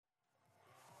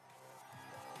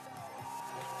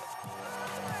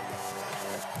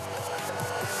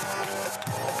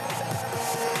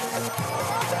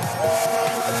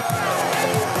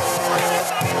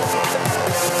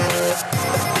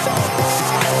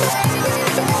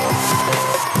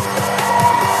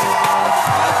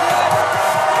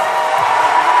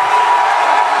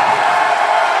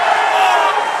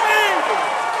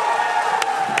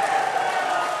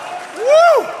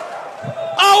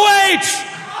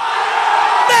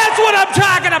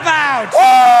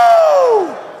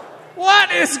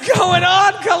What is going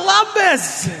on,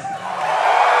 Columbus?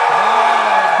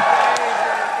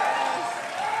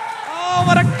 Oh,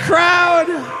 what a crowd.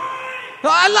 Oh,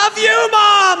 I love you,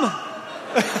 Mom.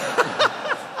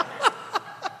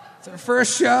 It's our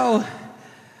first show.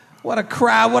 What a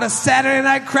crowd. What a Saturday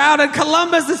night crowd in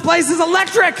Columbus. This place is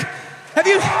electric. Have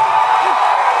you...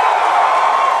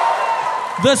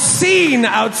 The scene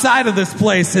outside of this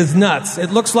place is nuts.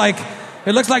 It looks like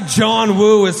John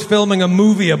Woo is filming a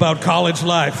movie about college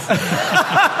life.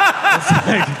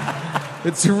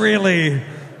 It's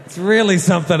really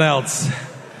something else.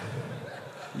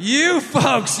 You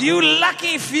folks, you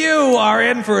lucky few are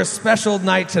in for a special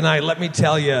night tonight, let me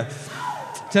tell you.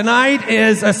 Tonight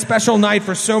is a special night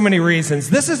for so many reasons.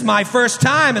 This is my first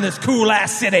time in this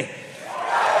cool-ass city.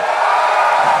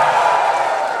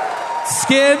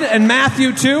 Skid and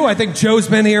Matthew, too. I think Joe's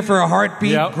been here for a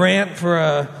heartbeat. Yep. Grant for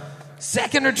a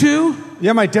second or two.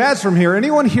 Yeah, my dad's from here.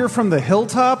 Anyone here from the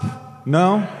Hilltop?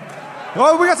 No?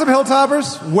 Oh, we got some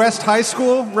Hilltoppers. West High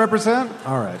School represent?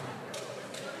 All right.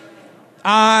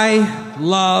 I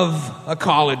love a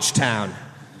college town.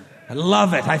 I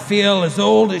love it. I feel as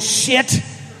old as shit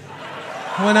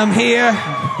when I'm here.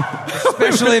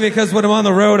 Especially because when I'm on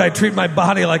the road, I treat my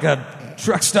body like a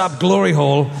truck stop glory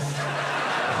hole.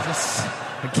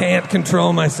 I can't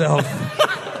control myself.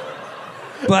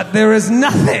 But there is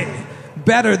nothing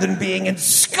better than being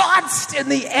ensconced in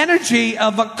the energy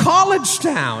of a college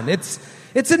town. It's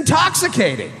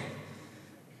intoxicating.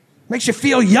 Makes you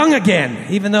feel young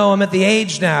again, even though I'm at the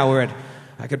age now where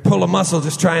I could pull a muscle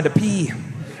just trying to pee.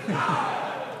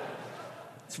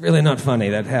 It's really not funny.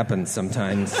 That happens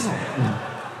sometimes.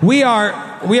 We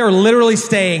are literally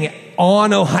staying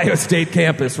on Ohio State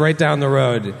campus right down the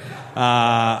road.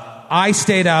 I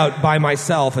stayed out by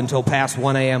myself until past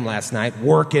 1 a.m. last night,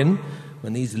 working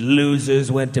when these losers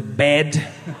went to bed.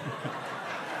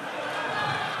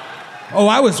 Oh,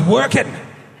 I was working.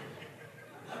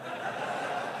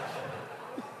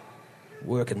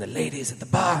 Working the ladies at the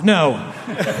bar. No.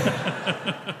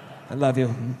 I love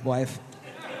you, wife.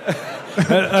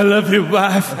 I love you,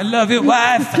 wife. I love you,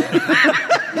 wife.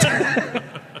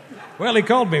 Well, he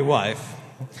called me wife.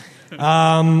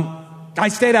 I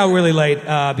stayed out really late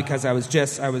because I was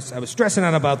stressing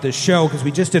out about this show because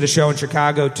we just did a show in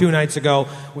Chicago 2 nights ago.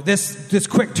 With this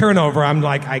quick turnover, I'm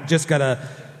like, I just gotta,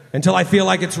 until I feel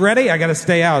like it's ready, I gotta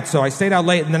stay out. So I stayed out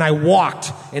late, and then I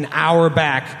walked an hour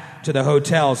back to the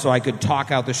hotel so I could talk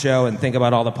out the show and think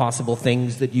about all the possible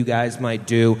things that you guys might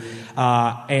do.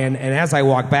 And as I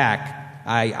walked back,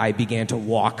 I began to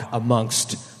walk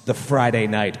amongst the Friday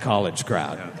night college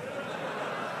crowd.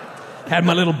 Had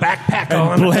my little backpack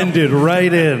on. And blended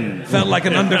right in. Felt like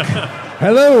an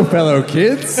Hello, fellow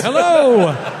kids.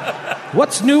 Hello.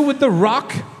 What's new with the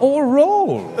rock or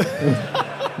roll?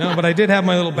 No, but I did have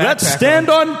my little backpack. Let's stand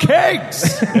on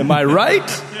kegs. Am I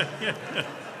right?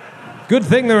 Good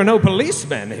thing there are no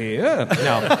policemen here.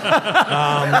 No.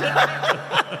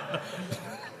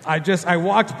 I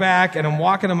walked back, and I'm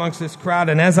walking amongst this crowd,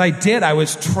 and as I did, I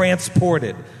was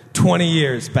transported 20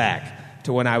 years back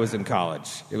to when I was in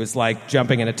college. It was like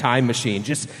jumping in a time machine.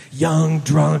 Just young,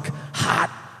 drunk,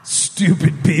 hot,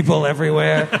 stupid people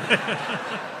everywhere.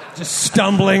 Just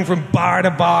stumbling from bar to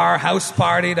bar, house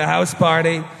party to house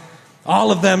party.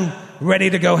 All of them ready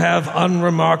to go have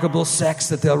unremarkable sex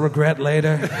that they'll regret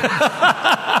later.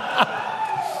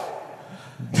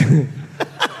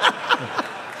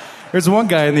 There's one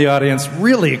guy in the audience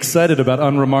really excited about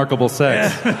unremarkable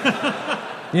sex. Yeah.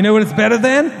 You know what it's better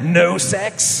than? No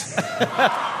sex.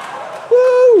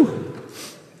 Woo!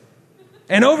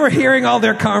 And overhearing all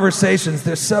their conversations,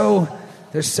 they're so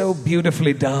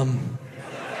beautifully dumb.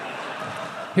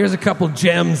 Here's a couple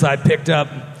gems I picked up.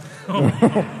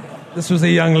 This was a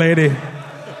young lady.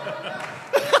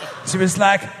 She was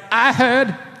like, I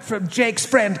heard from Jake's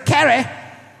friend Carrie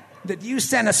that you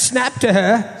sent a snap to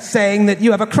her saying that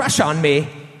you have a crush on me,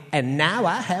 and now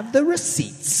I have the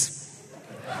receipts.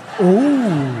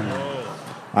 Ooh.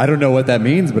 I don't know what that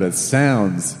means, but it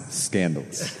sounds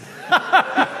scandalous.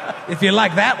 If you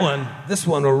like that one, this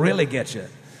one will really get you.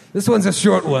 This one's a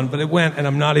short one, but it went, and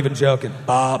I'm not even joking.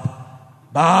 Bobby.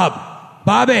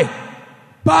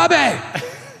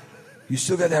 You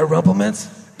still got that Rumplemans?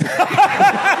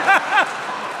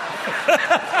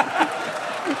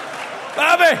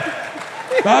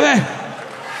 Bobby.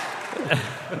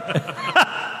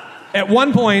 At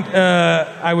one point,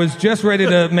 I was just ready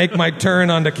to make my turn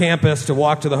onto campus to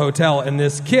walk to the hotel, and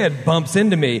this kid bumps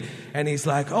into me, and he's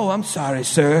like, "Oh, I'm sorry,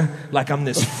 sir," like I'm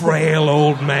this frail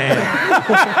old man.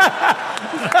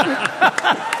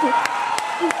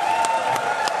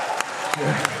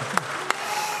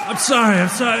 I'm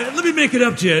sorry. Let me make it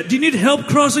up to you. Do you need help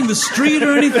crossing the street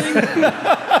or anything?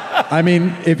 I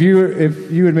mean, if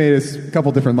you had made a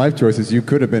couple different life choices, you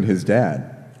could have been his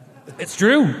dad. It's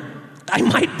true. I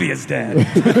might be his dad.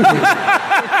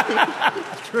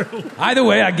 Either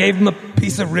way, I gave him a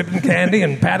piece of ribbon candy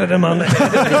and patted him on the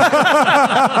head.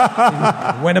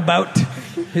 Went about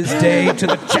his day to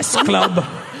the chess club.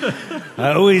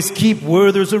 I always keep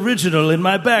Werther's Original in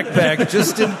my backpack,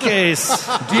 just in case.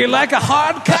 Do you like a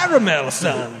hard caramel,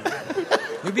 son?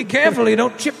 You be careful you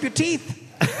don't chip your teeth.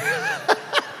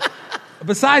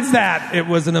 Besides that, it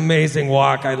was an amazing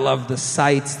walk. I loved the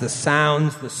sights, the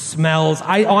sounds, the smells.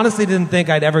 I honestly didn't think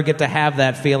I'd ever get to have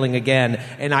that feeling again,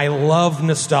 and I love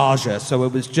nostalgia, so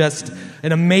it was just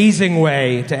an amazing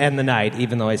way to end the night,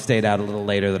 even though I stayed out a little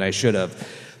later than I should have.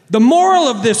 The moral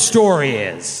of this story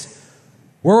is,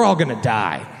 we're all going to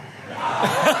die.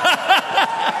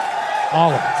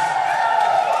 All of us.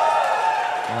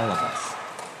 All of us.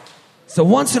 So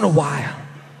once in a while,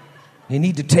 you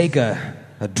need to take a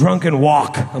drunken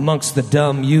walk amongst the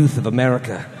dumb youth of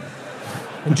America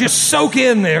and just soak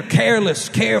in their careless,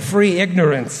 carefree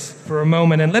ignorance for a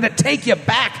moment and let it take you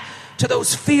back to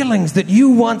those feelings that you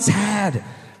once had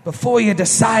before you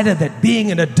decided that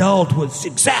being an adult was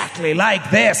exactly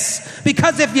like this.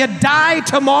 Because if you die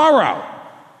tomorrow,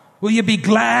 will you be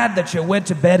glad that you went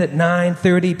to bed at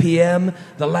 9:30 p.m.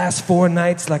 the last 4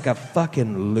 nights like a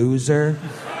fucking loser?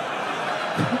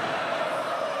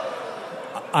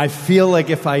 I feel like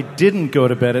if I didn't go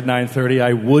to bed at 9:30,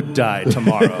 I would die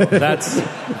tomorrow.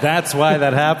 That's why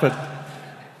that happened.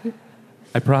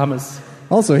 I promise.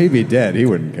 Also, he'd be dead. He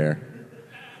wouldn't care.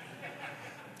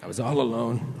 I was all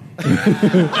alone.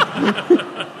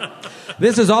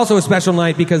 This is also a special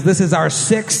night because this is our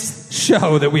 6th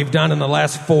show that we've done in the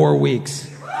last 4 weeks.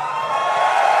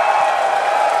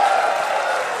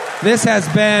 This has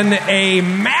been a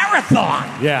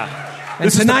marathon. Yeah. And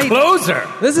this tonight, is the closer.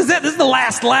 This is it. This is the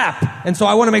last lap. And so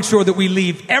I want to make sure that we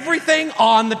leave everything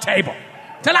on the table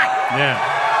tonight. Yeah.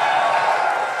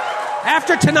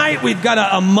 After tonight, we've got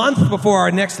a month before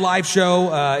our next live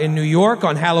show in New York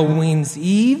on Halloween's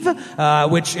Eve,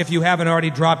 which, if you haven't already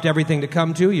dropped everything to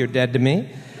come to, you're dead to me.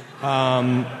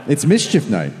 It's Mischief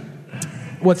Night.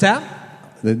 What's that?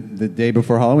 The day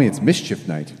before Halloween, it's Mischief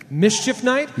Night. Mischief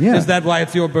Night? Yeah. Is that why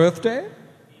it's your birthday?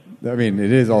 I mean,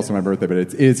 it is also my birthday, but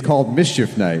it's called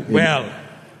Mischief Night. Well,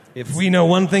 if we know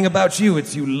one thing about you,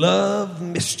 it's you love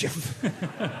mischief.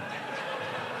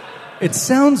 It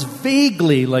sounds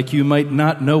vaguely like you might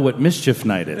not know what Mischief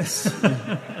Night is.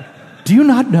 Do you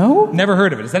not know? Never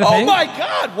heard of it. Is that a thing? Oh my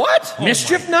God, what?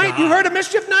 Mischief Night? You heard of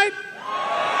Mischief Night?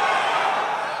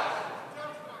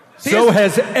 So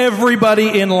has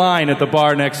everybody in line at the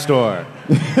bar next door.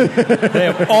 They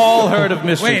have all heard of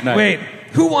Mischief Night. Wait.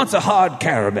 Who wants a hard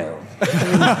caramel?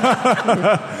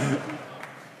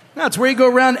 No, it's where you go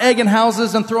around egging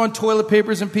houses and throwing toilet paper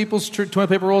rolls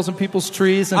in people's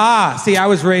trees. And See, I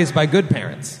was raised by good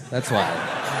parents. That's why.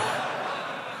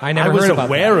 I never was heard about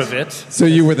aware that. of it. So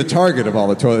you were the target of all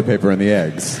the toilet paper and the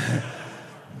eggs.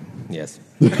 Yes.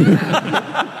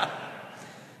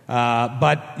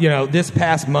 But, this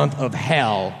past month of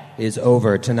hell is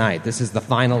over tonight. This is the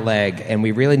final leg, and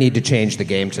we really need to change the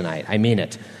game tonight. I mean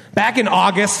it. Back in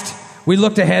August, we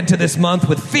looked ahead to this month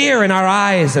with fear in our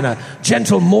eyes and a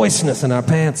gentle moistness in our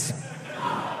pants.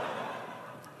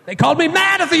 They called me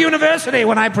mad at the university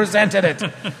when I presented it.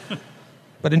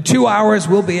 But in 2 hours,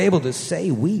 we'll be able to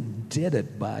say we did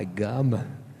it, by gum.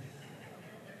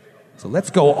 So let's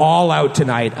go all out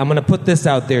tonight. I'm going to put this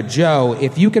out there. Joe,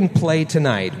 if you can play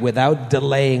tonight without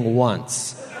delaying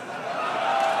once,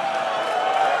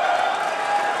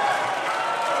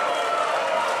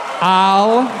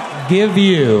 I'll give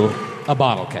you a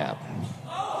bottle cap.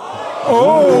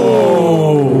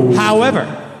 Oh! However,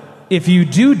 if you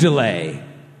do delay,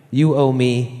 you owe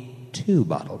me 2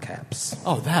 bottle caps.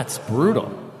 Oh, that's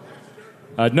brutal.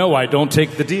 No, I don't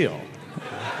take the deal.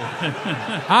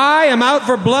 I am out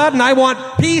for blood, and I want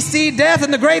PC death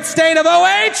in the great state of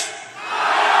OH.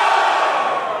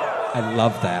 I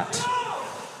love that.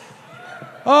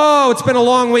 Oh, it's been a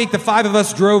long week. The 5 of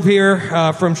us drove here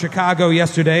from Chicago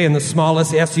yesterday in the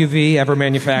smallest SUV ever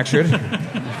manufactured.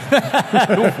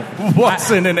 What's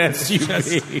in an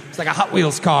SUV? It's like a Hot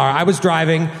Wheels car. I was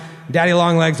driving. Daddy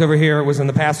Longlegs over here was in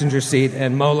the passenger seat,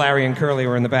 and Mo, Larry, and Curly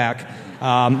were in the back.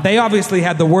 They obviously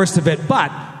had the worst of it,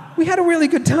 but we had a really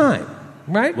good time,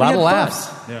 right? A lot of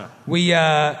laughs. Yeah.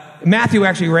 Matthew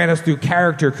actually ran us through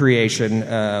character creation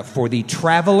for the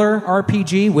Traveler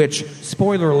RPG, which,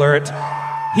 spoiler alert,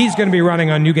 he's going to be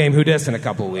running on New Game Who Dis in a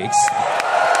couple of weeks.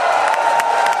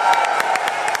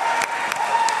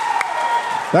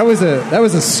 That was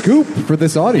a scoop for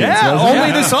this audience. Yeah, wasn't it?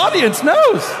 only this audience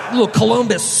knows. A little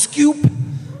Columbus scoop.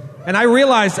 And I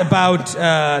realized about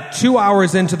 2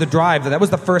 hours into the drive that was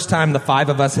the first time the five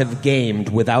of us have gamed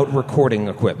without recording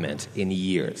equipment in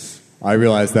years. I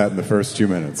realized that in the first 2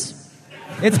 minutes.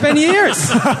 It's been years.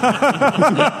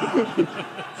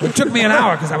 It took me an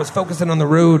hour because I was focusing on the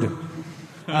road.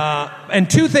 And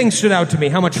two things stood out to me: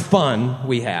 how much fun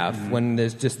we have when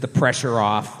there's just the pressure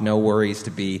off, no worries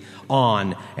to be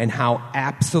on, and how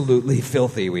absolutely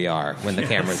filthy we are when the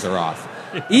cameras are off.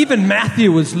 Even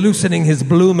Matthew was loosening his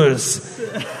bloomers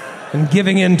and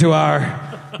giving in to our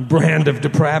brand of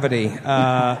depravity.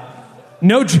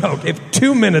 No joke, if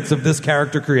 2 minutes of this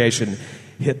character creation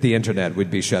hit the internet,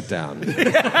 we'd be shut down.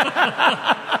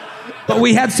 But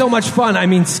we had so much fun. I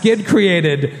mean, Skid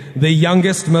created the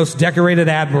youngest, most decorated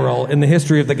admiral in the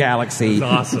history of the galaxy. It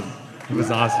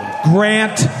was awesome.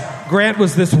 Grant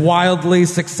was this wildly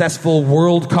successful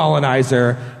world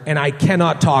colonizer, and I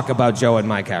cannot talk about Joe and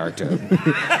my character.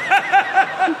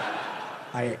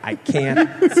 I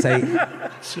can't say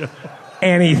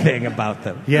anything about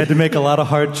them. He had to make a lot of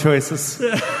hard choices.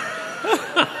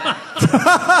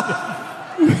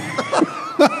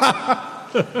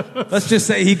 Let's just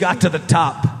say he got to the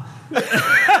top.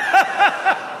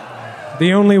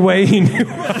 The only way he knew.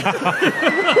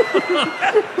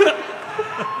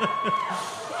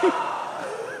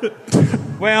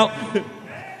 Well,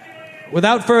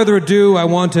 without further ado, I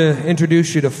want to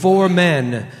introduce you to four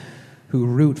men who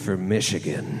root for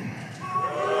Michigan.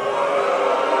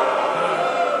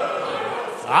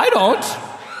 I don't.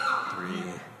 3,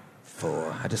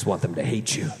 4. I just want them to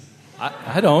hate you.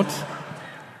 I don't.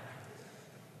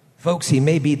 Folks, he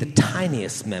may be the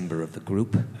tiniest member of the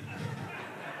group,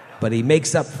 but he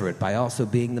makes up for it by also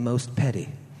being the most petty.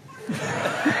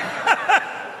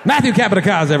 Matthew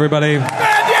Capitacaz, everybody.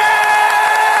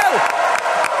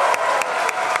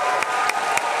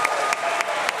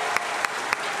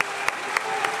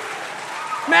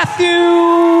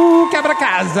 Matthew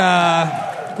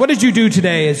Capitacaz, what did you do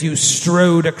today as you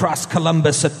strode across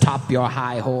Columbus atop your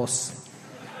high horse?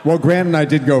 Well, Grant and I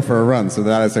did go for a run, so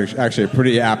that is actually a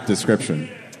pretty apt description.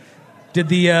 Did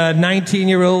the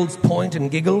 19-year-olds point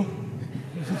and giggle?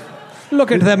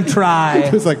 Look at them try.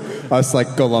 It was like us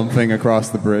galumphing across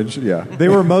the bridge. Yeah. They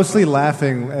were mostly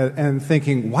laughing and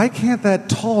thinking, why can't that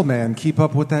tall man keep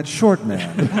up with that short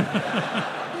man?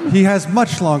 He has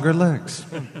much longer legs.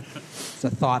 It's a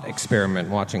thought experiment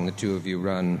watching the two of you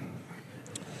run.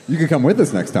 You could come with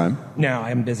us next time. No,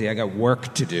 I'm busy. I got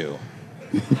work to do.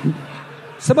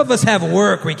 Some of us have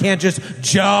work. We can't just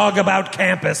jog about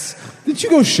campus. Did you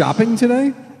go shopping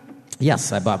today?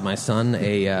 Yes, I bought my son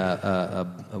a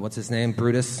what's his name?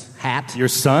 Brutus hat. Your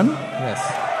son? Yes.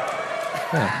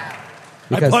 Yeah.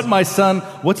 I bought my son.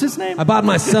 What's his name? I bought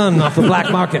my son off the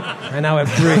black market. I now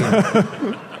have 3.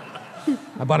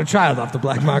 I bought a child off the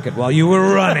black market while you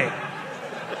were running.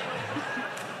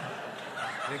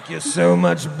 Think you're so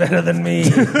much better than me.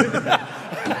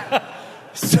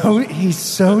 So he's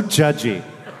so judgy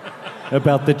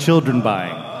about the children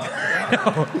buying.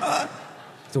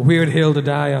 It's a weird hill to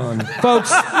die on.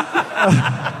 Folks,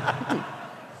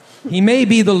 he may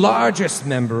be the largest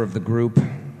member of the group,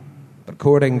 but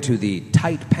according to the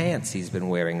tight pants he's been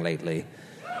wearing lately,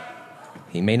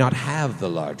 he may not have the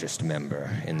largest member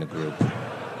in the group.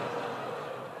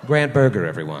 Grant Berger,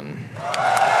 everyone.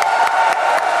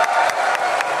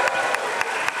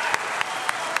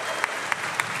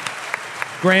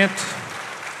 Grant,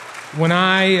 when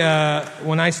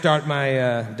I start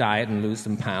my diet and lose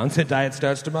some pounds, the diet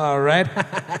starts tomorrow, right?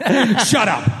 Shut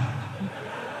up.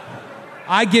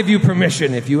 I give you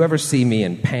permission, if you ever see me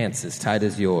in pants as tight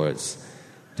as yours,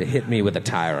 to hit me with a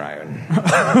tire iron.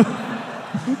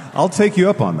 I'll take you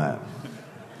up on that.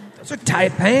 Those are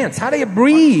tight pants. How do you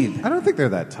breathe? I don't think they're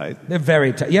that tight. They're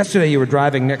very tight. Yesterday you were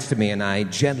driving next to me and I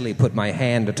gently put my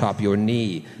hand atop your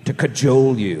knee to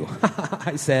cajole you.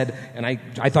 I said, and I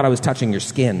thought I was touching your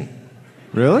skin.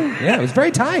 Really? Yeah, it was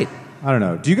very tight. I don't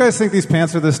know. Do you guys think these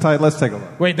pants are this tight? Let's take a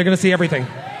look. Wait, they're going to see everything.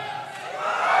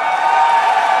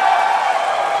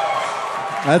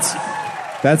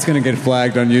 That's going to get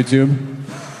flagged on YouTube.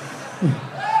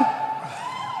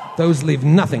 Those leave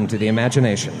nothing to the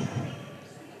imagination.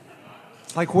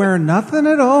 Like wearing nothing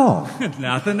at all.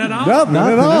 Nothing at all? Nothing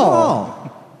at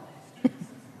all.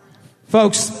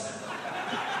 Folks,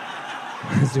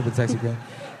 stupid sexy guy.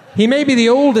 He may be the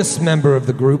oldest member of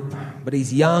the group, but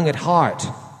he's young at heart,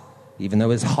 even though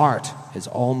his heart is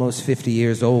almost 50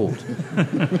 years old,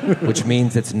 which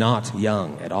means it's not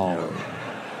young at all.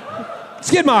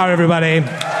 Skidmar, everybody.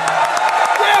 Yeah,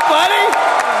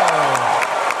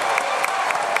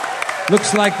 buddy.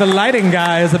 Looks like the lighting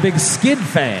guy is a big Skid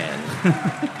fan.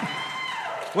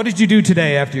 What did you do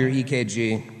today after your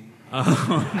EKG?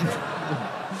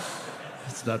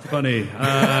 It's not funny.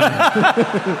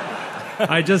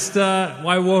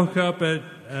 I woke up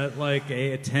at like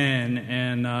 10,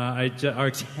 and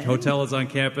our hotel is on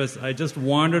campus. I just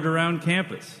wandered around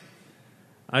campus.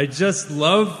 I just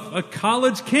love a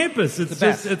college campus.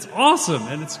 It's awesome,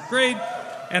 and it's great.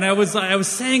 And I was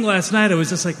saying last night, I was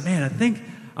just like, man, I think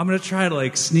I'm going to try to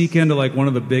like sneak into like one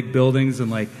of the big buildings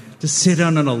and like just sit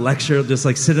down on a lecture, just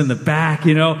like sit in the back,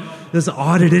 just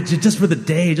audit it just for the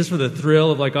day, just for the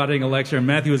thrill of like auditing a lecture. And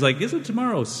Matthew was like, isn't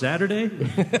tomorrow Saturday?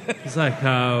 He's like,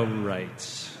 oh,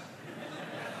 right.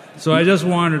 So I just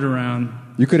wandered around.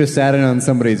 You could have sat in on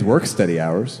somebody's work study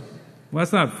hours. Well,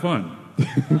 that's not fun.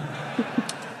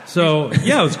 So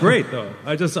yeah, it was great though.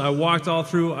 I walked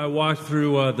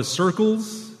through the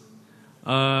circles.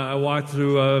 I walked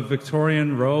through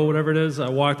Victorian Row, whatever it is. I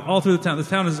walked all through the town.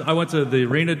 I went to the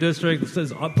Arena District.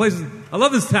 Places. I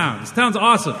love this town. This town's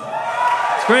awesome.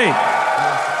 It's great.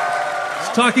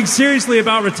 Just talking seriously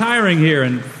about retiring here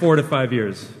in 4 to 5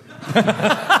 years.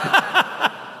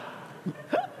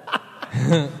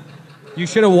 You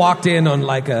should have walked in on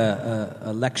like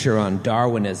a lecture on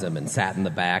Darwinism and sat in the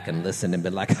back and listened and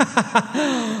been like,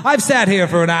 I've sat here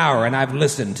for an hour and I've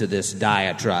listened to this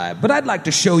diatribe, but I'd like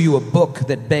to show you a book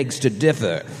that begs to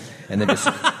differ. And then just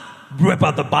rip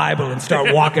out the Bible and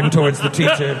start walking towards the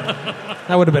teacher.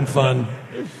 That would have been fun.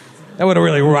 That would have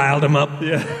really riled him up.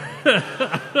 Yeah.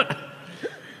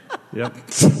 Yep.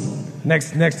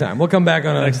 Next time. We'll come back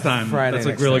on a next time. Friday.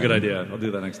 That's a really good idea. I'll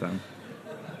do that next time.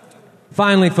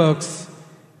 Finally, folks,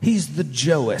 he's the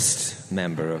Joest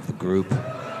member of the group.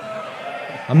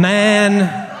 A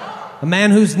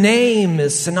man whose name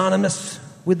is synonymous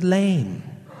with lame.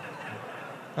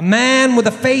 A man with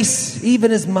a face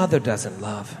even his mother doesn't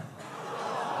love.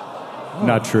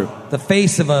 Not true. The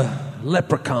face of a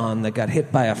leprechaun that got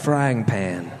hit by a frying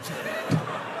pan.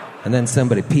 And then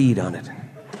somebody peed on it.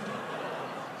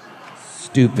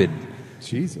 Stupid,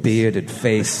 Jesus. Bearded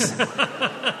face.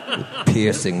 With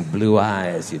piercing blue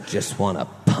eyes you just want to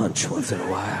punch once in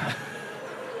a while.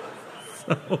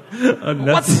 So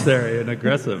unnecessary and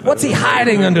aggressive. What's he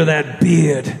hiding under that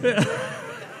beard?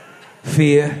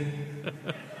 Fear.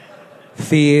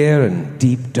 Fear and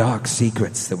deep, dark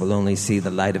secrets that will only see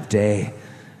the light of day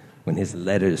when his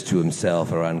letters to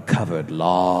himself are uncovered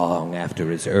long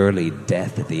after his early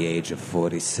death at the age of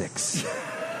 46.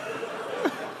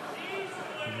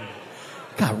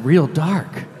 Got real dark.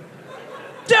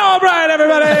 Joe O'Brien,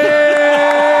 everybody!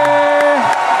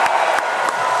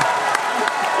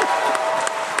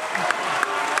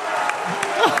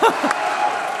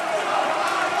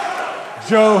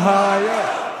 Joe High.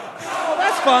 Oh,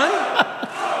 that's fun.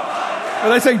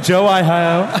 Did I say Joe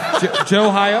I-Hi-O? Joe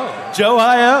Hi-O. Joe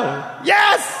I-O.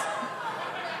 Yes!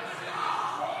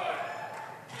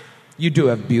 You do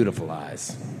have beautiful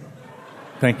eyes.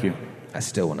 Thank you. I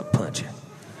still want to punch you.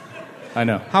 I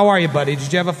know. How are you, buddy?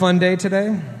 Did you have a fun day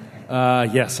today?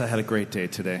 Yes, I had a great day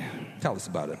today. Tell us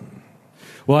about it.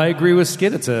 Well, I agree with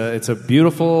Skid. It's a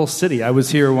beautiful city. I was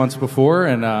here once before,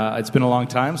 and it's been a long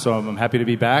time, so I'm happy to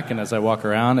be back. And as I walk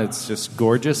around, it's just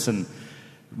gorgeous and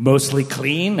mostly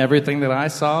clean, everything that I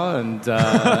saw. And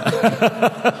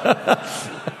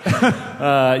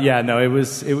yeah, no, it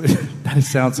was. That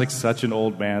sounds like such an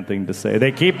old man thing to say.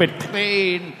 They keep it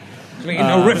clean.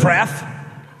 No riffraff.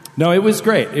 No, it was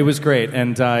great. It was great.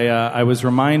 And I was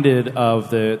reminded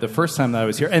of the first time that I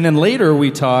was here. And then later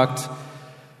we talked.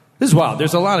 This is wild.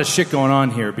 There's a lot of shit going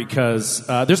on here because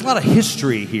there's a lot of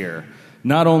history here.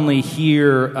 Not only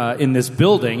here in this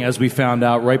building, as we found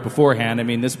out right beforehand. I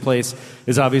mean, this place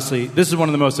is obviously, this is one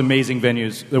of the most amazing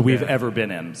venues that we've ever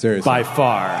been in. Seriously. By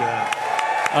far.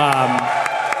 Yeah.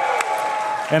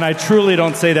 And I truly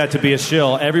don't say that to be a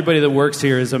shill. Everybody that works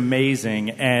here is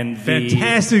amazing, and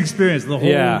fantastic experience. The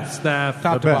whole staff,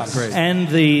 top to bottom, great. And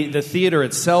the theater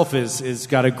itself is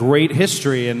got a great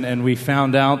history. And we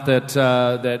found out that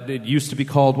that it used to be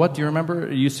called, what do you remember?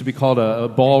 It used to be called a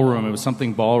ballroom. It was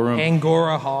something ballroom,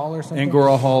 Angora Hall or something.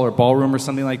 Angora Hall or ballroom or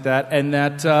something like that. And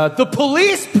that the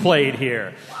Police played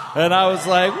here, and I was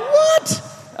like, what?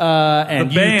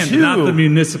 And the band, you too. not the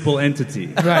municipal entity.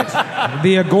 Right.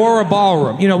 The Agora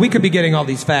Ballroom. You know, we could be getting all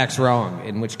these facts wrong,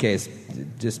 in which case,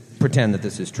 just pretend that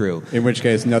this is true. In which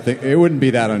case, nothing. It wouldn't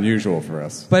be that unusual for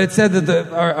us. But it said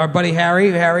that our buddy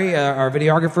Harry, our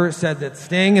videographer, said that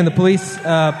Sting and the Police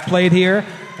played here.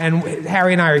 And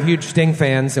Harry and I are huge Sting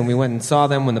fans, and we went and saw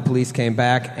them when the Police came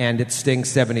back, and it's Sting's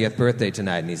 70th birthday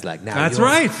tonight. And he's like, "Now that's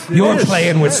right. You're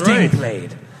playing where Sting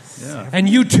played." Yeah. And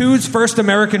U2's first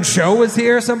American show was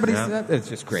here. Somebody said it's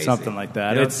just crazy. Something like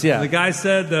that. Yeah. It's The guy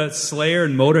said that Slayer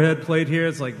and Motorhead played here.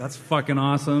 It's like, that's fucking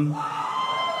awesome.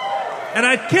 And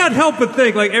I can't help but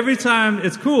think, like, every time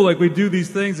it's cool, like, we do these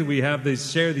things and we have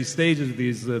share these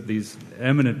stages with these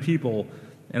eminent people,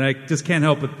 and I just can't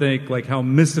help but think, like, how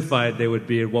mystified they would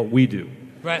be at what we do.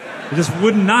 Right. They just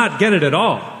would not get it at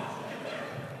all.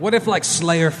 What if, like,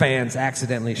 Slayer fans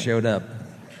accidentally showed up?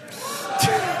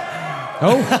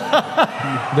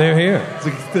 Oh, they're here. It's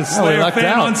like the Slayer lucked fan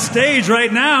out. on stage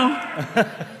right now.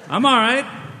 I'm all right.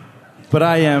 But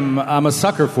I'm a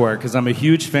sucker for it because I'm a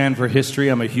huge fan for history.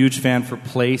 I'm a huge fan for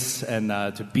place and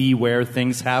to be where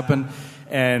things happen.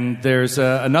 And there's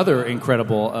another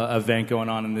incredible event going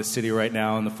on in this city right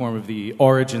now in the form of the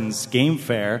Origins Game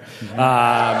Fair.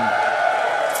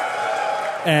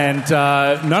 And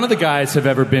none of the guys have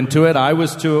ever been to it. I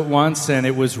was to it once, and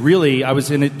it was really, I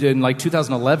was in it in like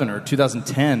 2011 or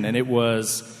 2010, and it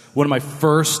was one of my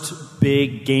first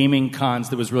big gaming cons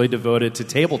that was really devoted to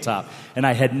tabletop. And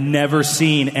I had never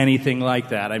seen anything like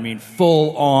that. I mean,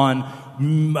 full-on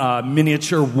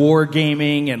miniature war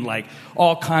gaming and like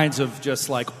all kinds of just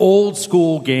like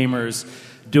old-school gamers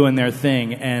doing their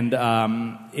thing, and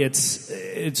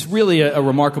it's really a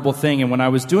remarkable thing. And when I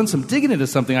was doing some digging into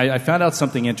something, I found out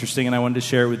something interesting, and I wanted to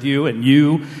share it with you. And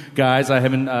you guys, I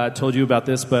haven't told you about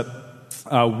this, but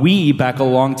we, back a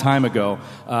long time ago,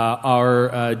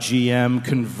 our GM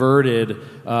converted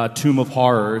Tomb of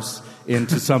Horrors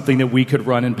into something that we could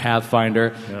run in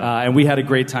Pathfinder, and we had a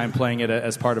great time playing it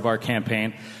as part of our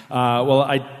campaign. Well,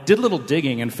 I did a little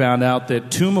digging and found out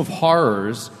that Tomb of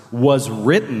Horrors was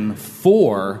written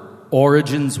for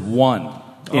Origins 1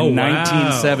 in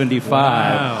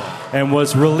 1975 and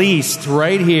was released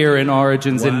right here in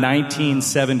Origins in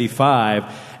 1975.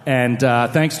 And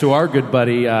thanks to our good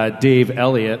buddy Dave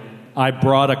Elliott, I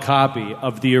brought a copy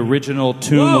of the original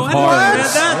Tomb of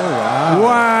Horrors.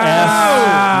 Wow.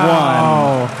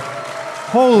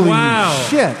 F1. Holy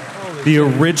shit. The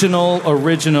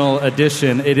original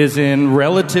edition. It is in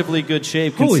relatively good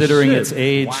shape considering its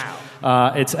age.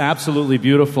 Wow. It's absolutely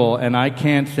beautiful, and I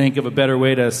can't think of a better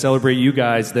way to celebrate you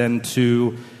guys than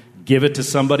to give it to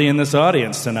somebody in this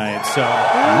audience tonight.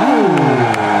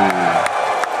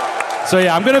 So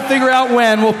yeah, I'm going to figure out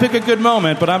when. We'll pick a good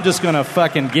moment, but I'm just going to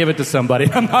fucking give it to somebody.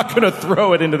 I'm not going to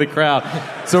throw it into the crowd.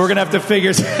 So we're going to have to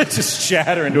figure, just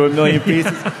shatter into a million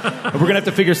pieces. We're going to have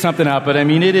to figure something out. But I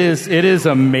mean, it is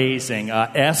amazing.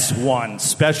 S1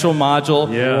 special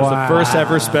module. Yeah. It was the first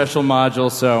ever special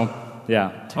module. So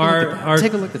yeah.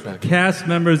 Take a look at that. Cast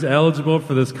members eligible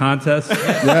for this contest?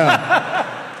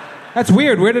 Yeah. That's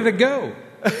weird. Where did it go?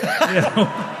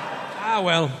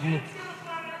 Well.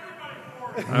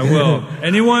 I will.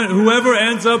 Whoever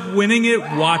ends up winning it,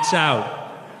 watch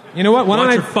out. You know what?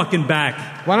 Watch your fucking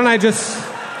back. Why don't I just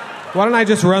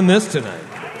run this tonight?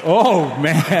 Oh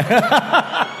man.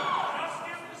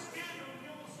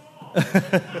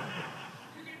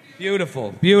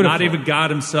 Beautiful. Not even God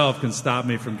himself can stop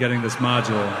me from getting this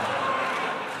module.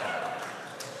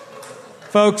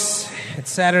 Folks, it's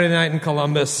Saturday night in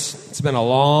Columbus. It's been a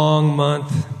long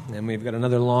month, and we've got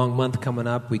another long month coming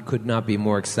up. We could not be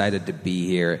more excited to be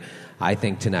here. I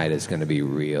think tonight is going to be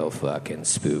real fucking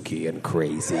spooky and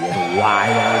crazy and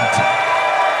wild.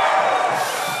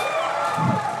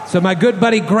 So my good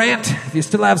buddy Grant, if you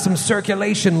still have some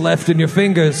circulation left in your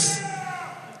fingers,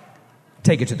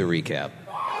 take it to the recap.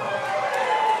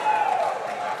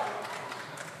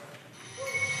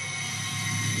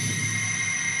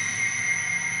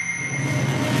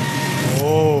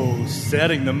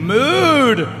 Setting the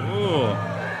mood. Ooh.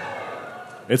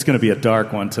 It's going to be a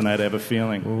dark one tonight, I have a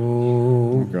feeling.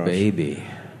 Oh baby.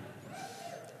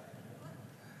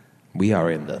 We are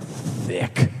in the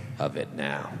thick of it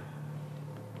now.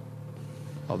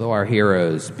 Although our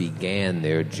heroes began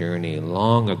their journey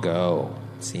long ago,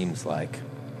 it seems like,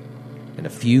 in a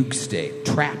fugue state,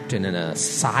 trapped in an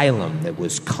asylum that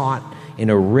was caught in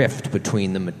a rift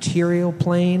between the material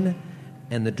plane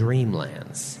and the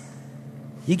dreamlands.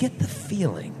 You get the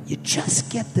feeling, you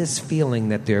just get this feeling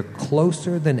that they're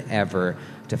closer than ever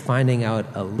to finding out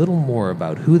a little more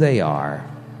about who they are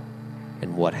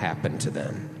and what happened to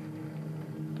them.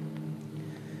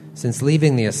 Since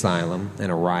leaving the asylum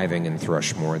and arriving in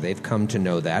Thrushmore, they've come to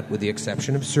know that, with the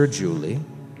exception of Sir Julie,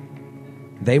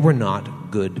 they were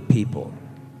not good people.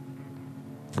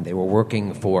 They were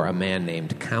working for a man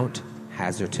named Count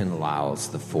Hazerton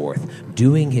Lowles IV,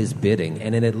 doing his bidding,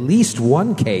 and in at least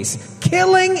one case,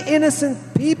 killing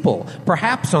innocent people,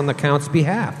 perhaps on the Count's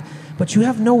behalf. But you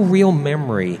have no real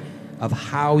memory of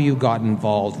how you got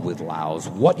involved with Lowles,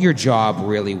 what your job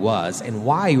really was, and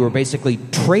why you were basically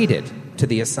traded to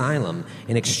the asylum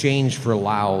in exchange for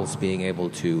Lowell's being able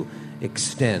to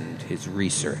extend his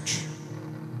research.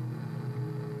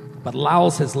 But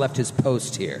Lowell's has left his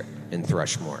post here in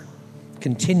Thrushmore,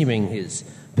 continuing his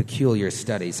peculiar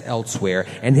studies elsewhere,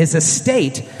 and his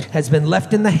estate has been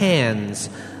left in the hands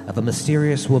of a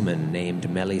mysterious woman named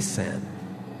Melisande.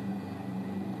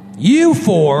 You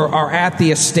four are at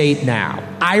the estate now,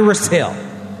 Iris Hill,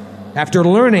 after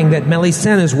learning that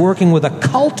Melisande is working with a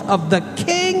cult of the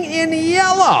King in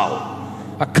Yellow,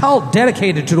 a cult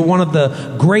dedicated to one of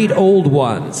the great old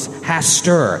ones,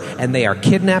 Hastur, and they are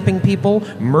kidnapping people,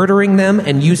 murdering them,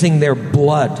 and using their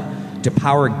blood to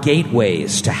power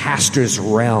gateways to Hastur's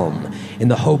realm in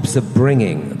the hopes of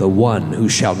bringing the one who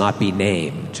shall not be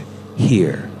named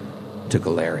here to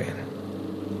Golarion.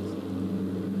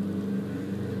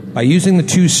 By using the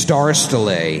 2 star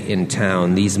stelae in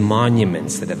town, these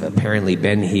monuments that have apparently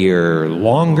been here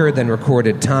longer than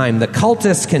recorded time, the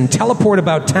cultists can teleport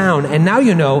about town, and now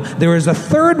you know there is a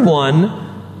third one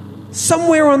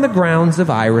somewhere on the grounds of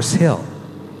Iris Hill.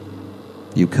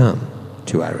 You come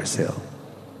to Iris Hill.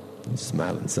 You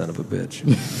smiling son of a bitch.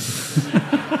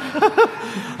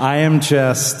 I am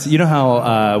just, you know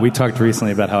how we talked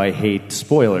recently about how I hate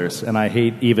spoilers, and I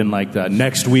hate even like the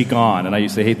next week on, and I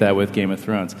used to hate that with Game of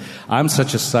Thrones. I'm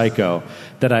such a psycho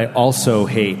that I also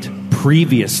hate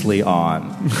previously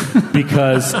on,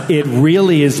 because it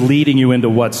really is leading you into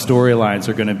what storylines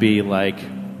are going to be like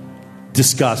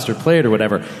discussed or played or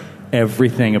whatever.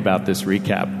 Everything about this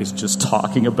recap is just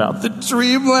talking about the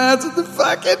Dreamlands and the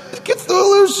fucking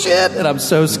Cthulhu shit, and I'm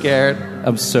so scared.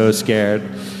 I'm so scared.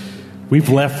 We've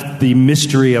left the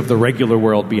mystery of the regular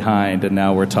world behind, and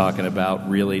now we're talking about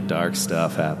really dark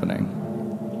stuff happening.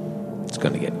 It's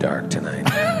going to get dark tonight.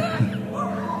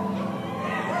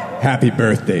 Happy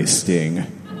birthday, Sting. You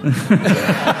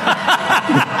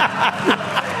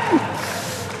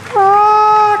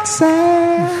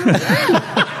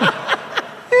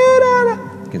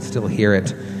can still hear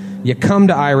it. You come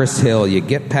to Iris Hill, you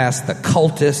get past the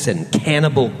cultists and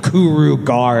cannibal Kuru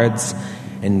guards,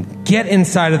 and get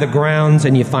inside of the grounds,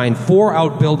 and you find 4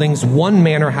 outbuildings, 1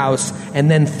 manor house, and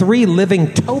then 3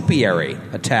 living topiary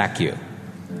attack you.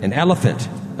 An elephant,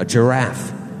 a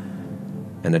giraffe,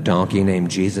 and a donkey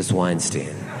named Jesus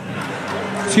Weinstein.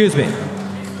 Excuse me.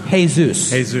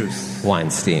 Jesus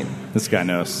Weinstein. This guy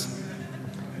knows.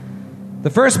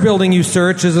 The first building you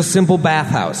search is a simple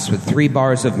bathhouse with 3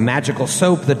 bars of magical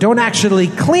soap that don't actually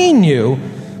clean you,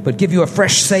 but give you a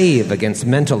fresh save against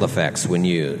mental effects when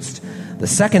used. The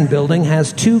second building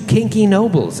has 2 kinky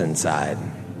nobles inside.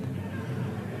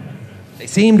 They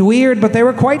seemed weird, but they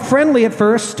were quite friendly at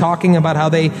first, talking about how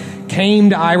they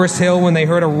came to Iris Hill when they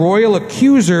heard a royal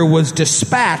accuser was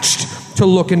dispatched to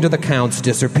look into the Count's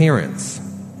disappearance.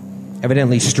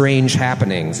 Evidently strange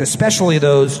happenings, especially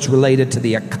those related to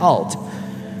the occult,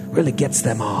 really gets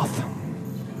them off.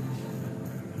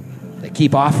 They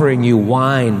keep offering you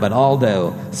wine, but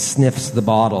Aldo sniffs the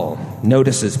bottle,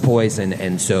 notices poison,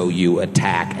 and so you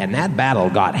attack. And that battle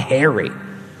got hairy.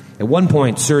 At one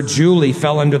point, Sir Julie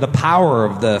fell under the power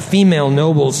of the female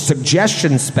noble's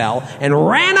suggestion spell and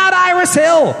ran out Iris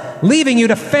Hill, leaving you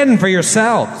to fend for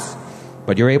yourselves.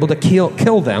 But you're able to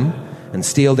kill them and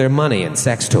steal their money and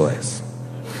sex toys.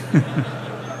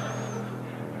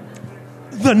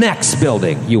 The next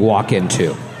building you walk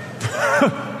into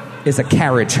is a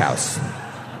carriage house.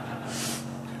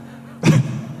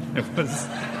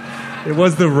 It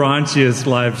was the raunchiest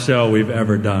live show we've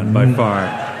ever done, by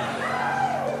far.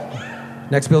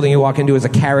 Next building you walk into is a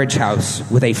carriage house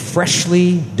with a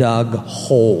freshly dug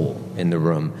hole in the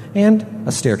room, and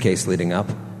a staircase leading up,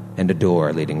 and a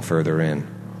door leading further in.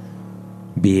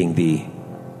 Being the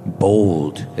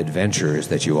bold adventurers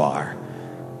that you are,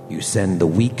 you send the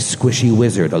weak, squishy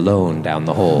wizard alone down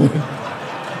the hole.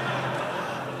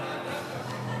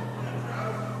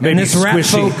 Maybe and this rat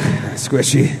squishy. folk,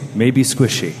 squishy, Maybe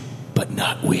squishy, but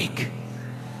not weak.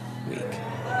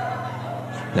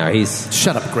 no,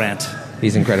 Shut up, Grant.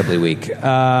 he's incredibly weak.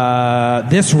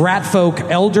 This rat folk,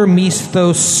 Elder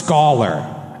Misthos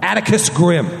Scholar, Atticus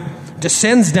Grimm,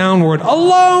 descends downward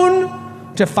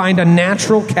alone to find a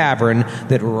natural cavern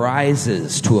that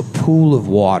rises to a pool of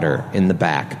water in the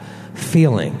back,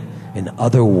 feeling an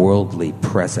otherworldly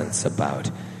presence about.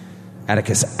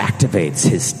 Atticus activates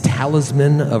his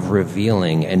talisman of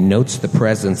revealing and notes the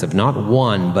presence of not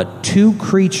 1, but 2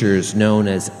 creatures known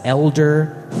as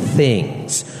Elder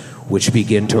Things, which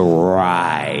begin to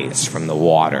rise from the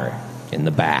water in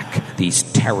the back. These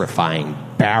terrifying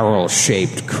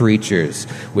barrel-shaped creatures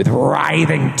with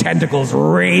writhing tentacles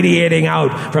radiating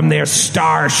out from their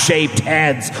star-shaped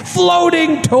heads,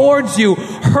 floating towards you,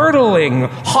 hurtling,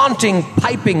 haunting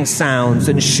piping sounds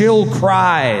and shrill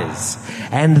cries.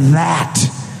 And that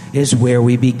is where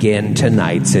we begin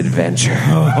tonight's adventure.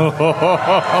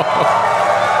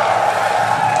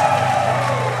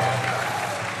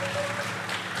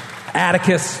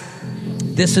 Atticus,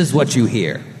 this is what you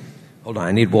hear. Hold on,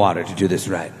 I need water to do this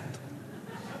right.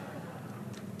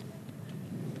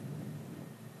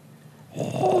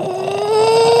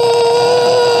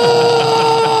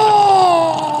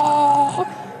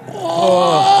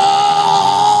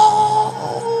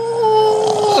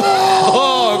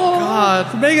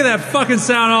 Making that fucking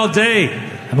sound all day.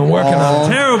 I've been working on it.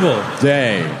 Terrible.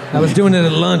 Day. I was doing it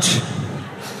at lunch.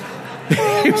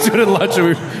 He was doing lunch,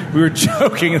 and we were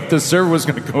joking that the server was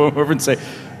going to go over and say,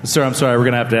 "Sir, I'm sorry, we're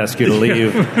going to have to ask you to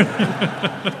leave.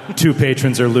 2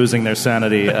 patrons are losing their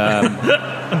sanity."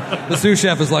 The sous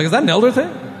chef is like, "Is that an elder thing?"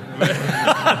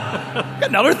 Got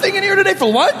another thing in here today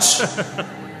for lunch?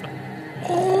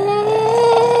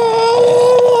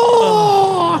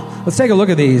 Let's take a look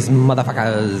at these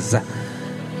motherfuckers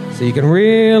so you can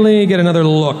really get another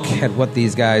look at what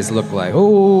these guys look like.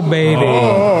 Oh, baby.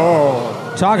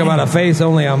 Talk about a face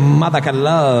only a mother could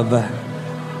love.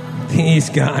 These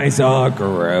guys are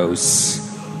gross.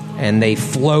 And they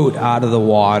float out of the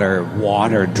water,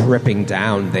 water dripping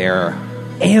down their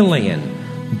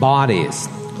alien bodies.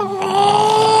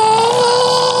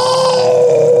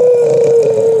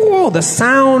 Oh, the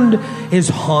sound is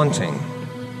haunting.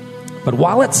 But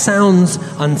while it sounds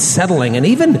unsettling and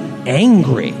even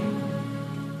angry,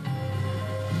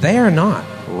 they are not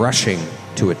rushing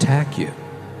to attack you.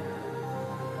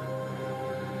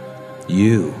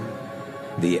 You,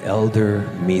 the elder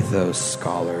mythos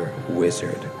scholar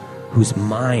wizard, whose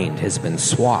mind has been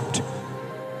swapped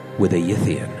with a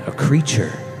Yithian, a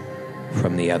creature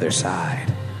from the other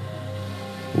side.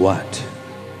 What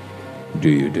do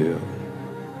you do?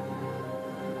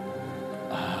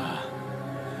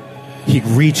 He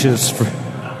reaches for...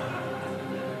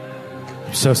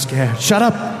 I'm so scared. Shut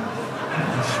up.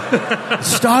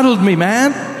 Startled me,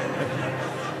 man.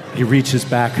 He reaches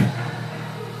back.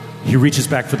 He reaches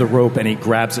back for the rope and he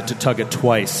grabs it to tug it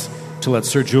twice to let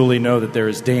Sir Julie know that there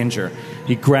is danger.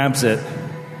 He grabs it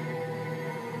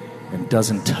and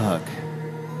doesn't tug.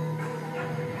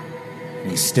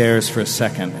 And he stares for a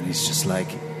second and he's just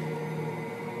like,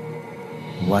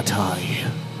 "What are you?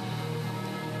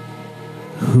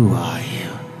 Who are you?"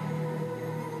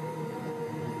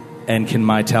 And can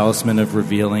my talisman of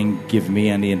revealing give me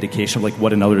any indication of like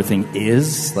what another thing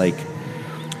is? Like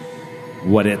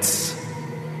what it's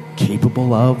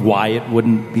capable of? Why it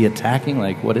wouldn't be attacking?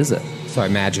 Like what is it? So I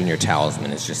imagine your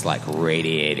talisman is just like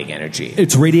radiating energy.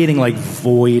 It's radiating like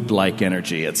void-like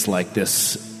energy. It's like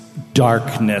this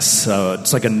darkness.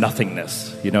 It's like a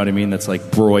nothingness. You know what I mean? That's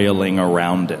like broiling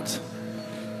around it.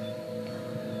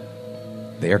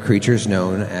 They are creatures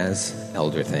known as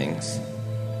elder things.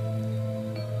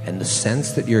 And the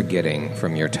sense that you're getting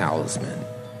from your talisman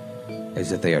is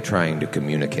that they are trying to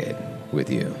communicate with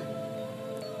you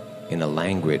in a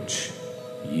language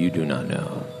you do not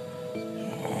know.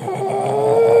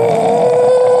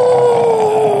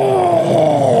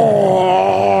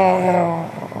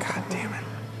 God damn it.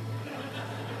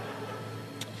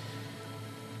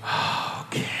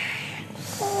 Okay.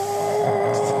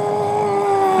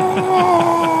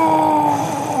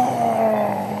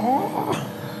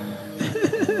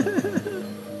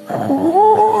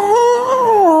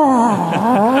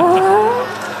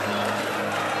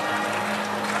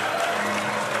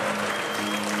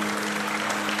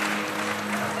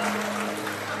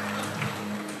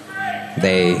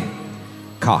 They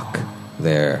cock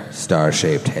their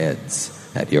star-shaped heads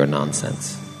at your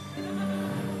nonsense.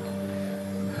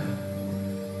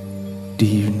 Do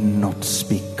you not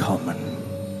speak common?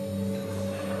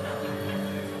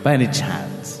 By any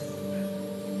chance?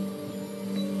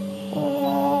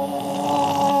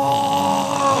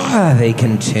 They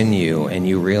continue, and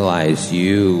you realize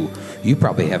you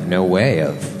probably have no way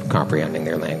of comprehending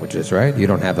their languages, right? You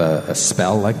don't have a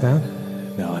spell like that?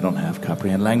 No, I don't have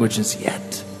comprehend languages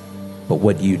yet. But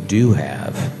what you do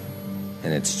have,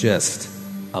 and it's just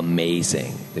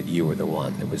amazing that you were the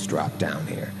one that was dropped down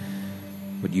here,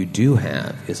 what you do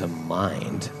have is a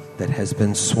mind that has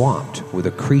been swapped with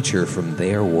a creature from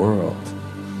their world.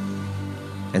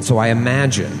 And so I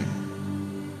imagine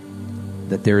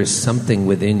that there is something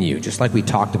within you, just like we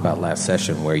talked about last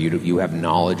session, where you have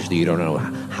knowledge that you don't know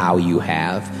how you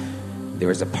have. There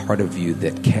is a part of you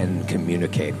that can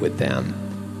communicate with them,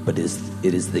 but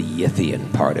it is the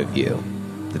Yithian part of you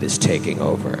that is taking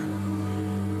over,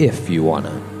 if you want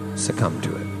to succumb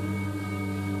to it.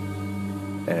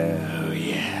 Oh,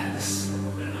 yes.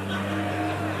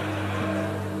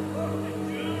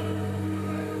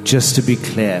 Just to be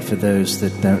clear for those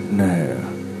that don't know,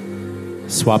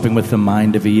 swapping with the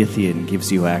mind of Aethian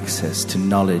gives you access to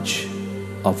knowledge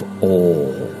of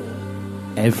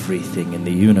everything in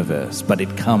the universe, but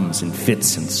it comes in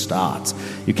fits and starts.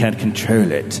 You can't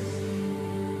control it.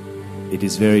 It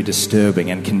is very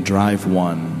disturbing and can drive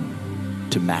one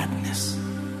to madness.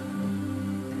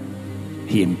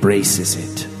 He embraces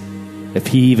it. If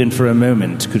he even for a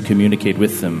moment could communicate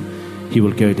with them, he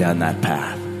will go down that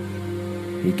path.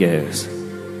 He goes.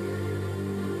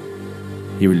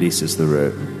 He releases the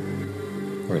rope.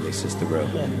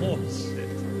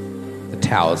 The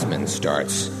talisman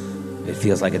starts. It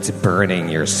feels like it's burning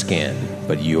your skin,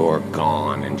 but you're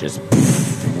gone, and just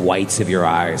whites of your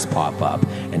eyes pop up,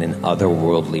 and an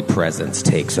otherworldly presence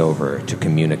takes over to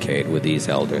communicate with these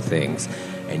elder things,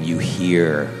 and you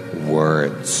hear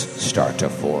words start to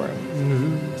form.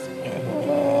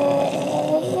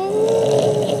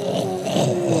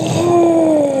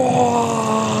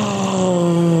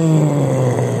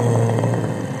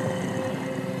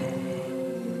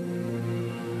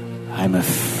 I'm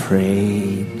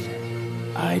afraid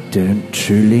I don't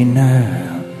truly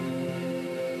know.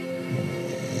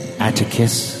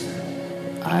 Atticus,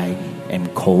 I am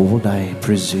called, I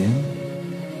presume.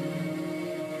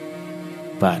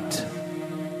 But,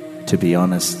 to be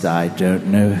honest, I don't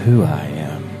know who I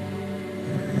am.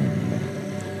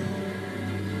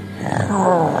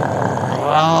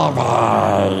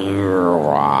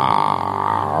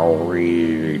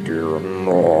 We do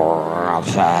not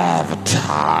have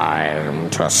time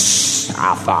to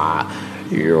suffer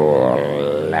your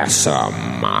lesser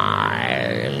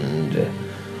mind.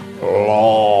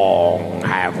 Long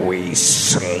have we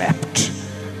slept,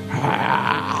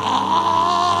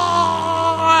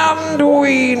 and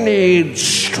we need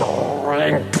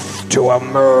strength to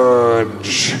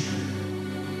emerge.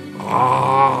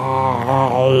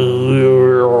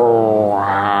 You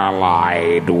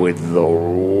allied with the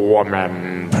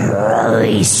woman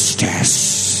priestess.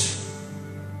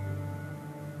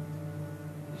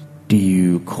 Do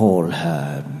you call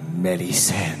her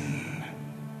Melisende?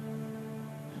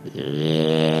 Yes.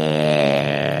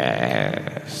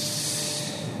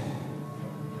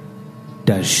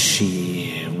 Does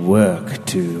she work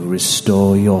to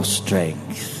restore your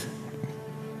strength?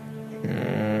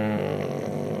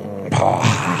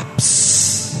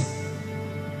 Perhaps.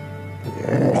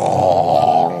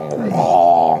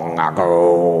 Long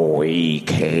ago we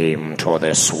came to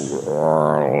this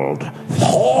world,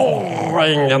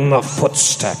 following in the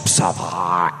footsteps of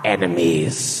our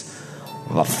enemies,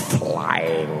 the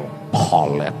flying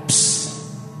polyps.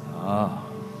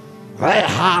 They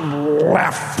had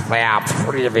left their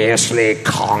previously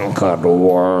conquered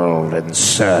world in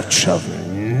search of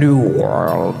new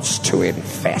worlds to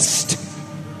infest.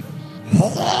 They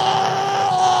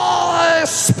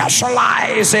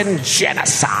specialize in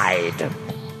genocide,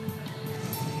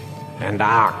 and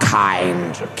our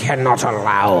kind cannot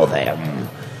allow them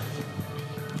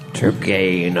to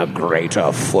gain a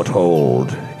greater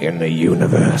foothold in the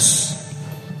universe.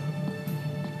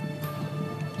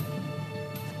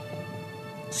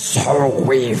 So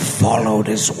we followed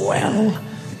as well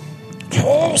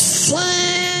to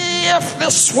see if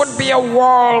this would be a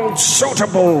world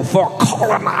suitable for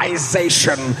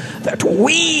colonization that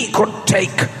we could take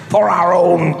for our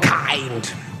own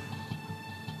kind.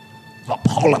 The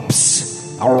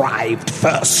polyps arrived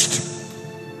first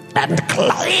and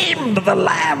claimed the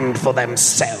land for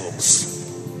themselves,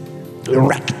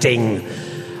 erecting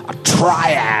a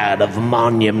triad of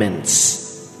monuments.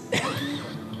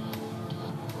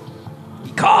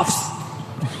 He coughs.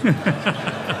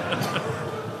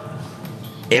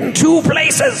 In 2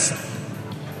 places.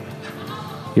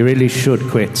 You really should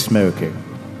quit smoking.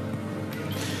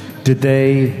 Did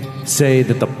they say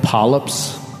that the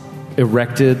polyps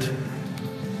erected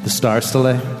the Star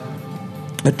Stele?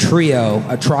 A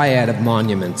triad of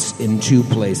monuments in 2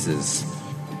 places.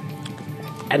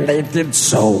 And they did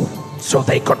so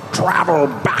they could travel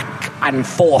back and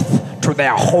forth to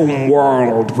their home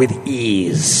world with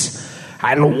ease,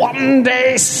 and one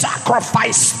day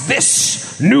sacrifice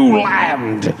this new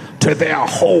land to their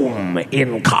home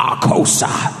in Carcosa,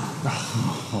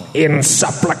 in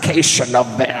supplication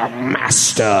of their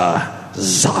master,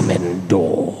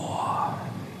 Zamindor.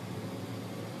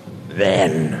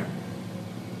 Then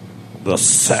the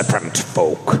serpent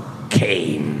folk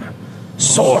came.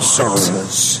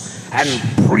 Sorcerers and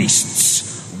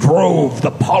priests drove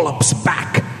the polyps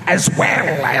back, as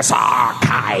well as our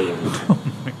kind.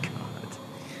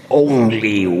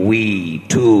 only we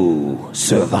two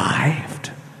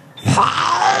survived,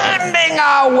 finding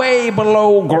our way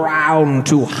below ground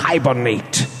to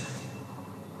hibernate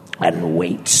and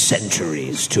wait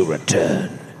centuries to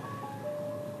return.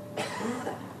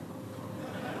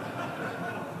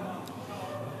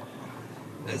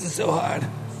 This is so hard.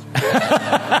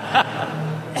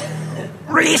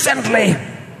 Recently,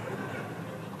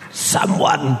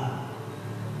 someone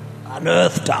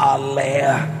unearthed our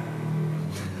lair.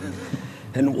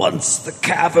 And once the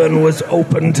cavern was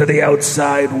open to the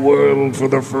outside world for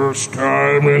the first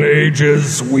time in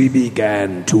ages, we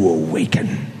began to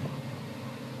awaken.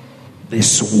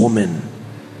 This woman,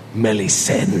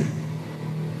 Melisende,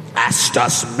 asked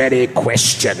us many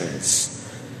questions.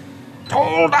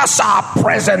 Told us our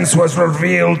presence was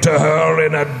revealed to her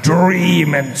in a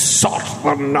dream and sought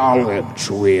the knowledge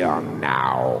we are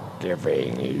now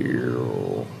giving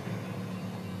you.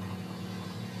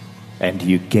 And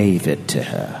you gave it to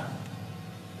her.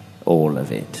 All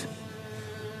of it.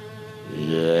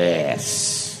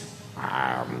 Yes,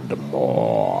 and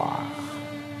more.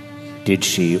 Did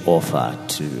she offer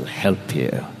to help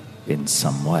you in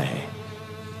some way?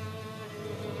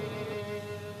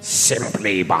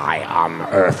 Simply by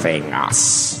unearthing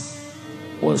us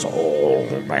was all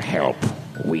the help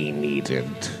we needed.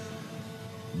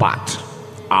 But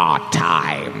our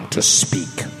time to speak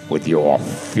with your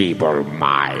feeble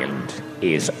mind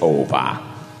is over.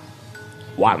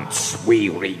 Once we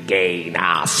regain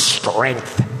our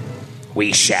strength,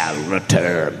 we shall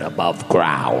return above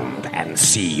ground and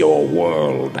see your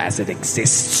world as it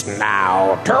exists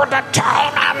now to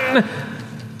determine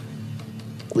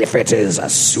if it is a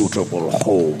suitable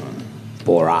home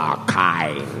for our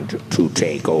kind to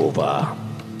take over.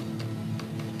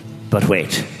 But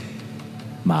wait.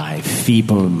 My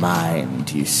feeble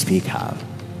mind you speak of.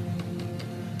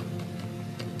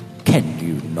 Can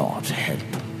you not help?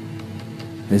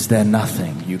 Is there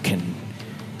nothing you can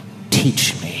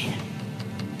teach me?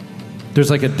 There's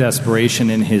like a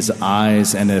desperation in his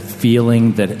eyes and a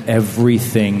feeling that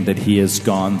everything that he has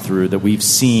gone through, that we've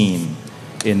seen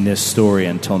in this story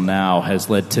until now, has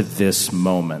led to this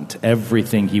moment.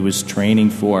 Everything he was training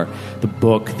for, the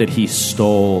book that he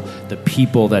stole, the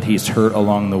people that he's hurt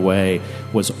along the way,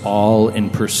 was all in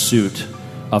pursuit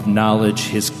of knowledge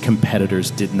his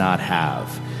competitors did not have.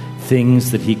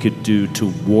 Things that he could do to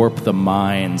warp the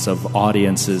minds of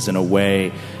audiences in a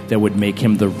way that would make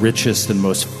him the richest and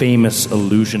most famous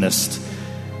illusionist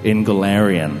in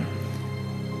Golarion.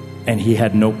 And he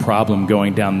had no problem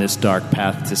going down this dark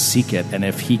path to seek it. And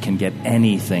if he can get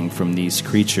anything from these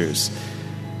creatures,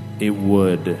 it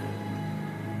would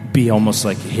be almost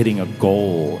like hitting a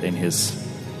goal in his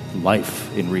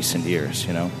life in recent years,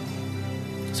 you know?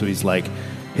 So he's like,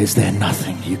 is there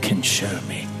nothing you can show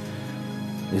me?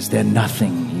 Is there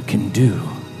nothing you can do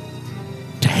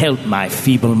to help my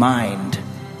feeble mind?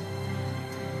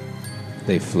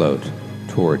 They float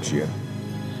towards you.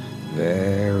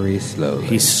 Very slowly.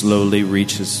 He slowly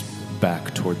reaches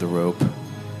back toward the rope.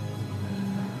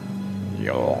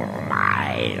 Your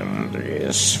mind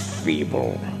is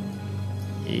feeble,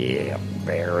 yet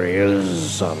there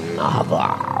is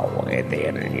another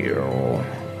within you,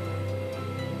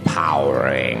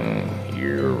 powering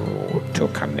you to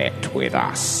connect with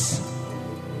us.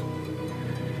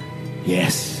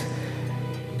 Yes.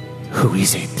 Who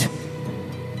is it?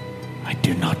 I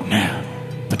do not know,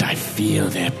 but I feel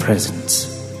their presence.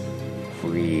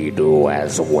 We do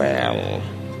as well.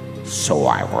 So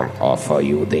I will offer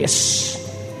you this.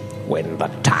 When the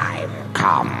time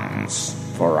comes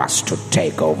for us to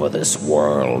take over this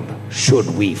world, should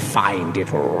we find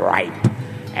it ripe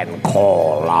and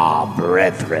call our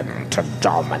brethren to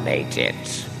dominate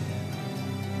it,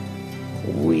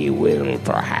 we will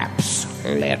perhaps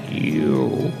let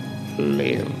you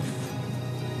live.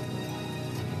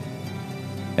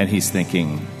 And he's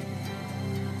thinking,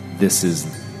 this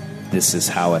is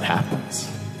how it happens.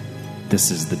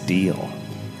 This is the deal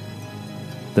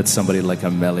that somebody like a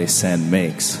Melisende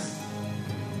makes.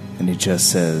 And he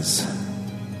just says,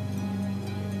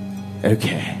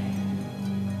 okay.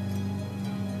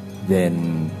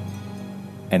 Then,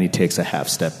 and he takes a half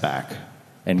step back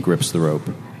and grips the rope.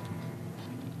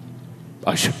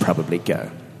 I should probably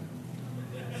go.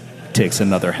 Takes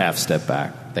another half step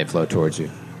back. They float towards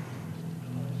you.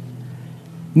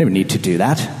 No need to do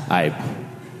that.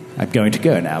 I'm going to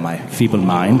go now. My feeble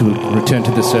mind will return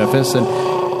to the surface and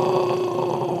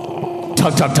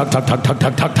tug, tug, tug, tug, tug, tug,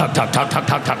 tug, tug, tug, tug, tug, tug,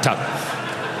 tug, tug, tug.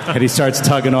 And he starts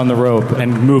tugging on the rope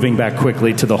and moving back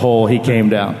quickly to the hole he came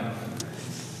down.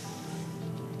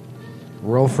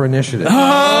 Roll for initiative.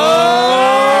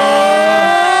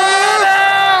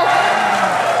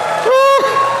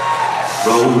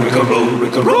 Roll, Ricka, roll,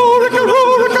 Ricka, roll, Ricka,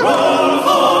 roll, Ricka, roll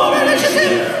for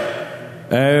initiative.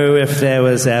 Oh, if there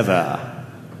was ever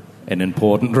an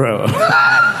important role.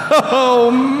 Oh,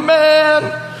 man.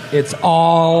 It's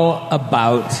all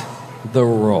about the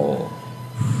roll.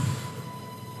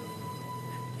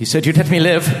 You said you'd let me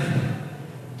live.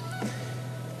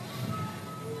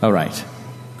 All right.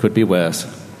 Could be worse.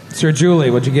 Sir Julie,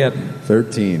 what'd you get?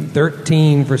 13.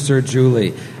 13 for Sir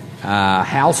Julie.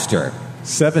 Halster.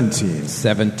 17.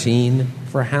 17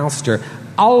 for Halster.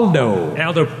 Aldo.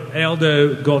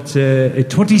 Aldo got a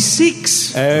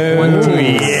 26. Yes,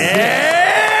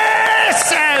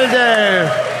 Aldo.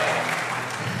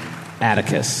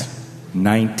 Atticus.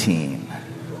 19.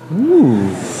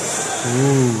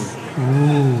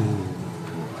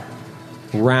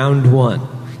 Round 1.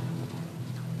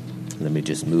 Let me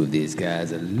just move these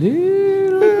guys a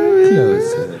little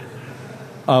closer.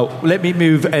 Oh, let me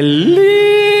move a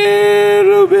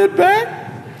little bit back.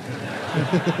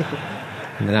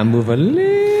 And then I'll move a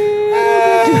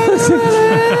little closer.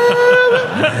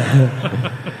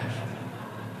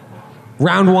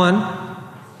 Round 1.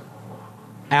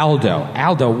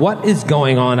 Aldo, what is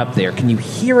going on up there? Can you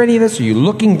hear any of this? Are you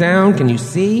looking down? Can you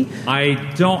see?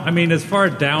 As far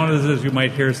down as you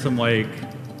might hear some,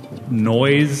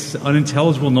 noise,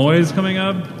 unintelligible noise coming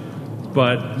up,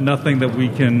 but nothing that we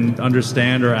can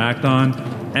understand or act on.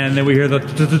 And then we hear we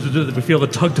feel the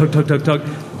tug, tug, tug, tug, tug.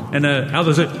 And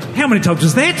Aldo said, "How many tugs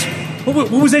was that? What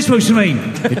was that supposed to mean?"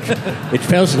 It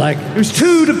feels like... It was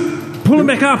 2 to pull him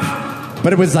back up.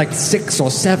 But it was like 6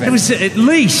 or 7. It was at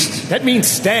least. That means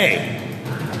stay.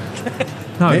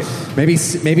 No. Maybe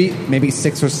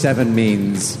 6 or 7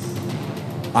 means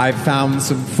I found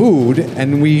some food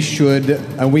and we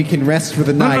can rest for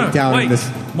the night down wait. in this.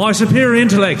 My superior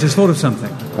intellect has thought of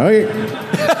something. Okay.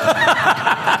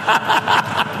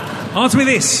 Answer me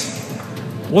this.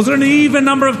 Was it an even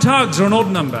number of tugs or an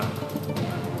odd number?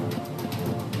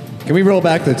 Can we roll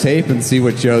back the tape and see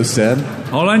what Joe said?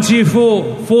 I'll answer you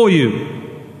for you.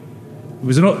 It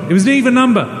was an even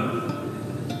number.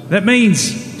 That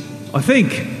means, I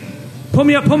think, pull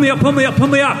me up, pull me up, pull me up, pull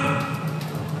me up.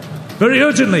 Very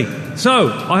urgently. So,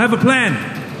 I have a plan.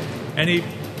 And he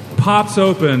pops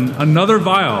open another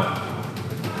vial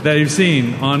that you've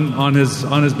seen on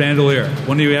his bandolier.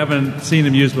 One you haven't seen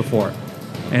him use before.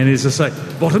 And he's just like,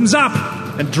 bottoms up,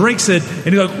 and drinks it,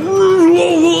 and he's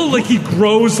like he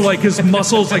grows, his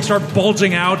muscles start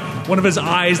bulging out. One of his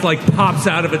eyes pops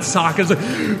out of its socket. It's like,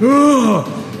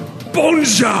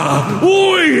 Bonja!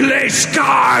 Oi, let's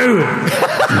go!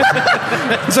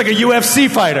 It's like a UFC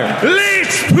fighter.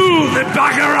 Let's pull the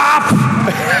bugger up!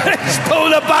 Let's pull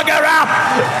the bugger up!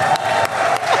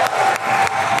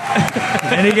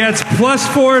 And he gets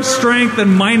 +4 strength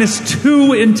and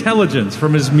 -2 intelligence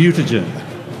from his mutagen.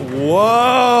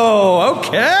 Whoa,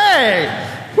 okay.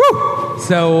 Woo!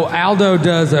 So Aldo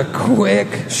does a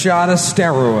quick shot of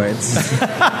steroids.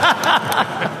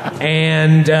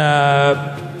 And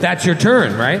that's your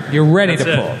turn, right? You're ready to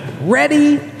pull.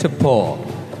 Ready to pull.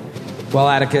 Well,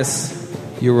 Atticus,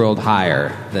 you rolled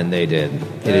higher than they did.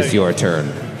 It is your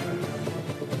turn.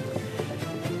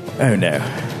 Oh, no.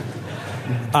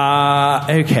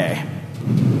 Okay.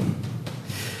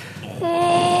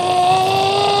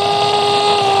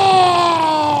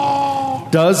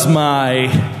 Does my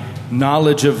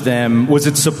knowledge of them,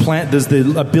 does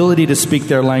the ability to speak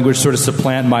their language sort of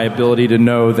supplant my ability to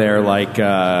know their,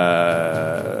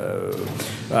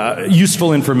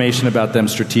 useful information about them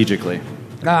strategically?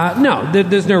 No,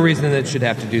 there's no reason that it should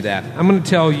have to do that. I'm going to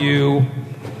tell you...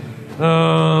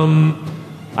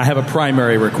 I have a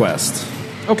primary request.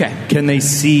 Okay. Can they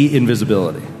see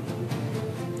invisibility?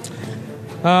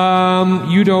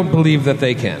 You don't believe that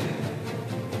they can.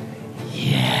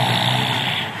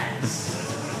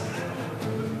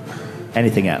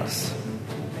 Anything else?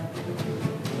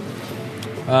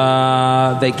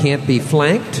 They can't be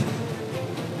flanked.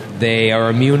 They are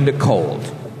immune to cold.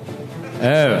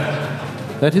 Oh,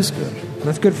 that is good.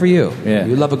 That's good for you. Yeah.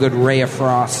 You love a good ray of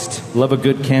frost. Love a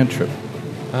good cantrip.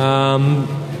 And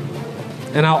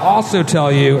I'll also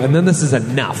tell you, and then this is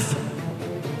enough,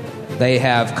 they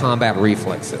have combat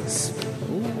reflexes.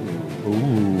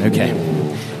 Okay,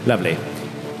 lovely.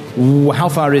 How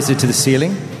far is it to the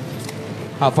ceiling?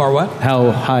 How far what? How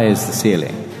high is the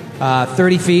ceiling?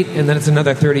 30 feet, and then it's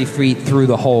another 30 feet through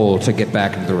the hole to get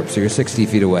back into the room. So you're 60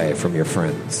 feet away from your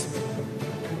friends.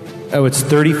 Oh, it's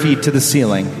 30 feet to the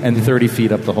ceiling and 30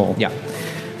 feet up the hole. Yeah.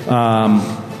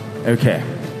 Okay.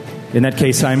 In that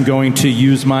case, I'm going to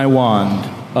use my wand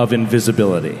of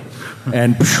invisibility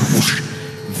and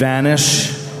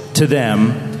vanish to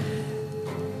them.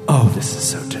 Oh, this is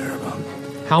so terrible.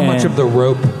 How much of the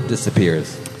rope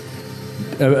disappears?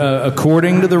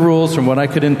 According to the rules, from what I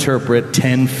could interpret,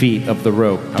 10 feet of the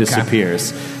rope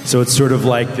disappears. So it's sort of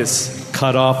like this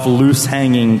cut off, loose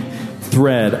hanging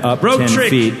thread up Rope 10 trick.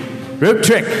 feet. Rope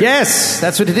trick, yes,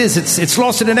 that's what it is. It's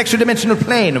lost in an extra dimensional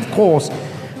plane, of course.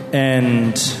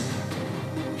 And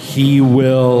he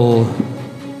will.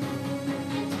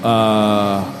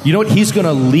 You know what? He's going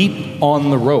to leap on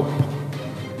the rope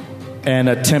and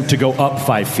attempt to go up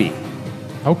 5 feet,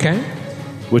 Okay.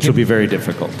 which will be very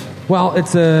difficult. Well,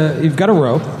 you've got a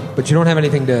rope, but you don't have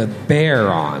anything to bear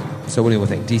on. So what do you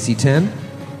think? DC 10?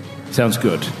 Sounds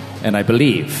good. And I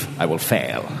believe I will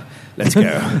fail. Let's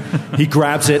go. He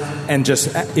grabs it and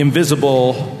just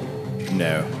invisible.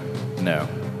 No.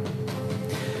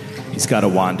 He's got a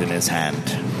wand in his hand.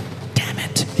 Damn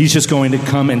it. He's just going to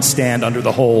come and stand under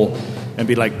the hole and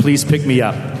be like, please pick me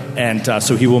up. And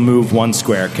so he will move 1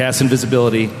 square. Cast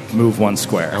invisibility, move 1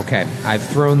 square. Okay. I've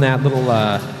thrown that little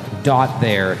dot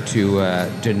there to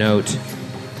denote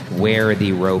where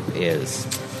the rope is.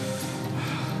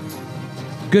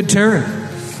 Good turn.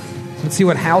 Let's see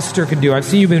what Halster can do. I've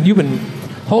seen you've been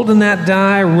holding that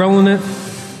die, rolling it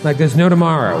like there's no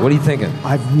tomorrow. What are you thinking?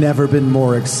 I've never been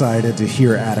more excited to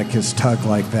hear Atticus tug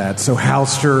like that. So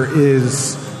Halster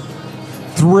is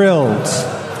thrilled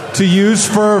to use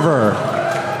fervor.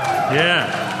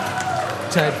 Yeah.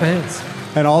 Tight pants.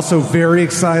 And also very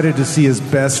excited to see his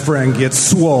best friend get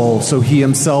swole. So he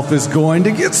himself is going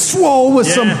to get swole with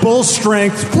some bull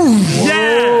strength.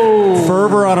 Yeah.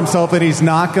 Fervor on himself, and he's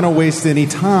not going to waste any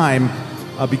time.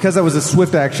 Because that was a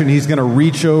swift action, he's going to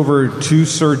reach over to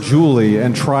Sir Julie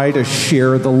and try to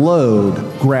share the load,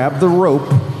 grab the rope,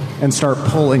 and start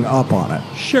pulling up on it.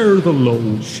 Share the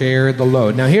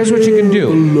load. Now, here's what you can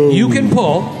do. You can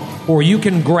pull, or you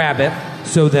can grab it,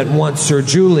 so that once Sir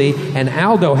Julie and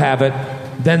Aldo have it,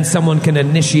 then someone can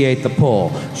initiate the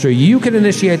pull. So you can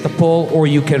initiate the pull, or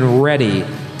you can ready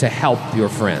to help your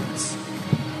friends.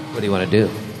 What do you want to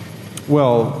do?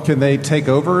 Well, can they take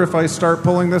over if I start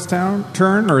pulling this turn?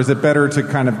 Or is it better to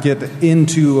kind of get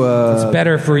into... It's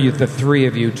better for you, the three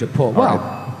of you, to pull.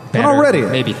 Well, then I'll ready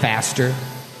it. Maybe faster.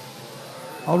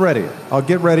 I'll ready it. I'll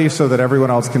get ready so that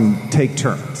everyone else can take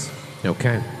turns.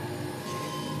 Okay.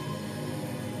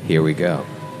 Here we go.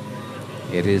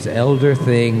 It is Elder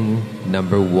Thing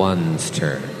number 1's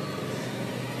turn.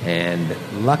 And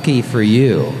lucky for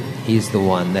you, he's the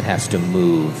one that has to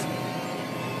move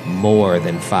more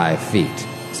than 5 feet.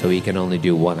 So he can only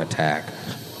do 1 attack.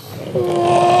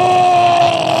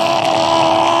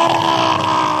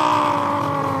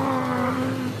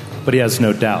 But he has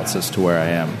no doubts as to where I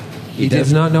am. He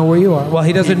does not know where you are. Well,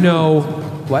 he doesn't know...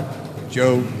 What?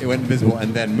 Joe, it went invisible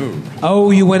and then moved.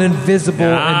 Oh, you went invisible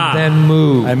and then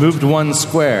moved. I moved 1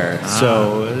 square,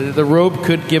 so the rope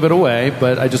could give it away,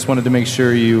 but I just wanted to make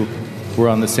sure you were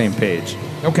on the same page.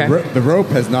 Okay. The rope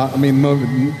has not,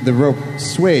 the rope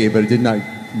swayed, but it did not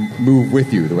move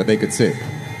with you, what they could see.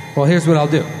 Well, here's what I'll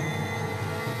do.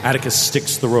 Atticus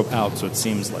sticks the rope out, so it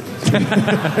seems like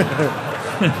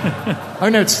Oh,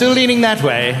 no, it's still leaning that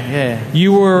way. Yeah.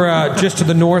 You were just to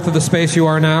the north of the space you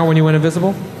are now when you went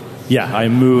invisible? Yeah, I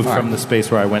moved from the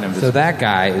space where I went invisible. So that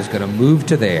guy is going to move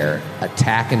to there,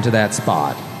 attack into that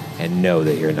spot, and know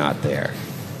that you're not there.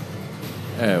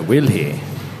 Will he?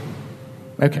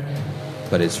 Okay.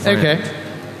 But his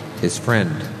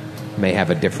friend may have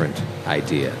a different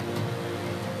idea.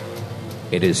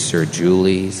 It is Sir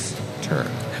Julie's turn.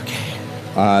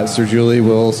 Sir Julie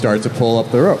will start to pull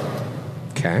up the rope.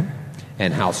 Okay.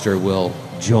 And Halster will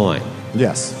join.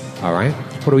 Yes. All right.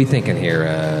 What are we thinking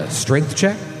here? Strength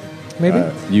check, maybe?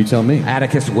 You tell me.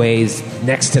 Atticus weighs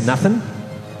next to nothing.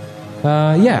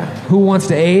 Yeah. Who wants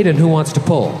to aid and who wants to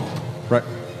pull? Right.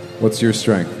 What's your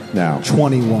strength now?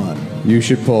 21. You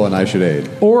should pull and I should aid.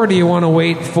 Or do you want to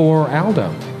wait for Aldo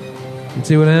and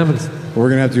see what happens? We're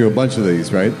going to have to do a bunch of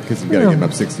these, right? Because you've got to get him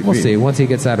up 60 feet. We'll see. Once he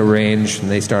gets out of range and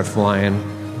they start flying,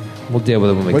 we'll deal with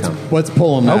it when we come. Let's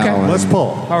pull him now. Okay. Let's pull.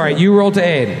 All right, you roll to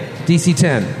aid. DC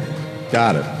 10.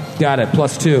 Got it. Got it.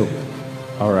 +2.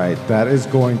 All right, that is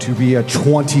going to be a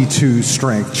 22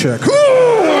 strength check.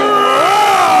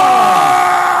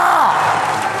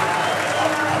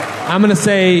 I'm going to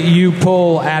say you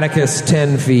pull Atticus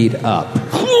 10 feet up.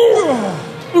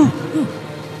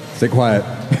 Stay quiet.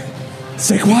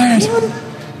 Stay quiet.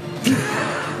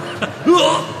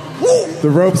 The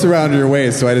rope's around your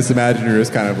waist, so I just imagine you're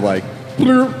just kind of like...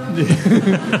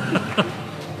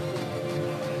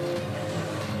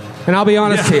 And I'll be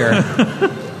honest here.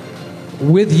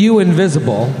 With you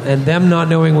invisible and them not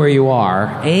knowing where you are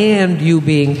and you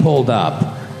being pulled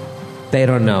up, they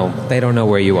don't know. They don't know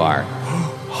where you are.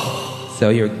 So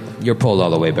you're pulled all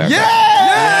the way back.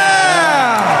 Yeah!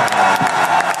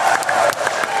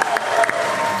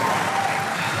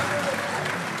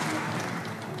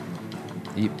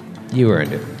 You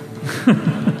earned it.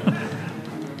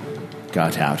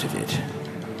 Got out of it.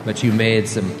 But you made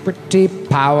some pretty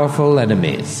powerful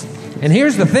enemies. And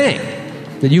here's the thing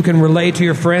that you can relay to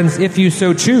your friends if you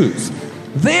so choose.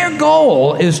 Their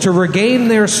goal is to regain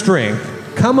their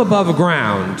strength, come above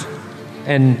ground,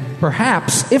 and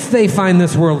perhaps, if they find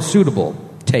this world suitable,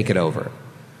 take it over.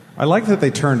 I like that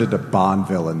they turned into Bond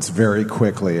villains very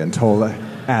quickly and told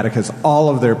Atticus all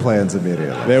of their plans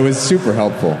immediately. That was super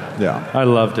helpful. Yeah. I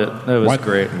loved it. That was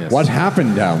great. What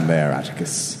happened down there,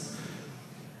 Atticus?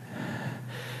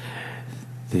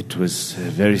 It was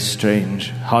very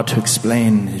strange, hard to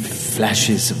explain.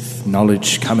 Flashes of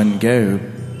knowledge come and go.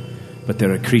 But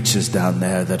there are creatures down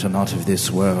there that are not of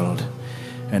this world.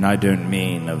 And I don't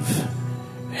mean of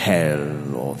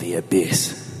hell or the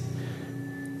abyss.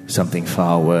 Something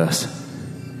far worse.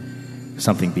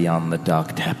 Something beyond the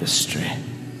dark tapestry.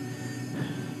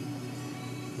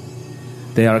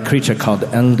 They are a creature called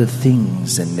Elder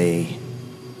Things, and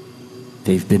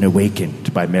they've been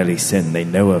awakened by Melisende. They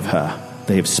know of her.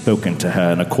 They have spoken to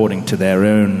her, and according to their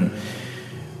own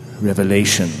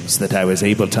revelations that I was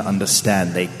able to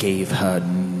understand, they gave her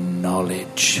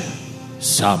knowledge.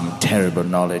 Some terrible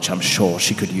knowledge I'm sure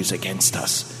she could use against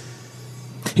us.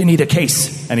 You need a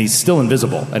case. And he's still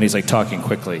invisible, and he's like talking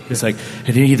quickly. He's like,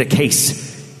 you need a case.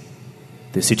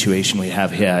 The situation we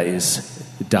have here is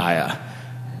dire.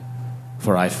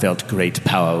 For I felt great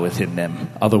power within them,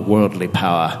 otherworldly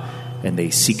power, and they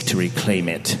seek to reclaim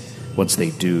it. Once they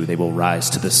do, they will rise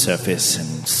to the surface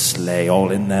and slay all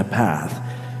in their path.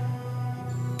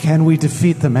 Can we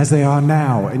defeat them as they are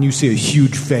now? And you see a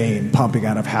huge vein pumping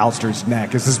out of Halster's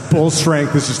neck as his bull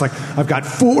strength is just like, I've got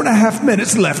 4.5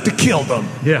 minutes left to kill them.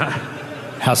 Yeah.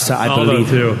 Halster, I Aldo believe.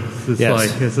 too. It's Yes.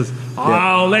 like, it's just,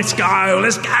 oh, let's go,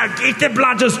 get the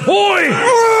blooders. Oi!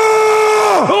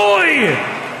 Oi!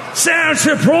 Sound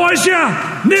surprise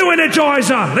ya? New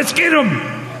Energizer, let's get him.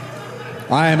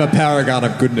 I am a paragon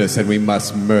of goodness, and we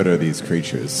must murder these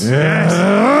creatures. Yes.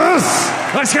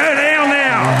 Let's go down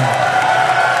now.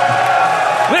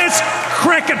 Let's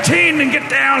crack a 10 and get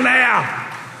down now.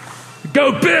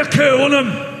 Go Berku on them.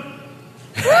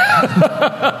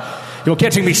 You're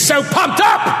getting me so pumped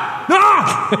up!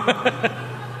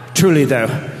 Ah! Truly, though,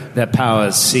 their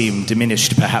powers seem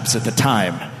diminished perhaps at the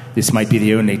time. This might be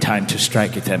the only time to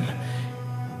strike at them.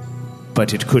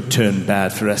 But it could turn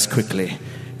bad for us quickly.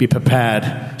 Be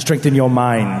prepared. Strengthen your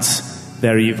minds.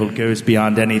 Their evil goes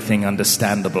beyond anything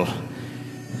understandable.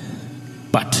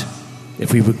 But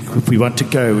if we want to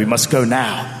go, we must go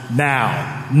now.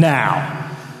 Now. Now.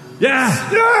 Yeah.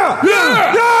 Yeah!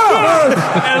 Yeah!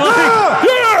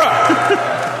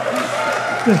 Yeah!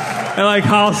 And like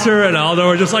Halster and Aldo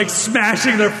are just like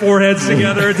smashing their foreheads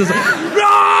together. It's just like,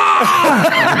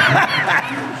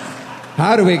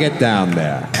 How do we get down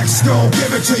there? X gon'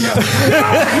 give it to you.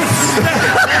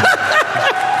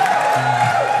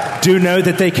 Do know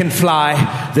that they can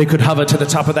fly. They could hover to the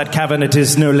top of that cavern. It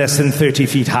is no less than 30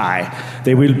 feet high.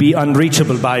 They will be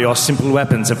unreachable by your simple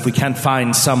weapons if we can't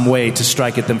find some way to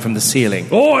strike at them from the ceiling.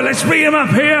 Oi, let's beat him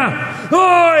up here.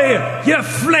 Oi, you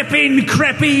flipping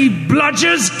crappy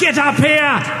bludgers, get up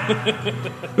here.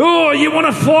 Oh, you want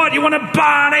to fight? You want to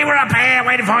Barney? We're up here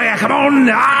waiting for you. Come on.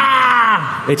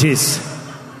 Ah!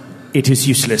 It is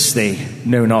useless. They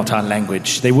know not our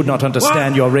language. They would not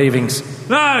understand your ravings.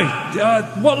 No,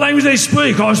 what language they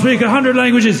speak? I speak 100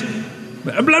 languages.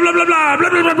 Blah, blah, blah, blah, blah, blah,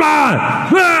 blah, blah, blah.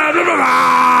 Blah, blah, blah,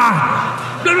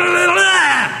 blah. Blah, blah, blah,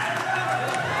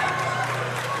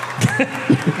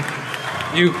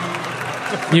 blah.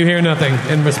 You hear nothing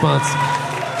in response.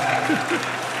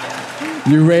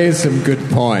 You raise some good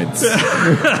points.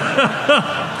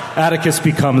 Atticus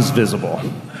becomes visible.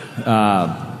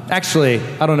 Actually,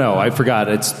 I don't know. I forgot.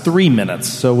 It's 3 minutes.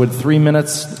 So would 3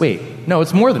 minutes... Wait. No,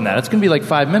 it's more than that. It's going to be like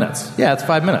 5 minutes. Yeah, it's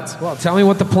 5 minutes. Well, tell me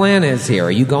what the plan is here.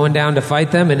 Are you going down to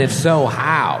fight them? And if so,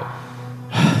 how?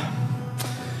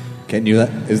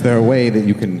 Is there a way that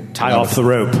you can... Tie off the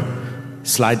rope.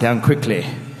 Slide down quickly.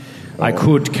 I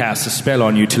could cast a spell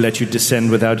on you to let you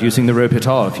descend without using the rope at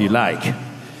all, if you like.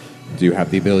 Do you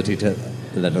have the ability to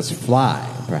let us fly,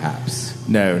 perhaps?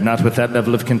 No, not with that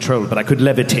level of control, but I could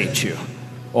levitate you.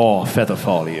 Or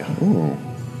featherfall you. Ooh.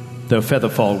 Though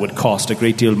featherfall would cost a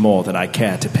great deal more than I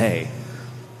care to pay.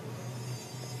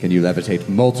 Can you levitate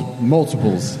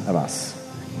multiples of us?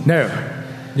 No.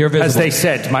 You're visible. As they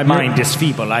said, my mind is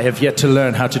feeble. I have yet to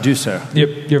learn how to do so.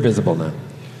 You're visible now.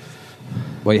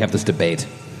 Well, you have this debate.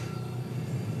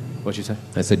 What'd you say?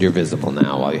 I said you're visible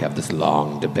now while you have this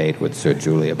long debate with Sir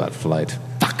Julie about flight.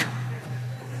 Fuck.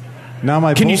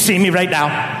 Now Can you see me right now?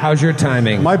 How's your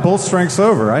timing? My bull strength's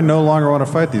over. I no longer want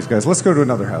to fight these guys. Let's go to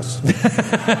another house.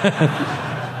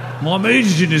 My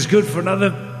oxygen is good for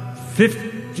another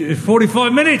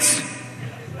 45 minutes.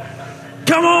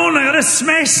 Come on, I gotta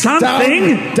smash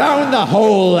something. Down the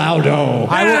hole, Aldo.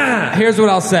 Here's what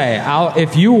I'll say.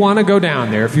 If you want to go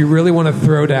down there, if you really want to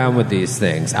throw down with these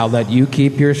things, I'll let you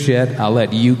keep your shit. I'll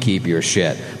let you keep your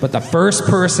shit. But the first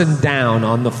person down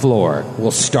on the floor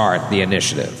will start the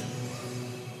initiative.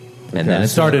 And then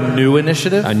it's Start a new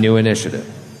initiative? a new initiative.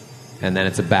 And then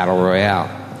it's a battle royale.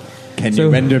 Can you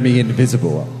render me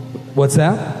invisible? What's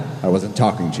that? I wasn't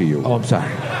talking to you. Oh, I'm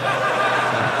sorry.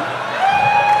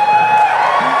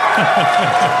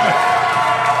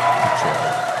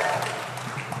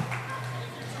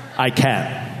 I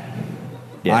can.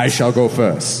 Yes. I shall go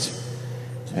first.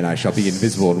 And I shall be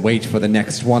invisible and wait for the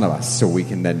next one of us so we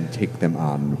can then take them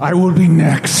on. I will be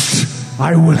next.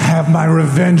 I will have my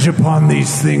revenge upon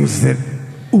these things that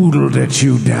oodled at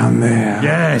you down there.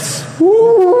 Yes. No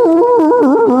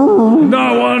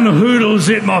one hoodles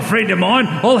at my friend of mine.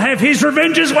 I'll have his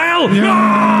revenge as well.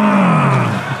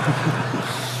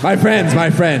 My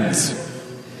friends,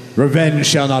 revenge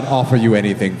shall not offer you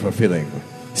anything fulfilling.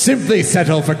 Simply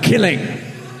settle for killing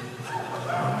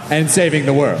and saving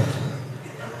the world.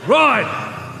 Right.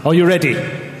 Are you ready?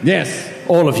 Yes.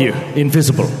 All of you,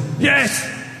 invisible. Yes.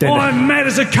 Then- I'm mad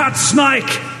as a cut snake.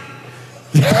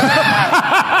 This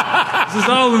is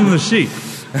all in the sheet.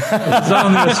 It's all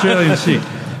in the Australian sheet.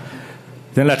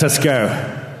 Then let us go.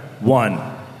 1,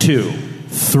 2,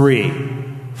 3,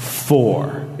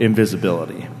 4.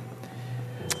 Invisibility.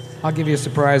 I'll give you a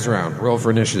surprise round. Roll for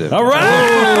initiative. All right!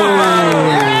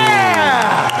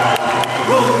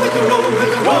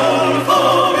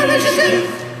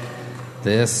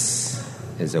 This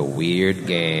is a weird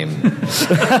game.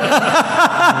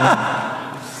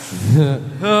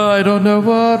 I don't know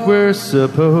what we're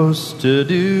supposed to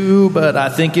do, but I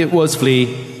think it was flee.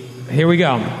 Here we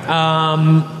go.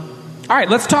 All right,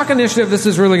 let's talk initiative. This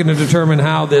is really going to determine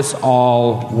how this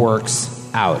all works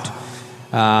out.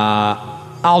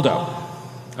 Aldo.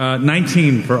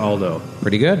 19 for Aldo.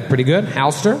 Pretty good. Pretty good.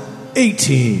 Halster.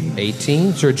 18.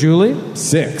 18. Sir Julie.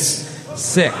 6.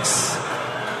 6.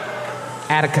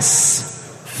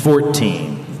 Atticus.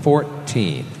 14.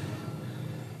 14.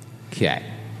 Okay.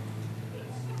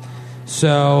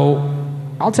 So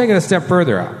I'll take it a step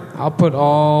further. I'll put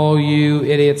all you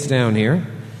idiots down here.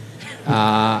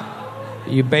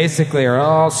 You basically are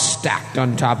all stacked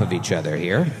on top of each other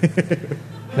here.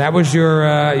 That was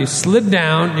your, you slid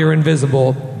down, you're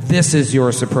invisible. This is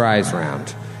your surprise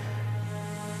round.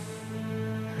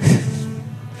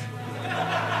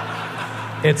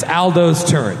 It's Aldo's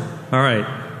turn. All right.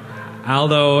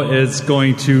 Aldo is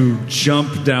going to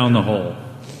jump down the hole.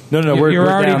 No, You're we're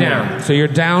already down. down. So you're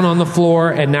down on the floor,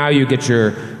 and now you get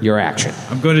your action.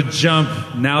 I'm going to jump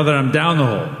now that I'm down the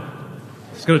hole.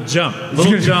 Just going to jump.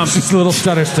 Little jump. Just a little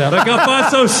stutter step. Like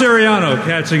Alfonso Siriano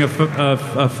catching a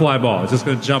fly ball. Just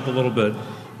going to jump a little bit.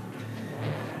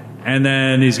 And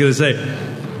then he's going to say,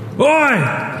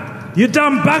 "Boy, you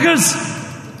dumb buggers,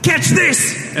 catch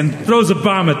this!" And throws a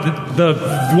bomb at the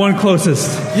one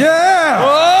closest. Yeah!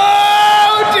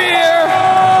 Oh,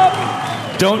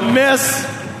 dear! Don't miss.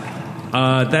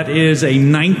 That is a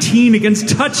 19 against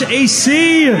touch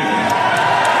AC.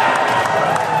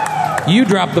 You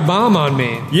dropped the bomb on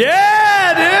me.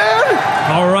 Yeah, dude!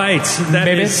 All right. That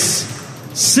Baby. is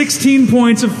 16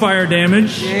 points of fire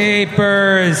damage.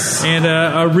 Japers. And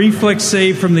a reflex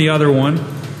save from the other one.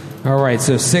 All right,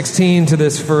 so 16 to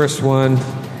this first one,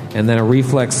 and then a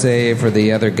reflex save for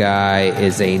the other guy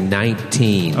is a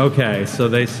 19. Okay, so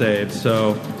they saved.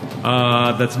 So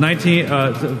that's 19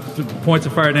 points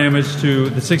of fire damage to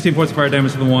the 16 points of fire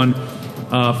damage to the one,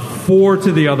 4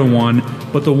 to the other one,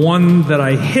 but the one that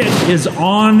I hit is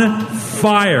on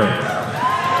fire.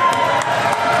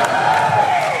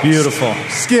 Beautiful.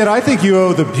 Skid, I think you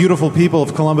owe the beautiful people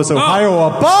of Columbus, Ohio a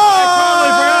bomb!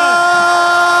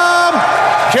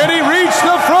 Can he reach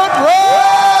the front row?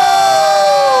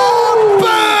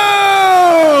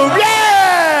 Boom!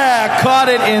 Yeah! Caught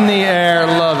it in the air.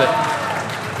 Love it.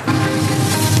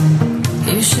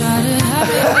 You shot it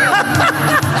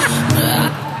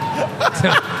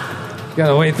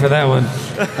Gotta wait for that one.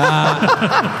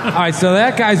 All right, so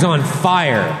that guy's on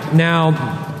fire. Now,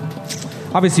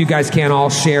 obviously you guys can't all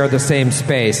share the same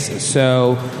space,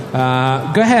 so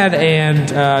go ahead and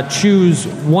choose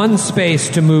one space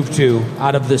to move to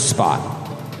out of this spot.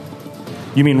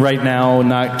 You mean right now,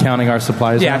 not counting our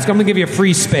supplies? Yeah, it's going to give you a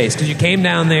free space because you came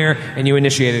down there and you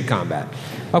initiated combat.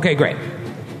 Okay, great.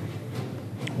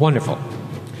 Wonderful.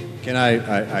 Can I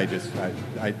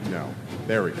no.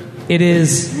 There we go. It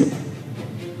is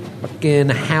fucking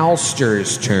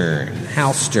Halster's turn.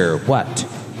 Halster, what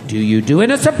do you do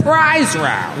in a surprise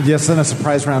round? Yes, in a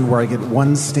surprise round where I get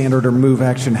one standard or move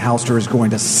action, Halster is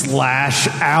going to slash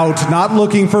out, not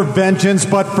looking for vengeance,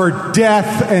 but for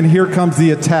death. And here comes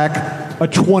the attack, a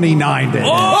 29 to hit.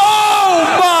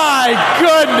 Oh my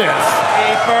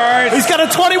goodness! He's got a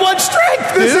 21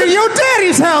 strength. This is your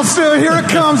daddy's Halster. Here it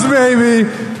comes, baby.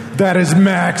 That is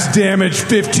max damage,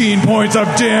 15 points of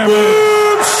damage.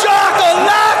 Boom!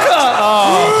 Shakalaka!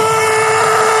 Oh.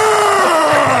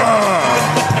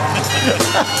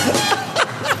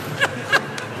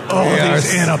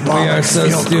 These anabolics so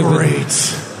feel stupid.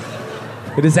 great.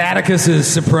 It is Atticus's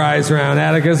surprise round.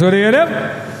 Atticus, what are you going to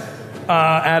do?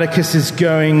 Atticus is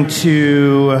going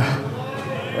to.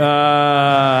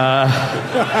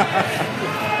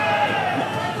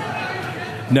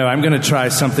 No, I'm going to try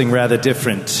something rather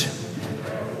different.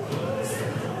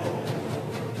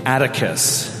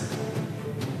 Atticus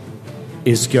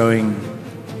is going.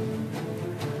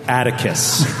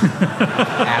 Atticus.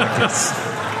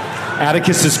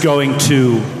 Atticus is going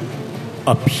to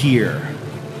appear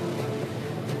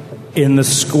in the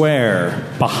square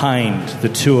behind the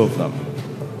two of them.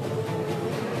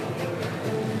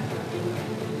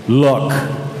 Look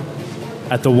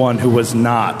at the one who was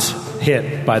not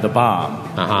hit by the bomb.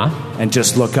 And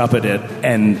just look up at it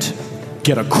and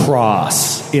get a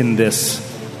cross in this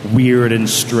weird and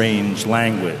strange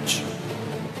language.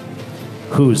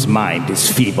 Whose mind is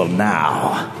feeble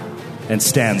now? And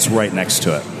stands right next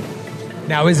to it.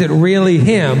 Now, is it really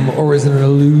him or is it an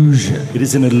illusion? It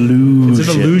is an illusion. It's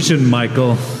an illusion,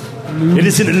 Michael. It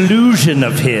is an illusion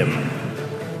of him.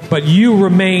 But you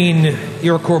remain,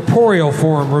 your corporeal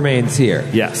form remains here.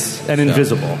 Yes, and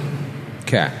invisible.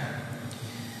 Okay.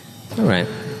 All right.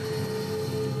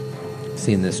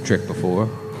 Seen this trick before.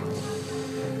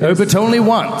 Oh, but only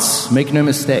once. Make no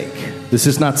mistake. This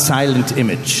is not silent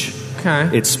image. Okay.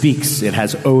 It speaks. It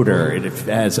has odor. It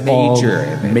has Major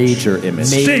image. Major image.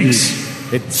 Stinks.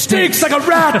 It stinks like a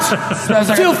rat.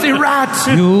 Filthy rat.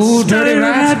 You dirty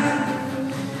rat.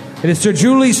 It is Sir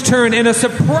Julie's turn in a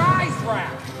surprise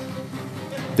round.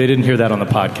 They didn't hear that on the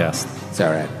podcast. It's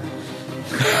all right.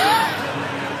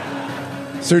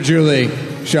 Sir Julie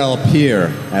shall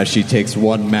appear as she takes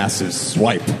one massive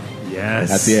swipe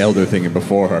Yes. at the elder thing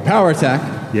before her. Power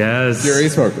attack. Yes.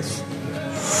 Furious focus.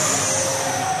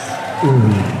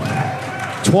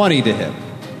 20 to hit.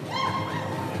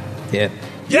 Yeah.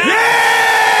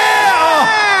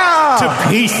 To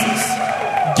pieces.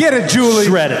 Get it, Julie.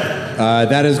 Shredded.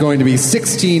 That is going to be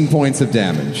 16 points of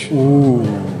damage.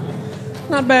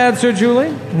 Not bad, Sir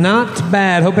Julie. Not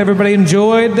bad. Hope everybody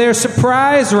enjoyed their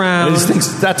surprise round.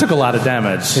 That took a lot of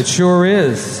damage. It sure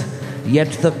is.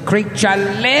 Yet the creature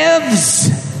lives.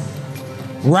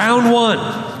 Round 1.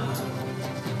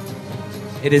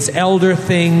 It is Elder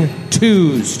Thing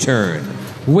 2's turn,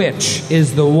 which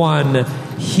is the one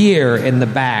here in the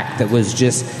back that was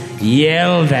just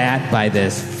yelled at by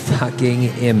this fucking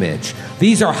image.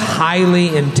 These are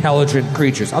highly intelligent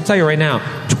creatures. I'll tell you right now,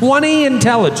 20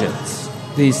 intelligence,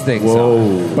 these things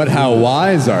are. But how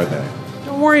wise are they?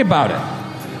 Don't worry about it.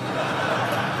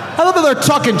 I love that they're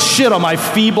talking shit on my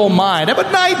feeble mind. I'm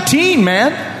at 19,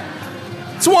 man.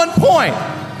 It's 1 point.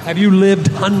 Have you lived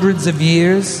hundreds of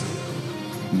years?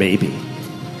 Maybe.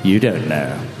 You don't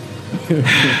know.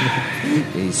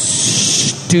 These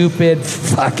stupid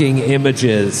fucking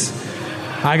images.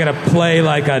 I gotta play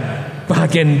like a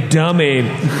fucking dummy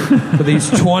for these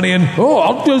 20 and... Oh,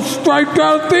 I'll just strike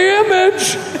out the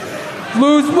image.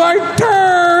 Lose my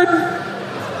turn.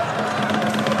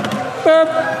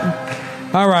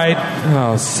 All right.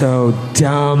 Oh, so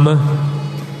dumb.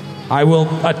 I will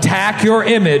attack your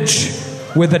image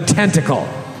with a tentacle.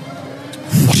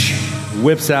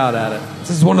 Whips out at it. This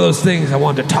is one of those things I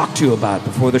wanted to talk to you about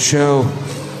before the show.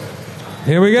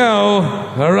 Here we go.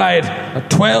 All right. A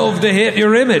 12 to hit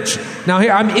your image. Now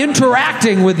here, I'm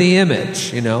interacting with the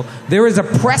image, you know. There is a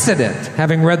precedent,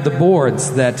 having read the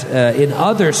boards, that in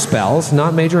other spells,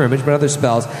 not major image, but other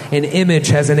spells, an image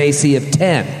has an AC of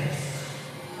 10.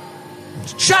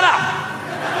 Shut up!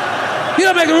 You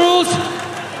don't make the rules!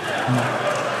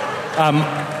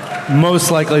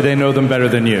 Most likely they know them better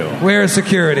than you. Where is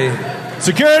security?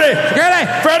 Security! Security!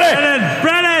 Freddie!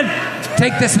 Brennan!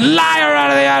 Take this liar out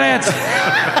of the audience!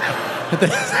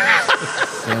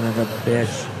 Son of a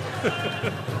bitch.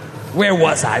 Where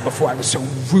was I before I was so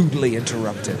rudely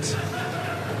interrupted?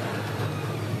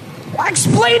 Well,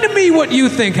 explain to me what you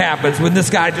think happens when this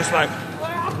guy just like...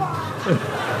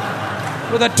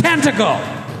 with a tentacle.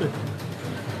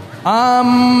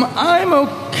 I'm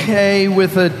okay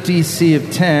with a DC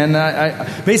of 10.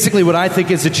 Basically, what I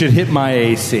think is it should hit my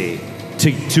AC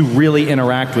to really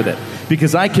interact with it,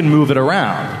 because I can move it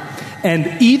around.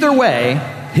 And either way,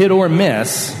 hit or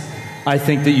miss, I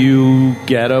think that you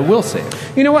get a will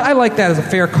save. You know what? I like that as a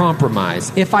fair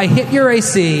compromise. If I hit your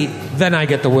AC, then I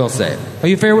get the will save. Are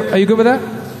you fair? Are you good with that?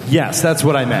 Yes, that's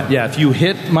what I meant. Yeah, if you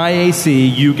hit my AC,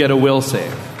 you get a will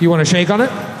save. You want to shake on it?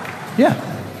 Yeah.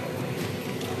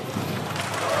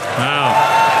 Wow.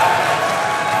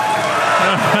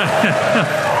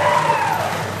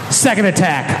 Second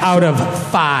attack out of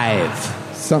 5.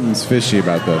 Something's fishy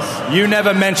about this. You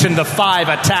never mentioned the 5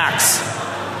 attacks.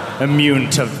 Immune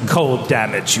to cold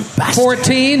damage, you bastard.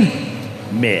 14.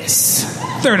 Miss.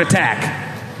 Third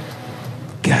attack.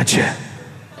 Gotcha.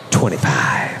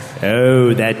 25.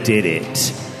 Oh, that did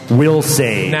it. Will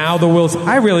save. Now the wills.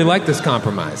 I really like this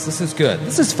compromise. This is good.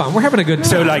 This is fun. We're having a good time.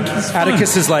 So, like,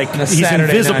 Atticus is like, he's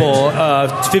Saturday invisible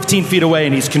 15 feet away,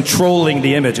 and he's controlling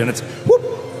the image, and it's whoop.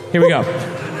 Here we go.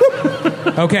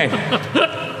 Okay.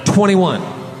 21.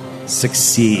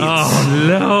 Succeeds. Oh,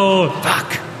 no.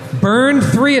 Fuck. Burned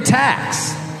 3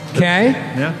 attacks. Okay?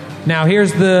 Yeah. Now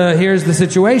here's the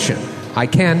situation. I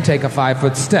can take a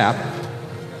 5-foot step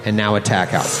and now attack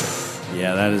Halster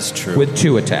Yeah, that is true. with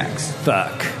 2 attacks.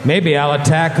 Fuck. Maybe I'll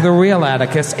attack the real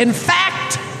Atticus. In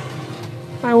fact,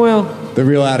 I will. The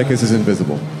real Atticus is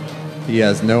invisible. He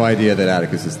has no idea that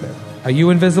Atticus is there. Are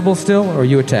you invisible still, or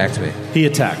you attacked me? He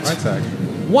attacked.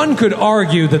 One could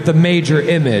argue that the major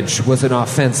image was an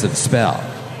offensive spell.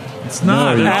 It's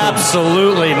not.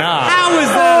 Absolutely not. How is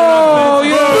that? Oh,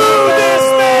 you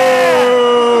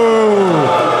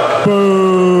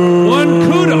Boo.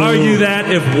 One could argue that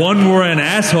if one were an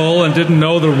asshole and didn't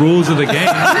know the rules of the game.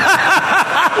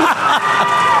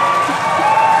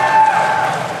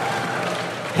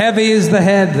 Heavy is the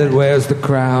head that wears the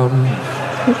crown.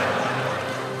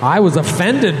 I was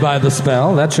offended by the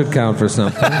spell. That should count for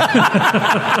something.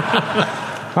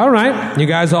 All right. You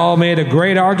guys all made a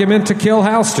great argument to kill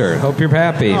Halster. Hope you're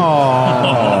happy.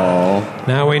 Aww.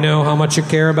 Now we know how much you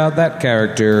care about that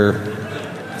character.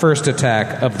 First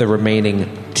attack of the remaining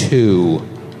 2.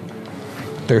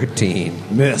 13.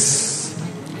 Miss.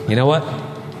 You know what?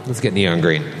 Let's get neon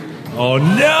green. Oh,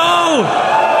 no!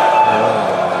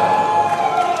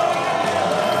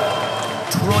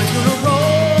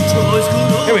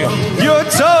 Here we go. You're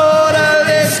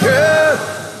totally screwed.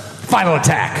 Final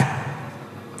attack.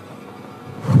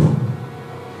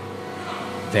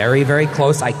 Very, very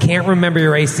close. I can't remember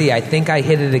your AC. I think I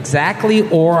hit it exactly,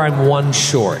 or I'm 1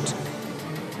 short.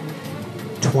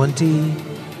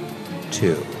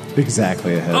 22.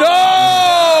 Exactly ahead. No!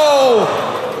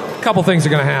 A couple things are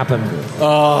going to happen.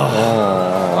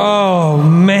 Oh,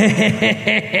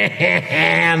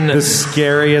 man. The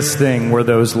scariest thing were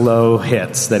those low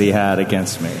hits that he had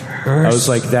against me. I was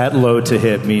like, that low to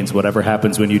hit means whatever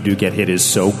happens when you do get hit is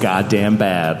so goddamn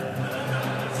bad.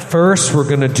 First, we're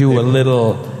going to do a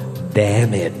little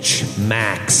damage.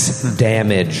 Max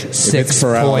damage. 6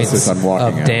 points I'm walking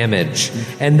of out. damage.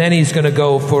 And then he's going to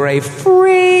go for a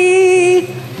free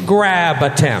grab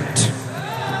attempt.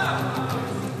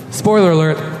 Spoiler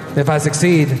alert, if I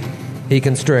succeed, he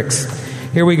constricts.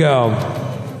 Here we go.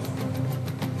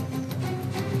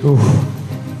 Ooh.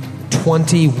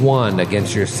 21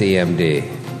 against your CMD.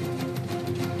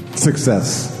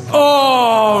 Success.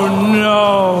 Oh,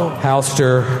 no.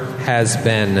 Halster has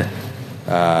been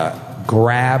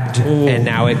grabbed, and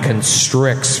now it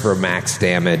constricts for max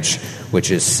damage, which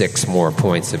is 6 more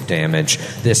points of damage.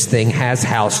 This thing has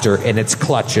Halster in its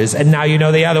clutches, and now you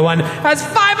know the other one has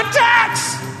 5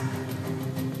 attacks!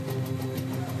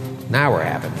 Now we're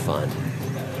having fun.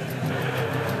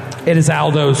 It is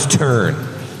Aldo's turn.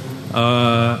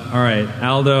 All right.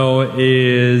 Aldo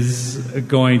is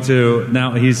going to...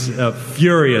 Now he's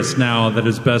furious now that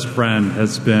his best friend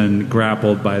has been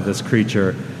grappled by this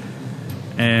creature.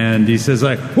 And he says,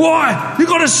 like, "Why? You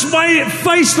got a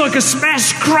face like a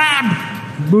smashed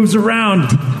crab!" Moves around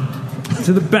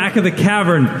to the back of the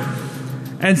cavern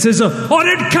and says, "I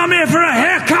didn't come here for a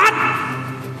haircut!"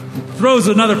 Throws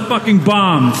another fucking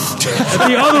bomb at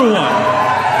the other one.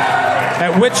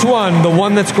 At which one? The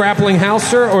one that's grappling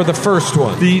Halster or the first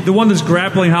one? The one that's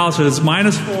grappling Halster is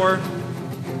 -4.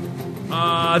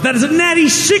 That is a natty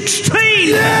 16!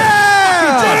 Yeah!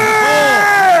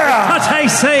 Cut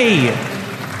AC!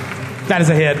 That is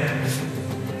a hit.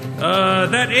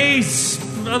 That is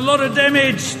a lot of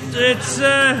damage. It's,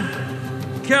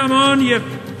 come on, you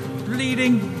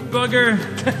bleeding bugger.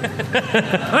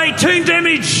 18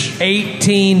 damage!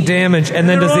 18 damage. And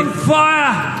then They're on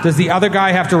fire! does the other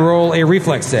guy have to roll a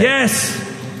reflex save? Yes!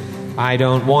 I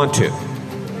don't want to.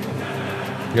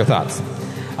 Your thoughts?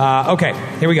 Okay,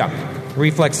 here we go.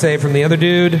 Reflex save from the other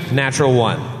dude. Natural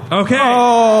 1. Okay.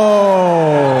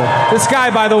 Oh! This guy,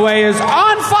 by the way, is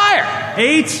on fire!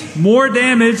 8 more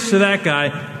damage to that guy,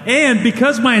 and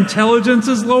because my intelligence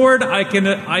is lowered, I can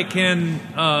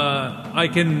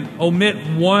omit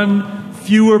 1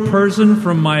 fewer person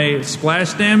from my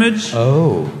splash damage.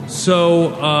 Oh.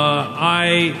 So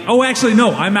actually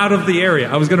no, I'm out of the area.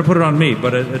 I was going to put it on me,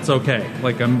 but it's okay.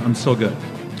 Like I'm still good.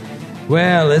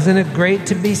 Well, isn't it great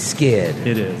to be scared?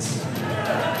 It is.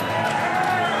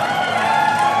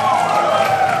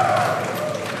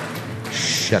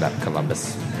 Shut up,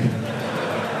 Columbus.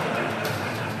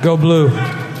 Go blue. Oh.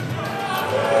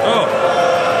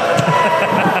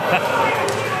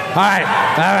 All right. I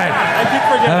keep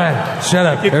forgetting. All right. Shut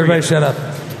up. Everybody shut up.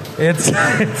 It's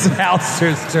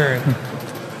Halster's turn.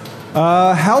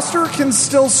 Halster can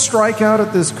still strike out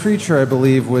at this creature, I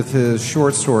believe, with his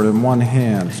short sword in one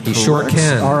hand. He sure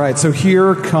can. All right, so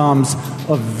here comes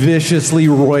a viciously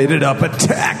roided up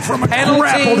attack from a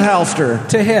grappled Halster.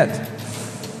 To hit.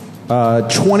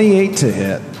 28 to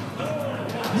hit.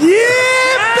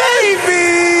 Yeah, baby!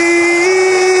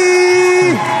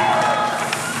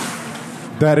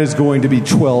 That is going to be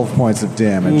 12 points of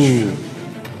damage. Ooh.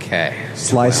 Okay.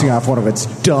 Slicing off one of its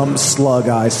dumb slug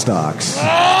eye stalks.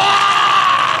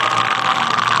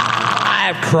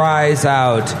 Cries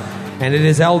out, and it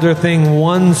is Elder Thing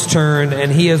 1's turn,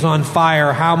 and he is on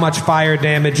fire. How much fire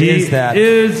damage is that? He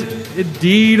is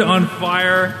indeed on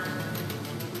fire.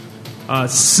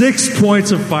 6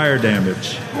 points of fire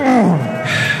damage.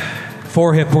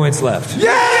 4 hit points left. Yes!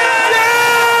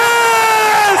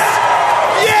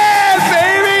 Yeah,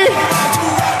 baby!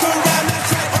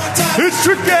 It's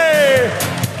tricky!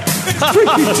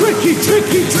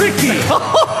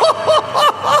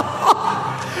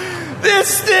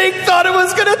 This thing thought it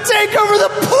was going to take over the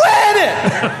planet!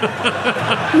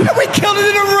 We killed it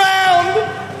in a round!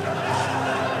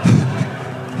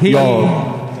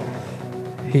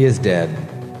 He is dead.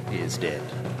 He is dead.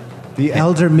 The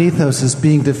Elder Mythos is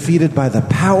being defeated by the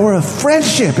power of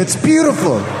friendship. It's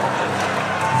beautiful.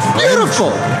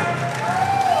 Beautiful!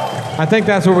 I think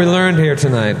that's what we learned here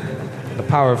tonight. The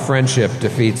power of friendship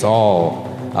defeats all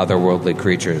otherworldly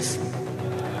creatures.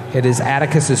 It is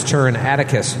Atticus's turn.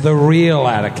 Atticus, the real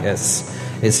Atticus,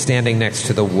 is standing next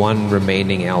to the one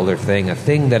remaining Elder Thing, a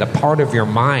thing that a part of your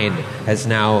mind has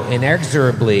now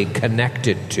inexorably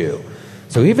connected to.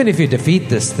 So even if you defeat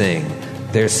this thing,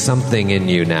 there's something in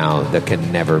you now that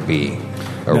can never be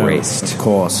erased. No, of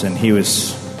course, and he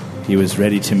was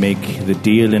ready to make the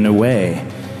deal in a way.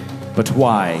 But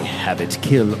why have it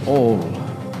kill all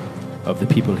of the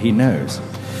people he knows?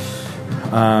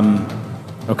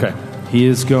 Okay. He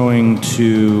is going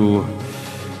to...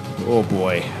 Oh,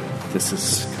 boy. This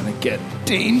is going to get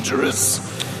dangerous.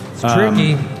 It's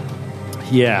tricky.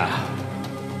 Yeah.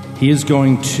 He is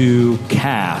going to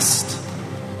cast...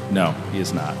 No, he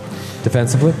is not.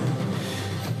 Defensively?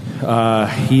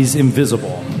 He's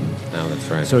invisible. No, that's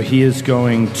right. So he is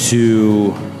going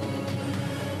to...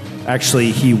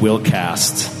 Actually, he will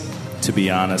cast, to be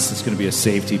honest. It's going to be a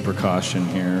safety precaution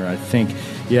here, I think.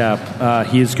 Yeah,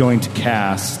 he is going to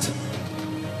cast...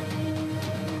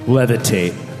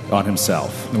 Levitate on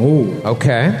himself. Oh,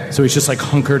 okay. So he's just like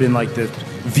hunkered in like the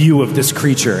view of this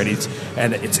creature, and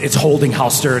it's holding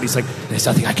Halster, and he's like, "There's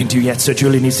nothing I can do yet, so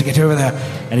Julie needs to get over there."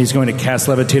 And he's going to cast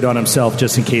Levitate on himself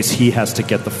just in case he has to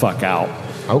get the fuck out.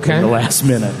 Okay. In the last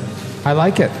minute. I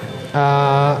like it.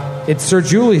 It's Sir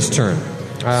Julie's turn.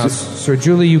 Sir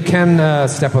Julie, you can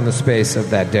step on the space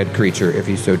of that dead creature if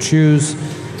you so choose.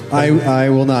 I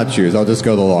will not choose. I'll just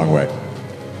go the long way.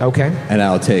 Okay. And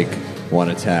I'll take one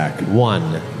attack.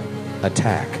 One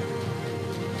attack.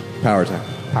 Power attack.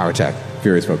 Power attack.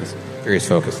 Furious focus. Furious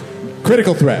focus.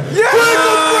 Critical threat. Yeah!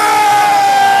 Critical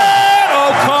threat!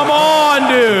 Oh, come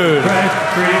on, dude.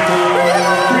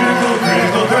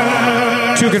 Critical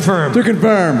threat. To confirm. To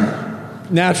confirm.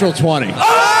 Natural 20.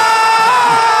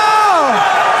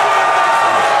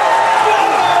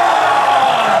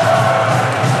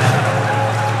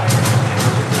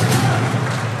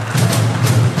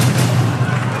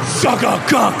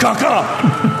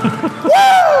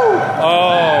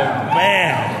 Oh,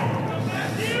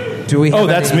 man. Do we have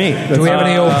that's me. Do we have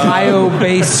any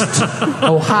Ohio-based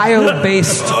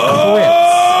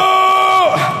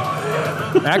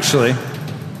crits? Actually,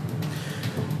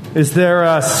 is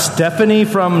there Stephanie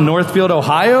from Northfield,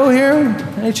 Ohio here?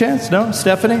 Any chance? No?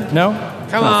 Stephanie? No?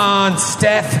 Come on,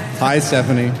 Steph. Hi,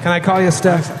 Stephanie. Can I call you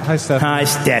Steph? Hi, Steph. Hi,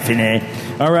 Stephanie.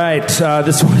 All right,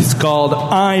 this one is called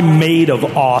I'm Made of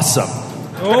Awesome.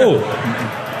 Oh.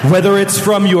 Whether it's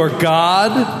from your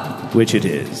God, which it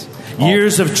is,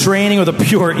 years of training or the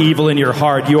pure evil in your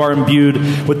heart, you are imbued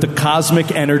with the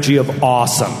cosmic energy of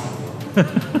awesome.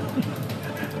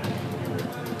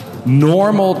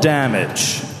 Normal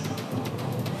damage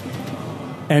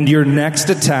and your next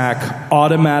attack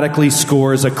automatically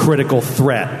scores a critical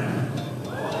threat.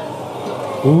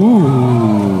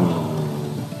 Ooh.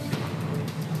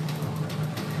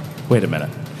 Wait a minute.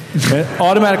 It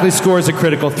automatically scores a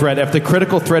critical threat. If the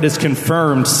critical threat is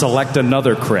confirmed, select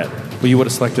another crit. Well, you would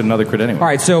have selected another crit anyway. All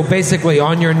right, so basically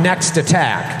on your next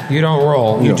attack, you don't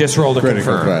roll. You just roll to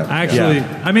Critical confirm. threat. Actually,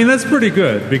 I mean, that's pretty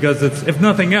good because it's, if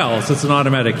nothing else, it's an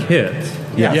automatic hit.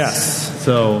 Yes.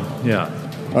 So, yeah.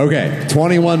 Okay,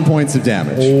 21 points of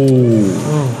damage.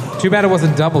 Too bad it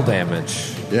wasn't double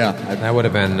damage. Yeah, That would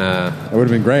have been that would have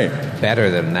been great. better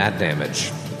than that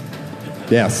damage.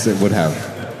 Yes, it would have.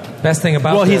 Best thing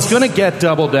about Well, this... he's going to get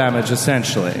double damage,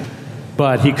 essentially.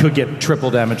 But he could get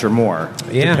triple damage or more,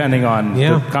 depending on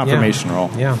the confirmation roll.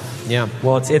 Yeah.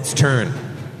 Well, it's its turn.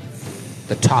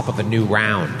 The top of a new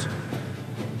round.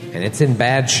 And it's in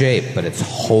bad shape, but it's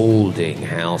holding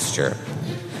Halster.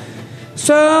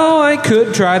 So I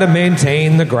could try to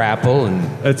maintain the grapple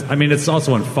and... It's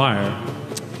also on fire.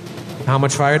 How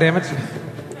much fire damage?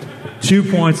 2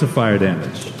 points of fire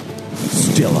damage.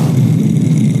 Still up.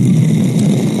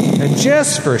 And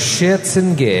just for shits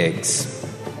and gigs,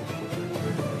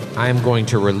 I am going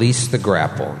to release the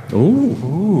grapple.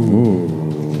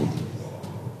 Ooh.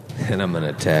 And I'm going to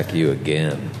attack you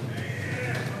again.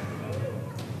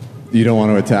 You don't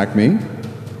want to attack me?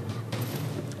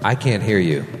 I can't hear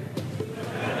you.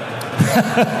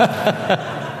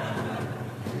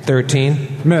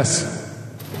 13. Miss.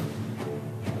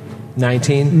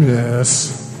 19.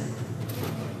 Miss.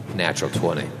 Natural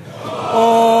 20.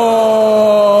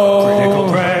 Critical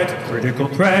threat, critical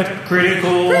threat,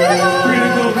 critical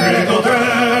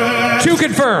threat. 2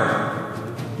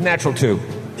 confirm. Natural 2.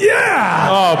 Yeah!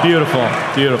 Oh, beautiful.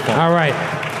 Beautiful. All right.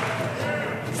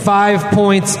 5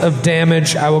 points of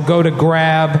damage. I will go to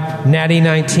grab. Natty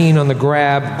 19 on the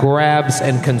grab. Grabs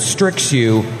and constricts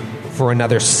you for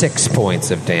another 6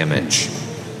 points of damage.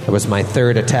 That was my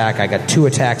third attack. I got 2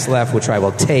 attacks left, which I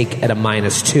will take at a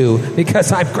 -2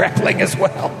 because I'm grappling as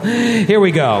well. Here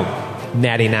we go.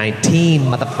 Natty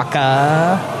 19,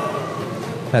 motherfucker.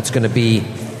 That's going to be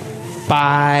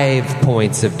 5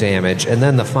 points of damage. And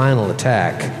then the final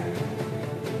attack.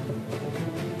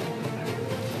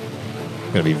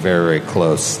 Going to be very, very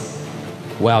close.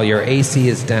 While your AC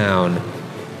is down,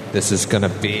 this is going to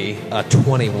be a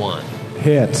 21.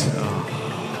 Hit.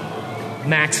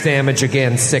 Max damage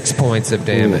again, 6 points of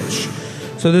damage.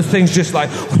 So this thing's just like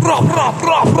rah, rah,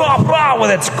 rah, rah, rah, with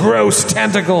its gross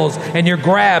tentacles, and you're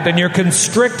grabbed and you're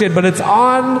constricted, but it's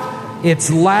on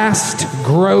its last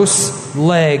gross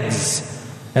legs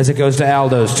as it goes to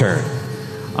Aldo's turn.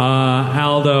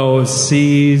 Aldo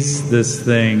sees this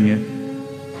thing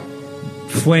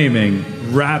flaming,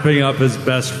 wrapping up his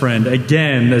best friend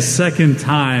again, a second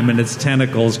time in its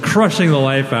tentacles, crushing the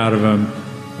life out of him.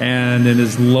 And in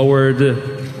his lowered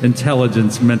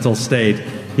intelligence mental state,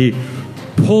 he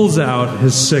pulls out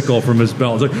his sickle from his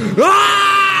belt. It's like,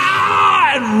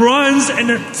 ah! And runs and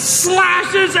it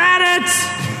slashes at it.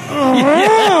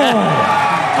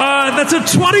 That's a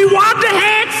 21 to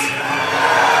hit.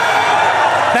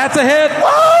 That's a hit.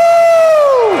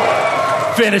 Woo!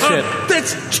 Finish it.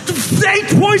 That's 8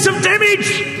 points of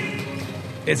damage.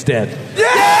 It's dead.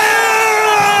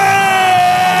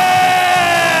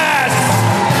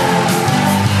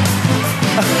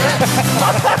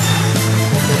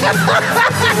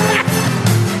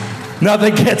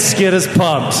 Nothing gets Skid as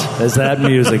pumped as that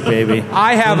music, baby.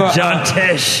 I John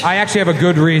Tesh. I actually have a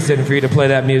good reason for you to play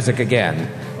that music again.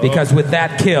 Because with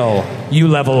that kill, you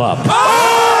level up. What the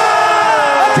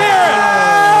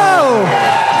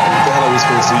hell are we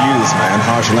supposed to use, man?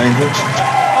 Harsh language?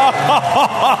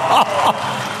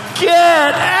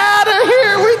 Get out of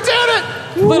here! We did it!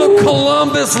 Little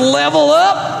Columbus level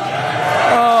up.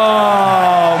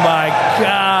 Oh my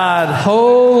God!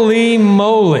 Holy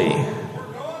moly!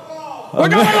 We're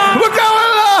going on! We're going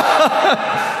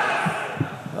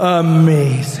on!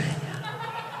 Amazing.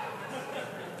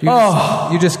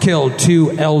 You just killed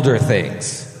 2 elder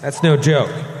things. That's no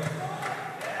joke.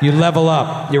 You level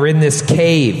up. You're in this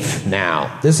cave now.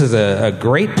 This is a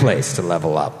great place to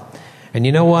level up. And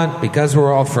you know what? Because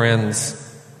we're all friends,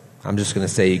 I'm just going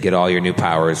to say you get all your new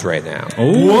powers right now.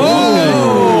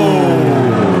 Whoa!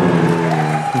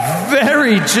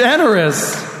 Very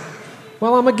generous.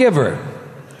 Well, I'm a giver.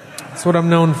 That's what I'm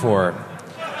known for.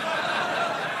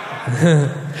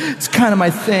 It's kind of my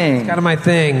thing.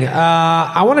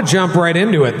 I want to jump right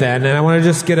into it then, and I want to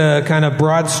just get a kind of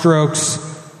broad strokes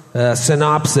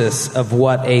synopsis of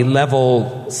what a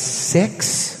level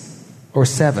 6 or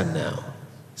 7 now.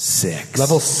 6.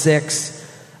 Level 6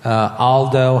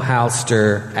 Aldo,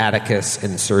 Halster, Atticus,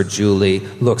 and Sir Julie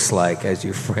looks like as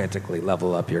you frantically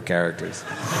level up your characters.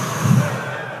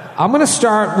 I'm going to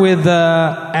start with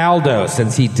Aldo,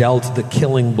 since he dealt the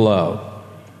killing blow.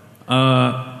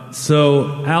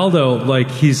 So Aldo,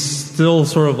 like, he's still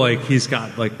sort of like, he's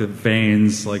got like the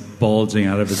veins like bulging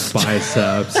out of his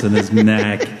biceps and his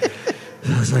neck.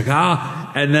 I was like,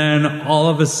 and then all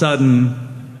of a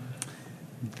sudden,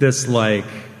 this like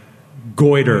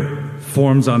goiter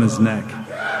forms on his neck.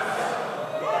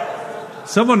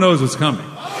 Someone knows what's coming.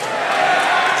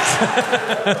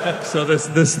 So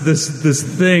this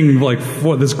thing, like,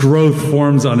 this growth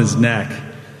forms on his neck,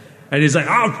 and he's like,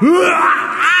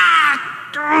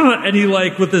 and he,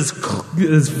 like, with his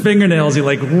fingernails, he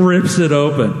like rips it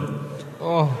open,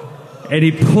 and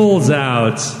he pulls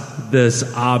out this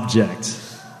object.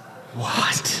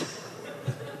 What?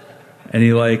 And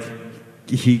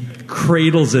he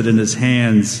cradles it in his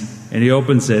hands, and he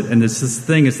opens it, and it's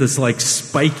this like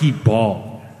spiky ball.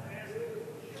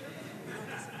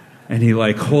 And he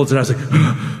like holds it out. It's like,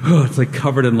 it's like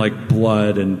covered in like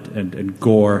blood and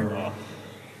gore.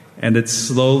 And it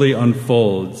slowly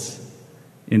unfolds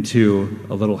into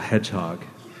a little hedgehog.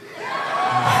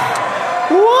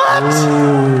 What?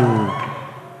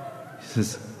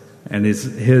 And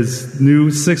his new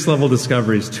 6th level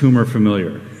discovery is tumor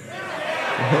familiar.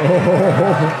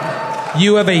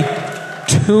 You have a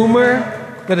tumor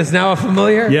that is now a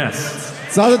familiar? Yes.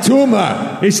 It's not a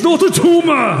tumor. It's not a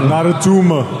tumor. Not a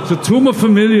tumor. It's a tumor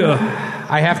familiar.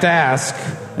 I have to ask,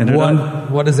 And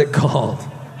what is it called?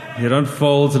 It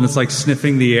unfolds, and it's like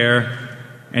sniffing the air.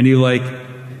 And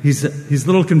he's a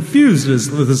little confused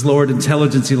with his lowered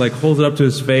intelligence. He like holds it up to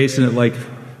his face, and it like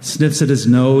sniffs at his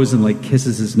nose and like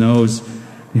kisses his nose.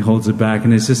 He holds it back,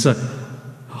 and it's just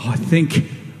I think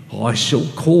I shall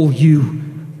call you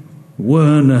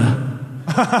Werner.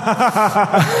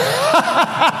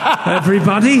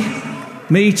 Everybody,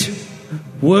 meet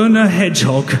Werner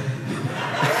Hedgehog.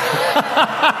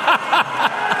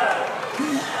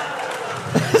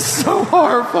 So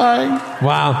horrifying.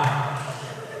 Wow.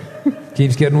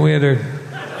 Keeps getting weirder.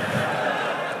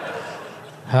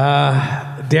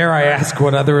 Dare I ask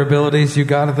what other abilities you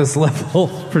got at this level?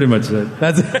 Pretty much it.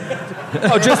 That's it.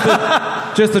 Oh,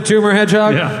 just the tumor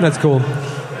hedgehog? Yeah. That's cool.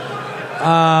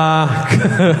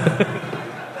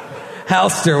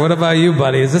 Halster, what about you,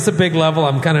 buddy? Is this a big level?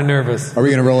 I'm kind of nervous. Are we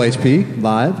going to roll HP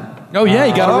live? Oh, yeah,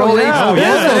 you got to roll yeah. HP.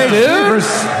 Yeah, dude.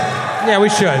 Yeah, we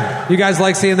should. You guys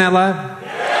like seeing that live?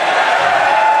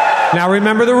 Now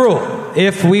remember the rule.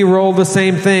 If we roll the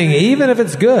same thing, even if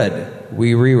it's good,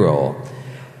 we re-roll.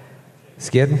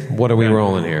 Skid, what are we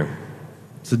rolling here?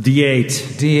 It's a D8.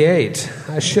 D8.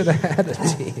 I should have had a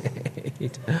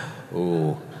D8.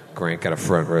 Ooh, Grant got a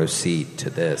front row seat to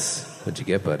this. What'd you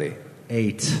get, buddy?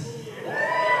 8.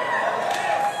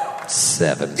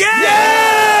 7.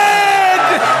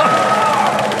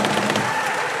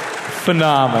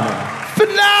 Phenomenal.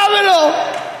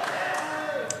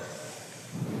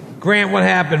 Grant, what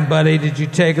happened, buddy? Did you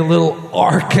take a little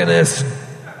Arcanist?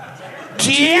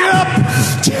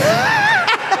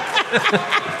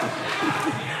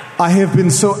 I have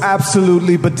been so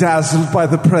absolutely bedazzled by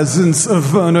the presence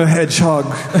of Werner Hedgehog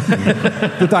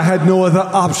that I had no other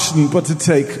option but to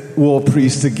take War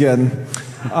Priest again.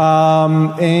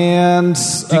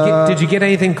 Did you get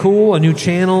anything cool? A new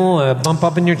channel? A bump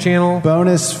up in your channel?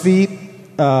 Bonus feat.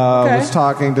 Was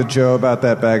talking to Joe about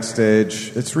that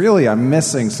backstage. It's really, I'm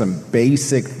missing some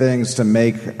basic things to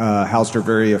make Halster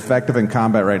very effective in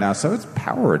combat right now. So it's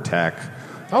power attack.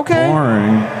 Okay.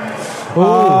 Boring.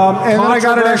 And then I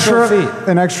got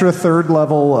an extra 3rd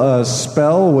level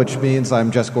spell, which means I'm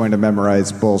just going to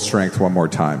memorize Bull Strength one more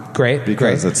time. Great.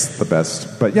 Because it's the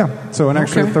best. But yeah, so an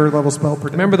extra 3rd level spell per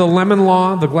day. Remember the lemon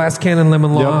law, the glass cannon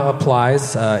lemon law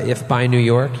applies. If by New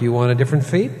York you want a different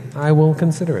feat, I will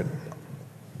consider it.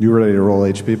 You ready to roll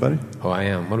HP, buddy? Oh, I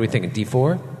am. What are we thinking,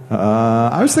 D4?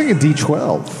 I was thinking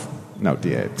D12. No,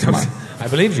 D8. Come on. I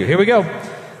believed you. Here we go.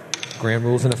 Grand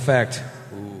rules in effect.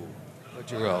 Ooh.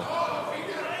 What'd you roll?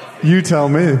 You tell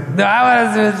me. No,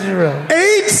 what'd you roll?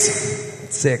 8!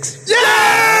 6. Yeah!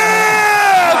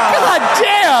 God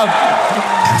damn!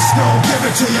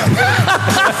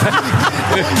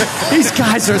 These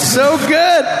guys are so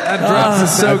good.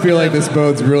 I feel like this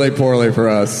bodes really poorly for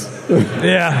us.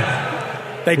 Yeah.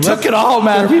 They took it all,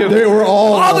 Matthew. They were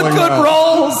all the good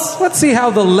rolls. Let's see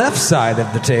how the left side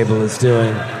of the table is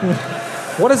doing.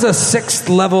 What does a 6th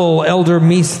level Elder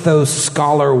Mythos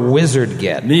Scholar Wizard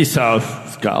get? Mythos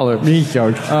Scholar. Did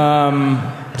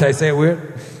I say it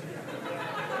weird?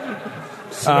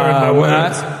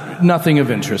 Nothing of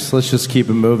interest. Let's just keep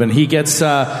it moving. He gets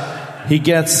He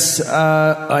gets,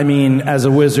 as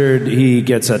a wizard, he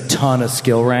gets a ton of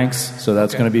skill ranks, so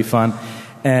that's going to be fun.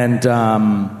 And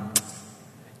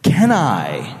can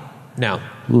I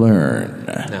learn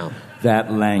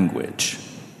that language?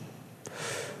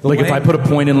 If I put a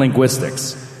point in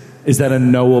linguistics, is that a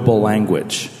knowable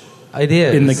language? It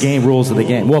is. In the game, rules of the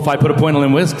game. Well, if I put a point in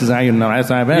linguistics, I know that's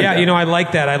not bad. Yeah, I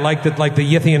like that. I like that, like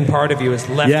the Yithian part of you has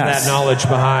left that knowledge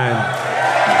behind.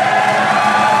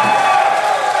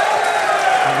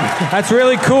 That's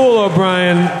really cool,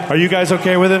 O'Brien. Are you guys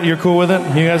okay with it? You're cool with it?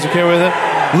 You guys okay with it?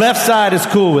 Left side is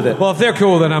cool with it. Well, if they're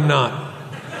cool, then I'm not.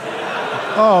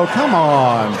 Oh, come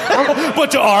on.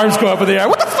 Bunch of arms go up in the air.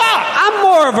 What the fuck? I'm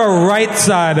more of a right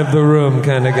side of the room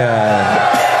kind of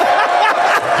guy.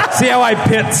 See how I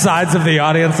pit sides of the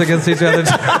audience against each other?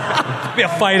 Be a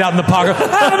fight out in the park. On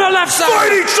the left side!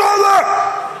 Fight each other!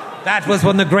 That was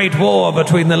when the great war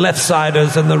between the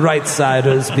left-siders and the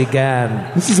right-siders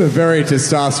began. This is a very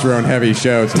testosterone-heavy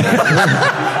show tonight.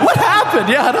 What happened?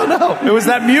 Yeah, I don't know. It was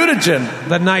that mutagen.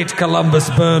 The night Columbus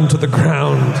burned to the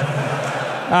ground.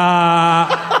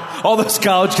 All those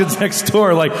college kids next door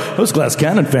are like, those Glass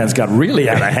Cannon fans got really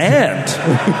out of hand.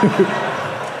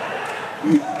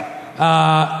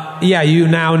 You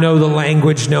now know the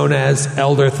language known as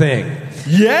Elder Thing.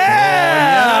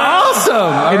 Yeah!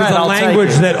 Awesome! It is a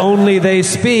language that only they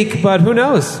speak, but who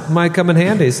knows? Might come in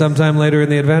handy sometime later in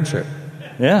the adventure.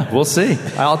 Yeah, we'll see.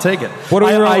 I'll take it. What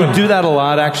are we rolling? I do that a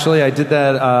lot, actually. I did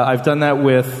that. I've done that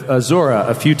with Zora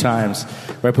a few times,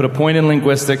 where I put a point in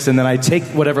linguistics, and then I take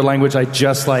whatever language I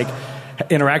just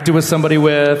interacted with somebody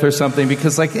with or something,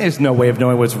 because there's no way of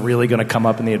knowing what's really going to come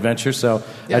up in the adventure, so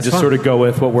I just sort of go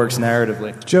with what works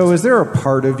narratively. Joe, is there a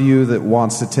part of you that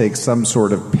wants to take some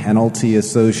sort of penalty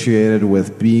associated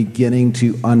with beginning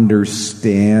to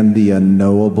understand the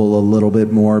unknowable a little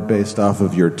bit more based off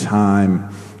of your time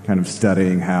kind of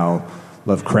studying how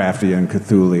Lovecraftian,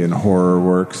 Cthulhian horror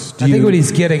works? I think what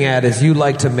he's getting at is you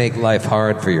like to make life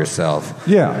hard for yourself.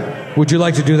 Yeah. Would you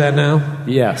like to do that now?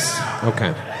 Yes.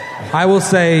 Okay. I will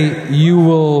say you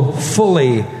will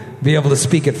fully be able to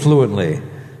speak it fluently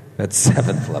at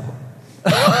 7th level.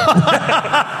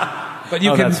 But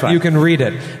you can read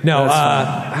it. No,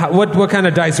 what kind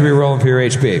of dice are we rolling for your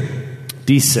HP?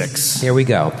 D6. Here we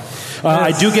go.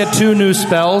 I do get 2 new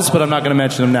spells, but I'm not going to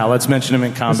mention them now. Let's mention them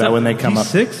in combat when they come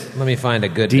D6? up. Let me find a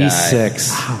good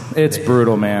D6. It's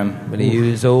brutal, man. I'm going to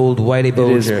use old Whitey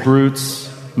Bulger. It is brutes.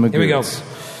 Here we go.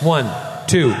 1,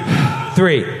 2,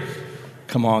 3.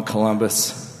 Come on,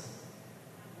 Columbus.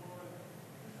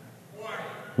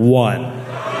 1.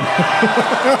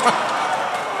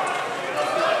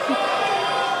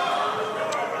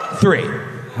 Three.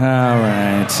 All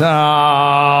right.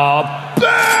 Oh,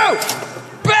 boo!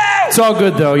 Boo! It's all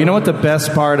good, though. You know what the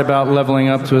best part about leveling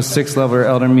up to a 6th level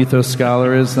Elder Mythos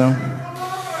Scholar is, though?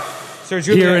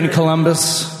 Here in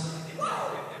Columbus,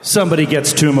 somebody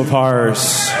gets Tomb of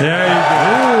Horrors. There you go.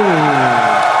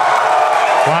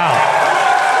 Wow.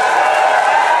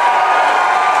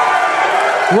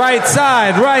 Right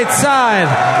side, right side.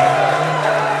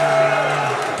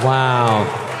 Wow.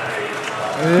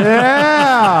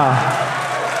 Yeah.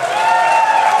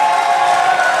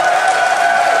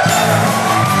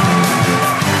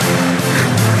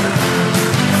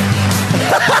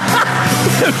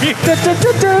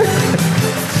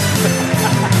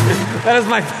 That is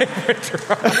my favorite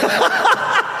drum.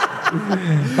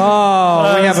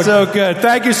 We have so good.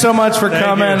 Thank you so much for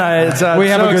coming. We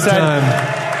have a good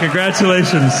time.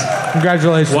 Congratulations.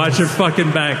 Congratulations. Watch your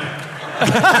fucking back.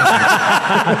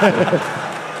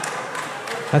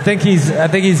 I think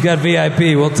he's got VIP.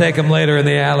 We'll take him later in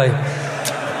the alley.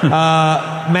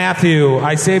 Matthew,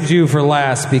 I saved you for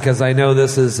last because I know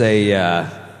this is a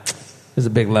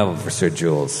big level for Sir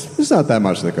Jules. There's not that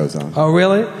much that goes on. Oh,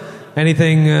 really?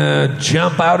 Anything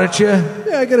jump out at you?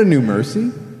 Yeah, I get a new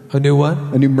mercy. A new what?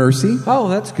 A new mercy. Oh,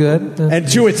 that's good. And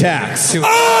 2 attacks.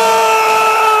 Oh!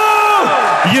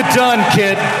 You're done,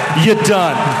 kid. You're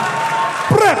done.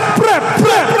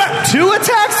 2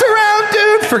 attacks around,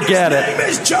 dude? Forget it. His name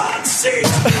is John C.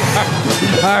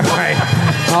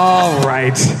 All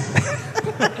right.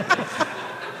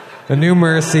 A new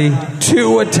mercy,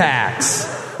 2 attacks.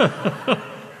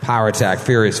 Power attack,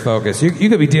 furious focus. You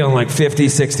could be dealing like 50,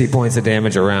 60 points of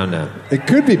damage around now. It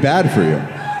could be bad for you.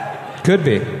 Could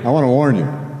be. I want to warn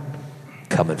you.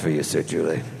 Coming for you, Sir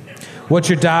Julie. What's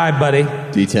your die, buddy?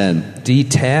 D10.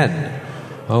 D10.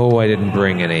 Oh, I didn't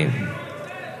bring any.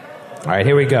 All right,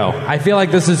 here we go. I feel like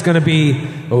this is going to be...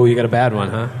 Oh, you got a bad one,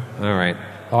 huh? All right.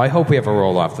 Oh, I hope we have a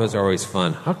roll-off. Those are always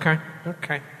fun. Okay.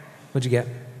 What'd you get?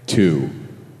 2.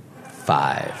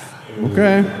 5.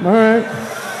 Okay, all right.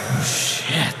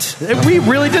 Shit. We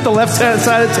really did. The left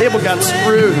side of the table got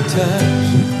screwed.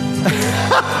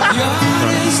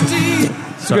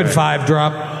 It's a good 5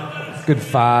 drop. Good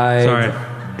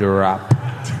 5 drop.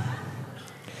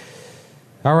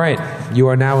 All right. You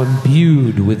are now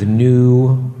imbued with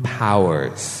new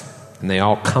powers, and they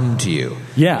all come to you.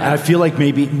 Yeah, I feel like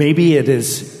maybe it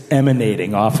is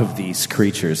emanating off of these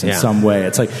creatures in some way.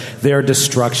 It's like their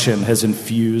destruction has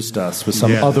infused us with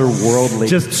some otherworldly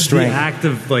just strength. The act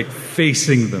of like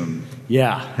facing them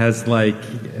has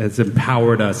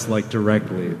empowered us like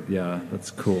directly. Yeah,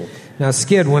 that's cool. Now,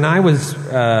 Skid, when I was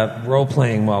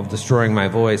role-playing while destroying my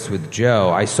voice with Joe,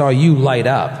 I saw you light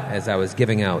up as I was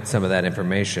giving out some of that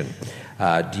information.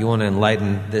 Do you want to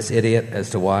enlighten this idiot as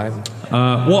to why?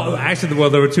 Well,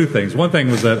 there were 2 things. One thing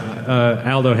was that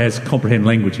Aldo has comprehend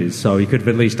languages, so he could have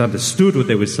at least understood what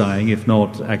they were saying, if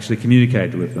not actually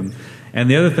communicated with them. And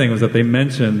the other thing was that they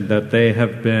mentioned that they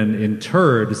have been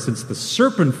interred since the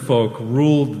serpent folk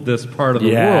ruled this part of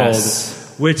the world,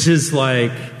 which is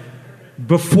like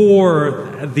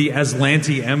before the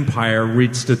Aslanti Empire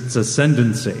reached its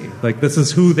ascendancy. Like, this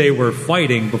is who they were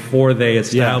fighting before they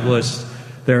established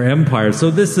their empire.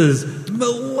 So this is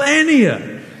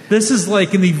millennia. This is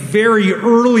like in the very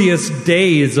earliest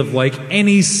days of like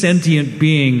any sentient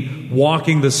being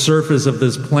walking the surface of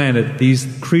this planet. These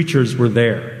creatures were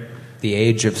there. The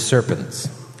Age of Serpents,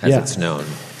 as it's known.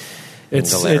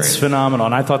 It's phenomenal.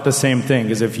 And I thought the same thing,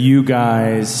 because if you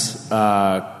guys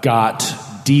got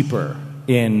deeper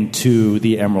into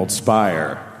the Emerald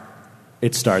Spire,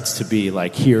 it starts to be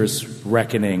like, here's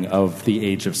reckoning of the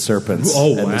Age of Serpents.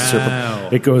 Oh, and wow. The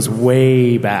serpent. It goes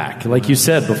way back. Like you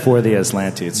said, before the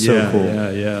Aslanti. It's so cool.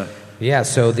 Yeah,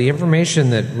 so the information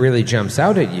that really jumps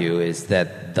out at you is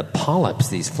that the polyps,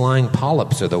 these flying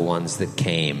polyps, are the ones that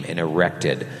came and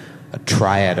erected a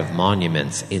triad of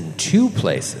monuments in 2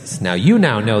 places. Now, you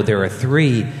now know there are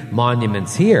 3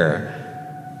 monuments here,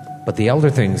 but the Elder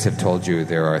Things have told you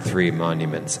there are 3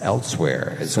 monuments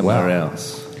elsewhere as well. Somewhere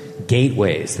else.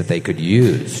 Gateways that they could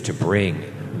use to bring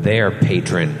their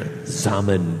patron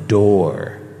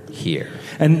Zamindor here.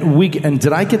 And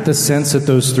did I get the sense that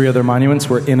those 3 other monuments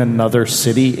were in another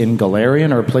city in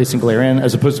Galarian, or a place in Galarian,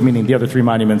 as opposed to meaning the other 3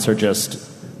 monuments are just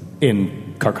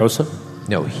in Carcosa?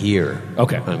 No, here.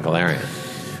 Okay. On Galarian.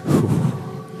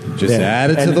 Just add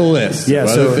it to the list of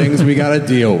other things we got to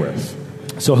deal with.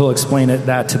 So he'll explain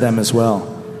that to them as well.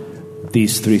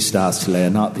 These 3 stars today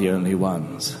are not the only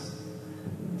ones.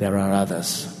 There are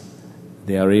others.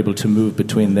 They are able to move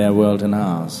between their world and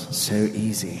ours so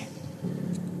easy.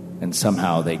 And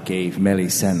somehow they gave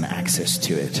Melisande access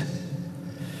to it.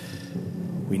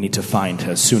 We need to find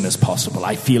her as soon as possible.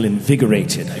 I feel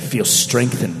invigorated. I feel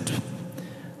strengthened.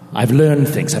 I've learned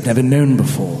things I've never known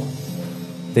before.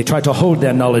 They try to hold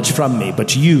their knowledge from me,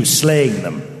 but you slaying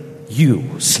them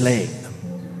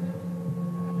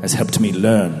has helped me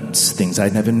learn things I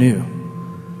never knew.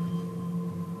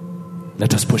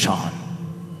 Let us push on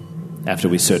after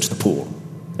we search the pool.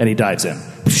 And he dives in.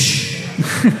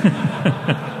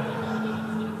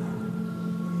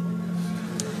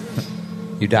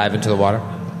 You dive into the water?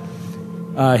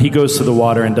 He goes to the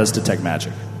water and does detect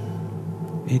magic.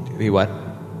 He what?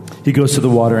 He goes to the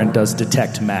water and does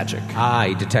detect magic.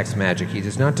 He detects magic. He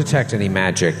does not detect any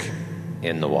magic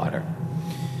in the water.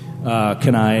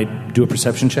 Can I do a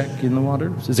perception check in the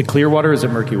water? Is it clear water or is it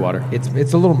murky water? It's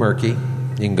a little murky.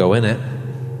 You can go in it,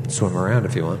 swim around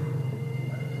if you want.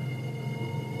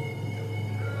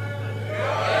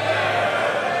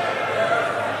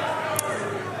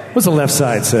 What's the left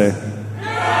side say?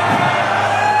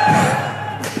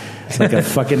 It's like a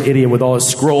fucking idiot with all his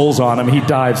scrolls on him. He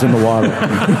dives in the water.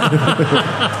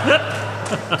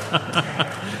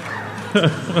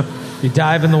 You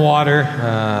dive in the water.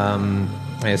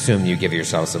 I assume you give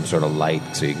yourself some sort of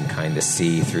light so you can kind of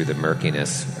see through the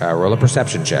murkiness. Roll a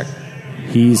perception check.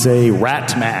 He's a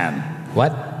rat man.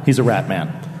 What? He's a rat man.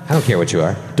 I don't care what you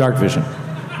are. Dark vision.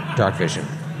 Dark vision.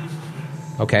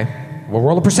 Okay. Well,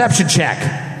 roll a perception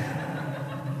check.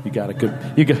 You got a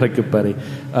good buddy.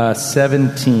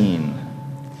 17.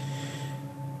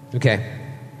 Okay.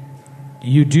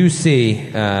 You do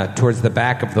see towards the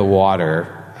back of the water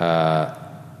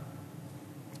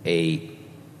a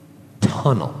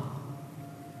tunnel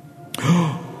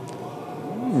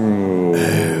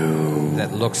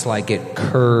that looks like it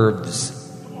curves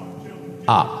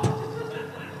up.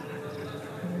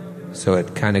 So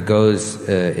it kind of goes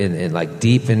in like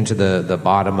deep into the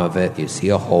bottom of it. You see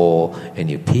a hole, and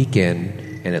you peek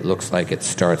in, and it looks like it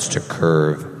starts to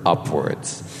curve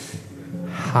upwards.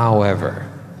 However,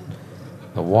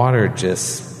 the water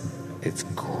it's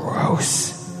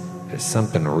gross. There's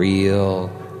something real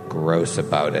gross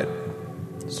about it.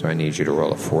 So I need you to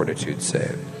roll a fortitude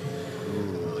save.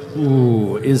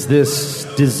 Ooh, is this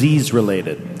disease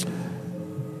related?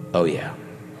 Oh, yeah.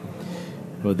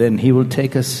 Well, then he will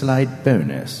take a slight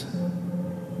bonus.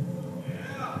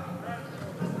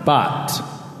 But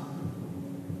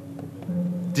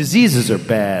diseases are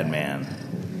bad, man.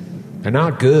 They're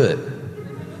not good.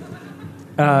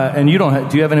 And you don't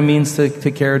do you have any means to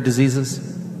take care of diseases?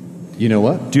 You know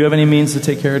what? Do you have any means to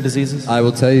take care of diseases? I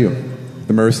will tell you.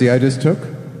 The mercy I just took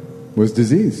was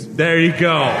disease. There you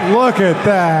go. Look at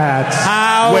that.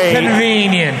 How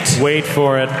convenient. Wait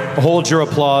for it. Hold your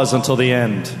applause until the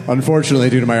end. Unfortunately,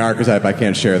 due to my archetype, I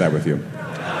can't share that with you.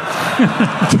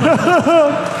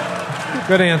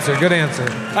 Good answer, good answer.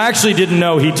 I actually didn't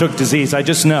know he took disease. I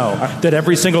just know that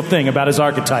every single thing about his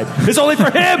archetype is only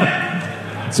for him.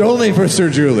 It's only for Sir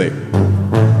Julie.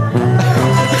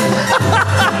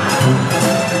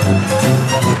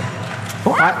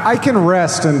 I can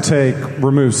rest and take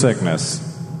remove sickness.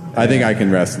 I think I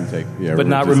can rest and take, but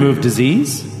not remove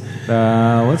disease.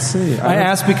 Let's see. I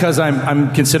asked because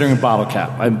I'm considering a bottle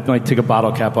cap. I might take a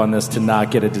bottle cap on this to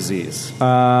not get a disease.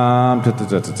 I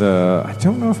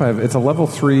don't know if I have. It's a level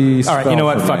 3 spell. All right, you know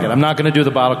what? for Fuck me. it. I'm not going to do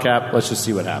the bottle cap. Let's just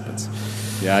see what happens.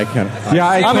 Yeah, I can. Yeah,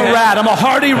 I'm a rat. I'm a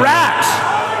hardy rat.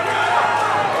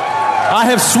 I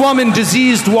have swum in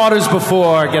diseased waters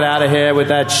before. Get out of here with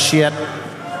that shit.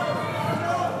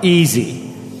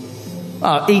 Easy.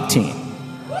 18.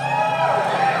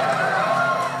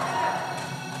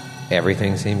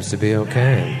 Everything seems to be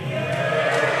okay.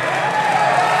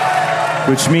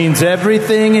 Which means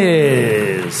everything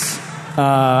is.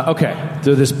 Okay.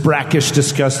 So this brackish,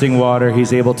 disgusting water,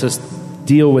 he's able to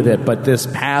deal with it. But this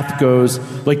path goes,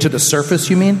 like, to the surface,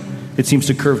 you mean? It seems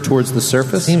to curve towards the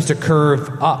surface? Seems to curve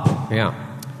up, yeah.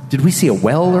 Did we see a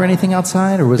well or anything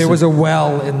outside? Or There was a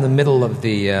well in the middle of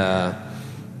the...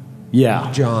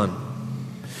 Yeah. John.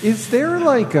 Is there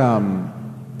like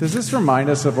does this remind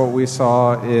us of what we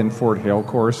saw in Fort Hale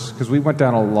Course? Because we went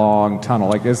down a long tunnel.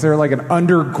 Like, is there like an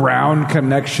underground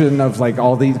connection of like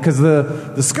all these? Because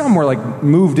the scum were like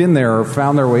moved in there or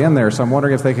found their way in there. So I'm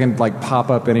wondering if they can like pop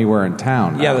up anywhere in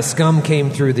town. Yeah, the scum came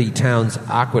through the town's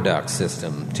aqueduct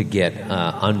system to get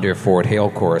under Fort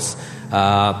Hale Course.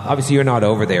 Obviously, you're not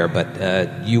over there,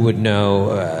 but you would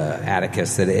know,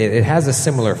 Atticus, that it has a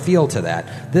similar feel to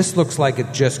that. This looks like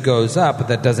it just goes up, but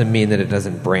that doesn't mean that it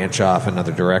doesn't branch off in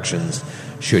other directions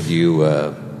should you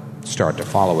start to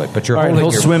follow it. But you're all right,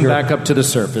 holding he'll swim back up to the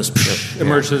surface,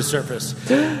 emerge to the surface.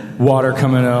 Water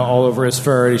coming all over his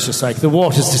fur. He's just like, the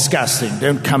water's disgusting.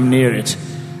 Don't come near it.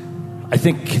 I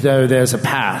think, though, there's a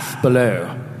path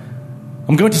below.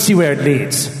 I'm going to see where it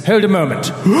leads. Hold a moment.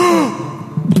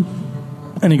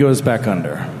 And he goes back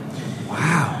under.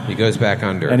 Wow. He goes back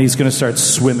under. And he's going to start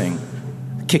swimming,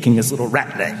 kicking his little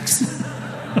rat legs.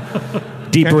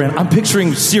 Deeper in. I'm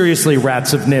picturing, seriously,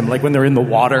 rats of Nim, like when they're in the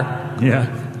water. Yeah.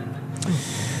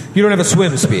 You don't have a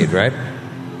swim speed, right?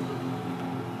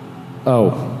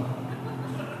 Oh.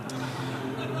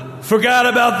 Forgot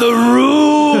about the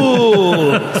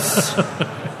rules.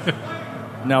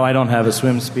 No, I don't have a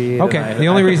swim speed. Okay. The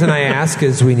only reason I ask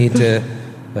is we need to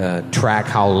track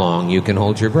how long you can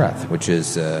hold your breath, which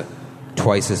is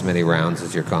twice as many rounds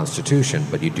as your constitution.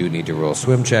 But you do need to roll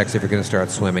swim checks if you're going to start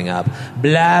swimming up.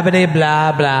 Blah, blah,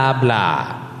 blah, blah,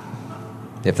 blah.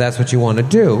 If that's what you want to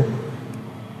do,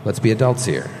 let's be adults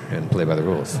here and play by the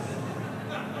rules.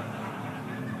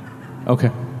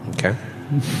 Okay. Okay.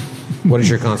 What is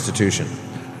your constitution?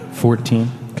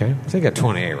 14. Okay. So you got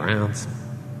 28 rounds.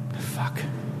 Fuck.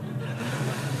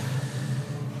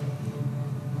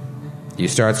 You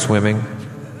start swimming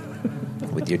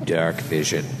with your dark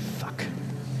vision. Fuck.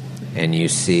 And you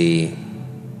see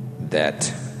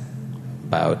that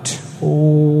about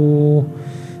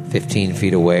 15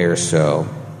 feet away or so,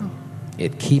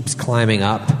 it keeps climbing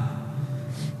up,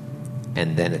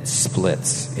 and then it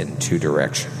splits in two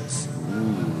directions.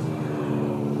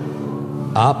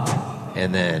 Up,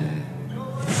 and then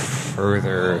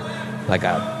further, like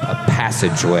a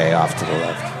passageway off to the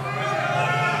left.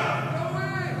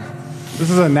 This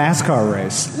is a NASCAR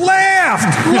race.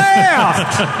 Left!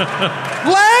 Left!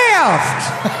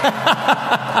 Left!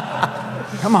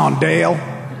 Come on, Dale.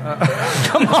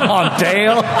 Come on,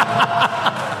 Dale.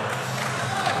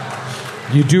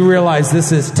 You do realize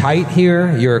this is tight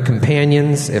here. Your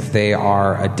companions, if they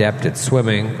are adept at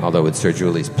swimming, although with Sir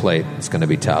Julie's plate, it's going to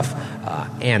be tough,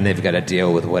 and they've got to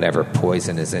deal with whatever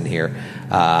poison is in here.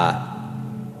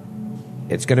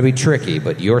 It's going to be tricky,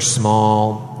 but you're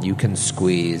small. You can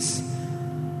squeeze.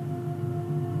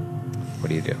 What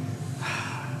do you do?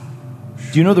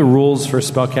 Do you know the rules for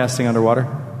spellcasting underwater?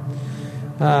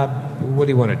 What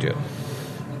do you want to do?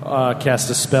 Cast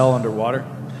a spell underwater.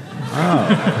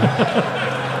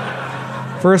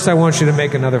 First, I want you to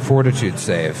make another fortitude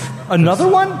save. Another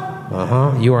one?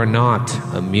 Uh-huh. You are not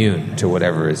immune to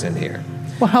whatever is in here.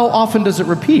 Well, how often does it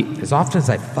repeat? As often as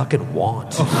I fucking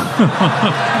want.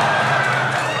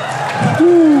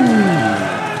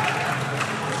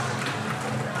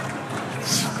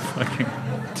 Fucking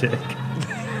dick.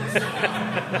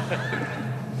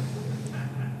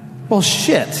 Well,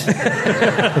 shit.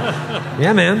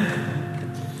 Yeah, man.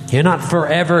 You're not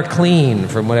forever clean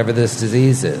from whatever this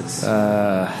disease is.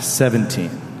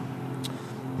 17.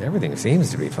 Everything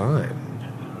seems to be fine.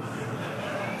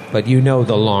 But you know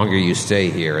the longer you stay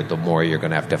here, the more you're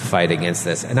going to have to fight against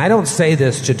this. And I don't say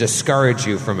this to discourage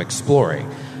you from exploring.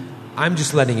 I'm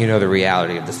just letting you know the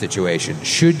reality of the situation.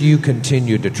 Should you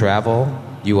continue to travel,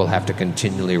 you will have to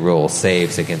continually roll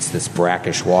saves against this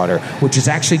brackish water, which is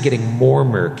actually getting more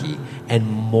murky and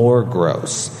more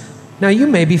gross. Now, you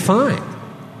may be fine,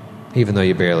 even though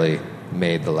you barely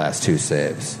made the last 2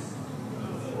 saves.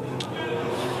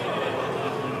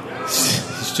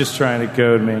 He's just trying to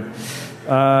goad me.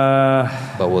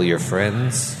 But will your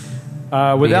friends?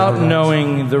 Without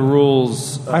knowing the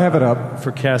rules, I have it up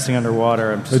for casting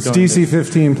underwater. I'm just It's going DC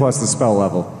 15 plus the spell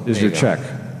level is There your you check. go.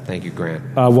 Thank you,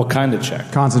 Grant. What kind of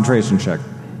check? Concentration check.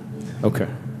 Okay.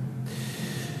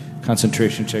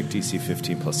 Concentration check, DC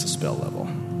 15 plus the spell level.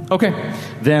 Okay.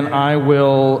 Then I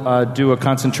will do a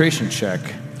concentration check.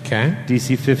 Okay.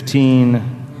 DC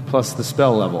 15 plus the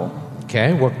spell level.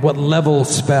 Okay. What level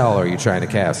spell are you trying to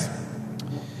cast?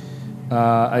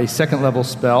 A second level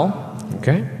spell.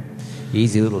 Okay.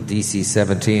 Easy little DC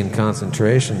 17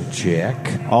 concentration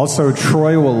check. Also,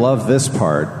 Troy will love this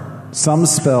part. Some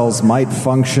spells might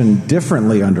function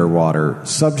differently underwater,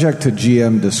 subject to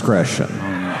GM discretion.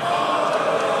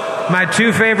 My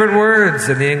 2 favorite words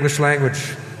in the English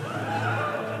language.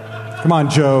 Come on,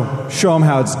 Joe. Show them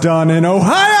how it's done in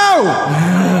Ohio!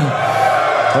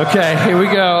 Okay, here we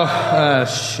go.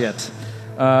 Shit.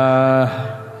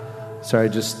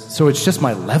 Sorry, so it's just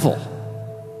my level.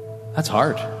 That's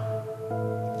hard.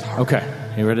 Okay,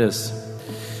 here it is.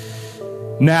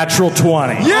 Natural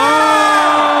 20.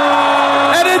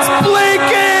 Yeah! And it's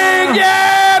blinking!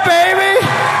 Yeah, baby!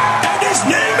 And his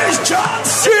name is John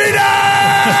Cena!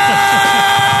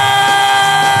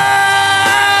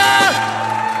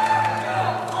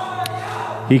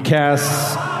 He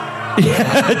casts...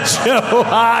 Joe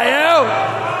Ohio!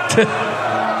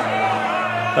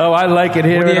 Oh, I like it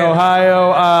here in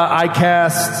Ohio. I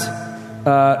cast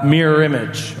Mirror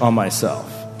Image on myself.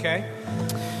 Okay.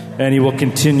 And he will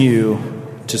continue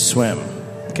to swim.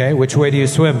 Okay, which way do you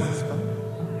swim?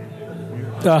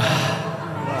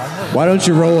 Why don't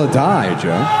you roll a die,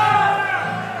 Joe?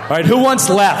 All right, who wants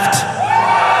left?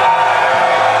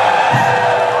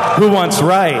 Who wants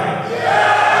right?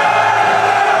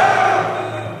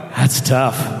 That's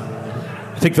tough.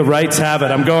 I think the rights have it.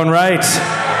 I'm going right.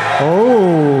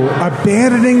 Oh,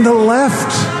 abandoning the left.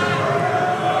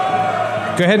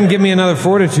 Go ahead and give me another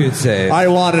fortitude save. I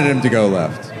wanted him to go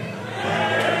left.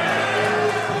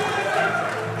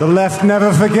 The left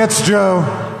never forgets, Joe.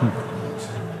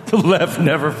 The left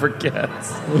never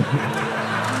forgets.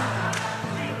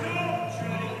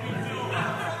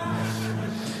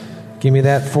 Give me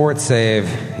that fort save.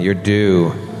 You're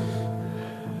due.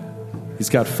 He's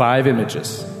got 5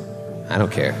 images. I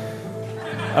don't care.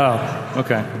 Oh,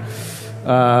 okay.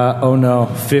 Oh no,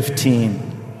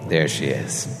 15. There she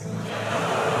is.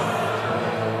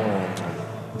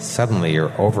 Suddenly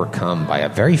you're overcome by a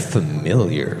very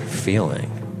familiar feeling.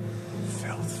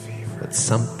 But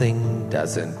something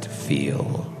doesn't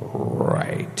feel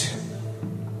right.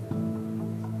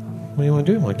 What do you want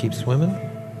to do? Want to keep swimming?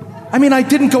 I mean, I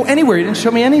didn't go anywhere. He didn't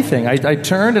show me anything. I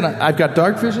turned and I've got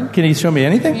dark vision. Can he show me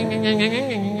anything?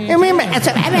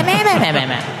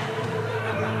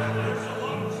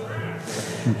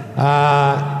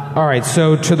 All right,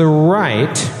 so to the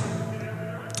right,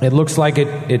 it looks like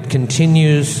it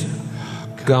continues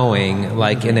going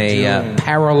like in a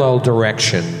parallel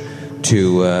direction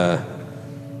to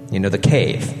the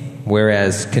cave,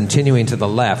 whereas continuing to the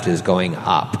left is going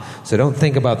up. So don't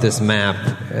think about this map.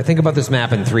 Think about this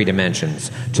map in 3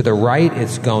 dimensions. To the right,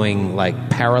 it's going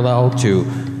like parallel to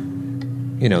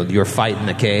your fight in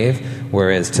the cave,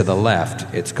 whereas to the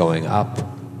left, it's going up,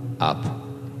 up,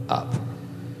 up.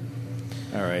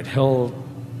 All right,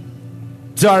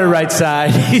 sorry, right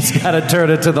side. He's got to turn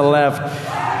it to the left.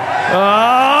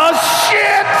 Oh,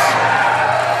 shit!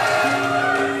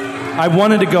 I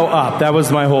wanted to go up. That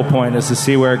was my whole point, is to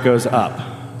see where it goes up.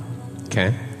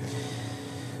 Okay.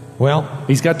 Well,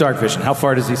 he's got dark vision. How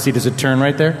far does he see? Does it turn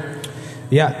right there?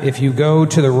 Yeah, if you go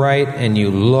to the right and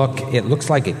you look, it looks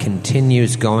like it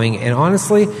continues going. And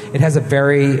honestly, it has a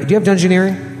very... Do you have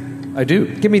Dungeoneering? I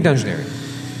do. Give me Dungeoneering.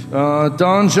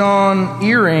 Donjon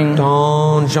Earring.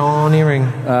 Donjon Earring.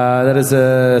 That is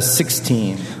a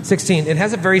 16. 16. It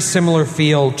has a very similar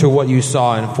feel to what you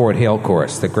saw in Fort Hale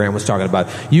Course that Graham was talking about.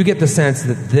 You get the sense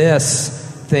that this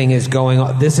thing is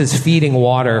going... This is feeding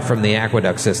water from the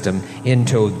aqueduct system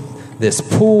into this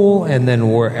pool and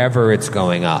then wherever it's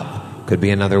going up. Could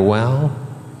be another well,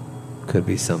 could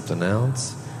be something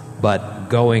else, but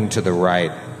going to the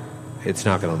right, it's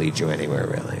not going to lead you anywhere,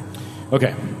 really.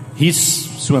 Okay. He's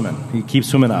swimming. He keeps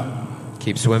swimming up.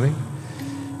 Keep swimming?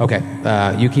 Okay.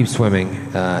 You keep swimming.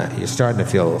 You're starting to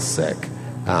feel a little sick,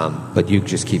 but you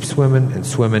just keep swimming,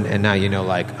 and now you know,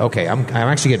 like, okay, I'm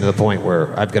actually getting to the point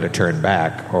where I've got to turn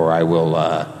back or I will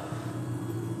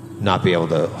not be able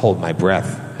to hold my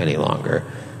breath any longer,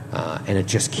 and it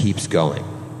just keeps going.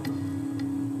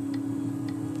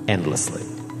 Endlessly.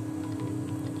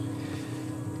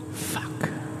 Fuck.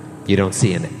 You don't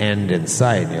see an end in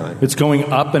sight. And you're like, it's going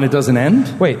up and it doesn't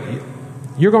end? Wait,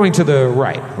 you're going to the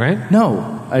right, right?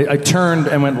 No. I turned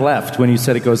and went left when you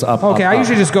said it goes up. Okay, up, I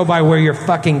usually just go by where your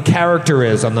fucking character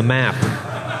is on the map.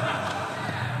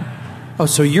 Oh,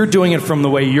 so you're doing it from the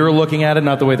way you're looking at it,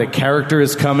 not the way the character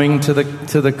is coming to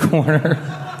the corner?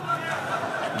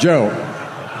 Joe.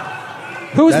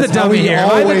 Who's the dummy here?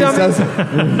 Am I the dummy? Does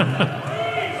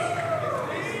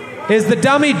Is the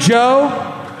dummy Joe?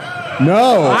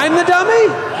 No. I'm the dummy?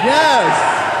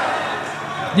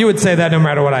 Yes. You would say that no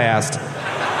matter what I asked.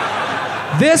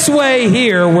 This way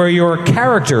here, where your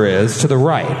character is, to the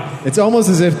right. It's almost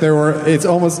as if it's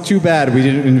almost too bad we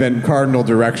didn't invent cardinal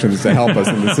directions to help us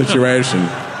in this situation.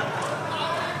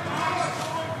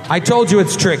 I told you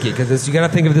it's tricky, because you got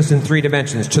to think of this in 3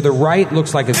 dimensions. To the right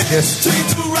looks like it's just...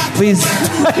 Please.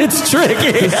 It's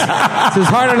tricky. This is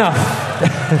hard enough.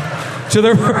 To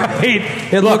the right,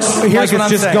 it looks like it's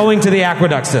just saying. going to the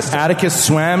aqueduct system. Atticus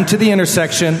swam to the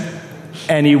intersection,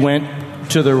 and he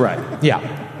went to the right. Yeah.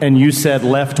 And you said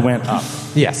left went up.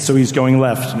 Yes. So he's going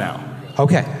left now.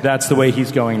 Okay. That's the way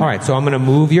he's going now. All right, so I'm going to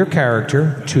move your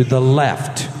character to the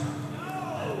left.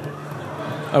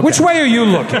 Okay. Which way are you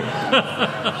looking?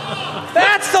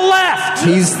 That's the left!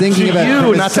 He's thinking about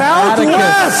you, not to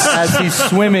Atticus, as he's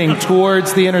swimming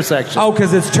towards the intersection. Oh,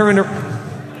 because it's turned...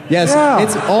 Yes, Yeah.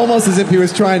 It's almost as if he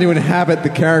was trying to inhabit the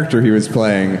character he was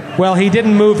playing. Well, he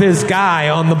didn't move his guy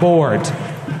on the board.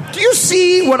 Do you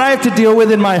see what I have to deal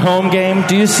with in my home game?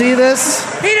 Do you see this?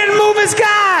 He didn't move his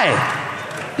guy!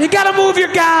 You gotta move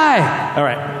your guy! All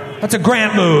right. That's a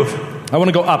Grant move. I want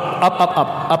to go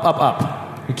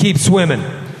up. You keep swimming.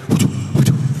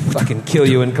 Fucking kill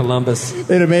you in Columbus.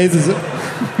 It amazes...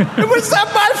 It was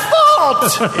not my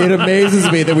fault! It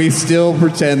amazes me that we still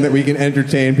pretend that we can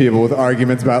entertain people with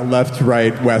arguments about left,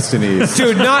 right, west, and east.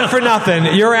 Dude, not for nothing.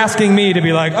 You're asking me to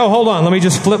be like, oh, hold on, let me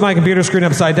just flip my computer screen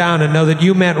upside down and know that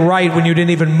you meant right when you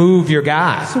didn't even move your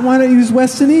guy. So why not use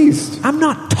west and east? I'm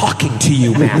not talking to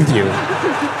you, Matthew.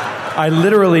 I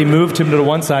literally moved him to the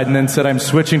one side and then said I'm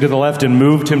switching to the left and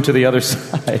moved him to the other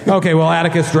side. Okay, well,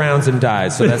 Atticus drowns and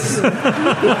dies, so that's...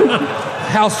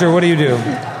 Halster, what do?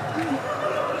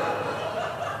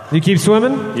 You keep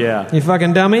swimming? Yeah. You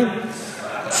fucking dummy?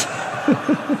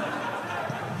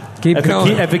 Keep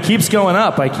going. If it keeps going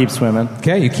up, I keep swimming.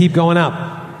 Okay, you keep going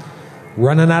up.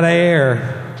 Running out of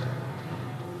air.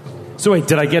 So wait,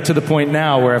 did I get to the point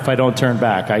now where if I don't turn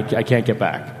back, I can't get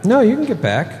back? No, you can get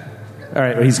back. All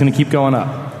right, well, he's going to keep going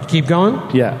up. You keep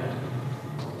going? Yeah.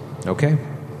 Okay.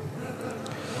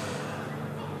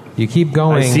 You keep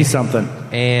going. I see something.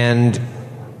 And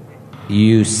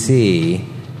you see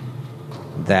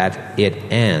that it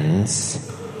ends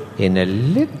in a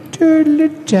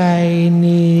little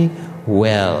tiny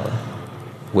well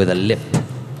with a lip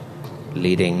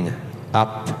leading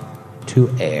up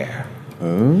to air.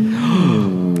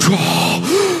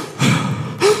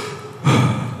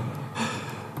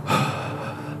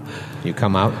 You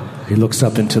come out. He looks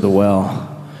up into the well.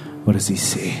 What does he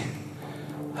see?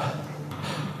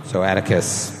 So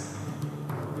Atticus...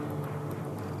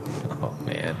 Oh,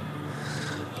 man.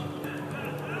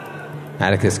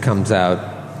 Atticus comes out.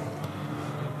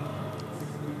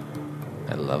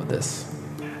 I love this.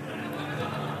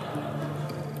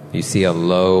 You see a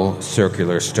low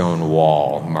circular stone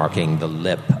wall marking the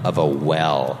lip of a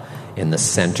well in the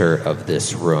center of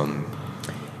this room.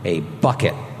 A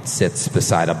bucket sits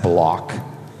beside a block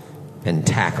and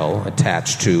tackle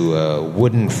attached to a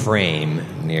wooden frame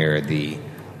near the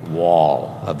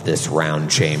wall of this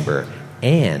round chamber.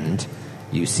 And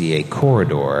you see a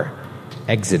corridor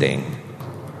exiting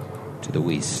to the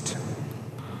west.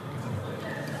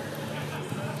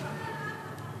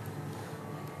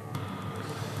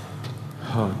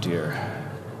 Oh, dear.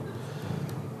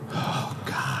 Oh,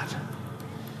 God.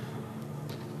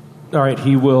 All right,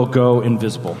 he will go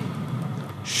invisible.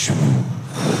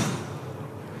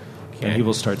 And he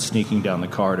will start sneaking down the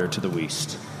corridor to the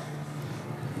east.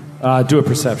 Do a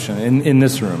perception. In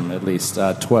this room, at least.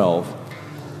 12.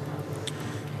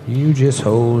 You just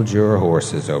hold your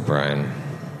horses, O'Brien.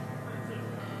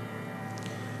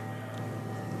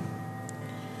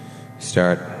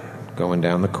 Start going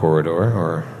down the corridor,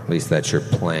 or at least that's your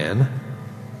plan.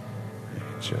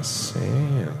 Just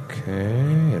see.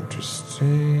 Okay,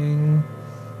 interesting.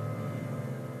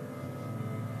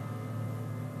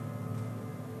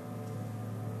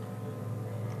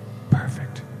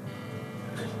 Perfect.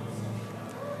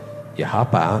 You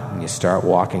hop out and you start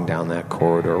walking down that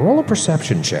corridor. Roll a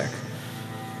perception check.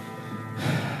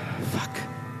 Fuck.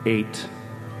 8.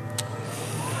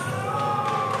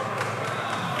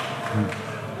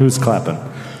 Who's clapping?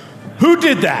 Who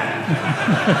did that?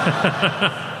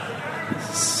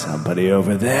 Somebody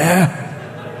over there.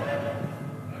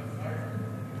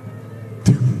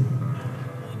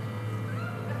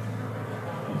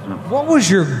 What was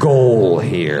your goal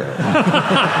here?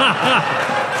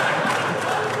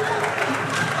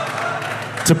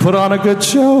 To put on a good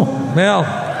show. Well,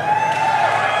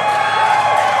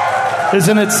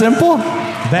 isn't it simple?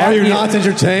 Are you not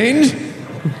entertained?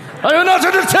 Are you not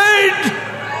entertained?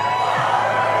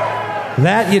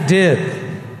 That you did.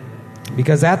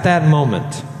 Because at that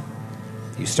moment,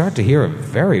 you start to hear a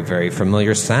very, very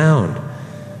familiar sound.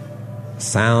 A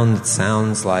sound that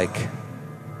sounds like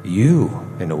you,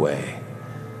 in a way.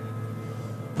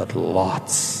 But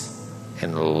lots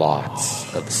and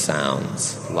lots of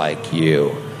sounds like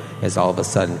you. As all of a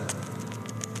sudden,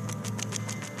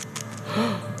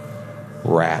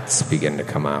 rats begin to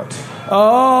come out.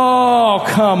 Oh,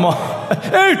 come on.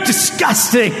 Oh,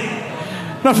 disgusting.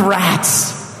 Not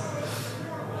rats.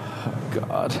 Oh,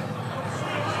 God.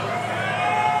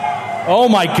 Oh,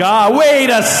 my God. Wait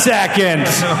a second.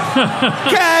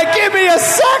 Give me a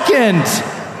second.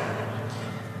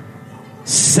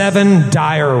 7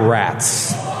 dire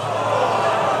rats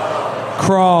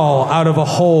crawl out of a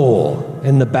hole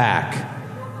in the back.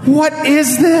 What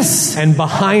is this? And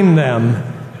behind them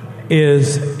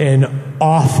is an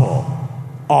awful,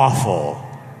 awful,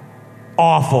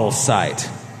 awful sight.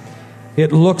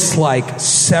 It looks like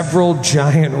several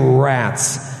giant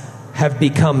rats have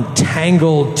become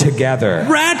tangled together.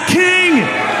 Rat King!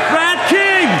 Rat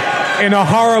King! In a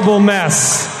horrible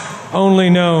mess, only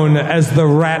known as the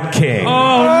Rat King.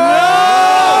 Oh, no!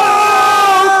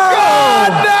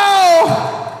 God,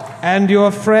 no! And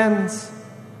your friends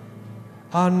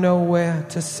are nowhere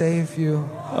to save you.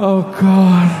 Oh,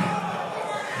 God.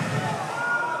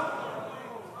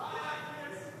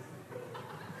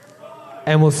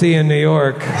 And we'll see you in New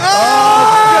York. Oh,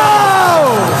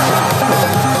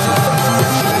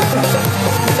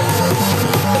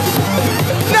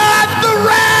 not the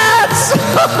rats!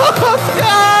 Oh,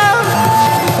 God!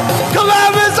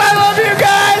 Columbus, I love you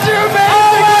guys! You're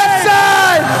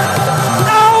amazing!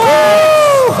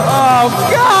 Oh,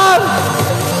 God!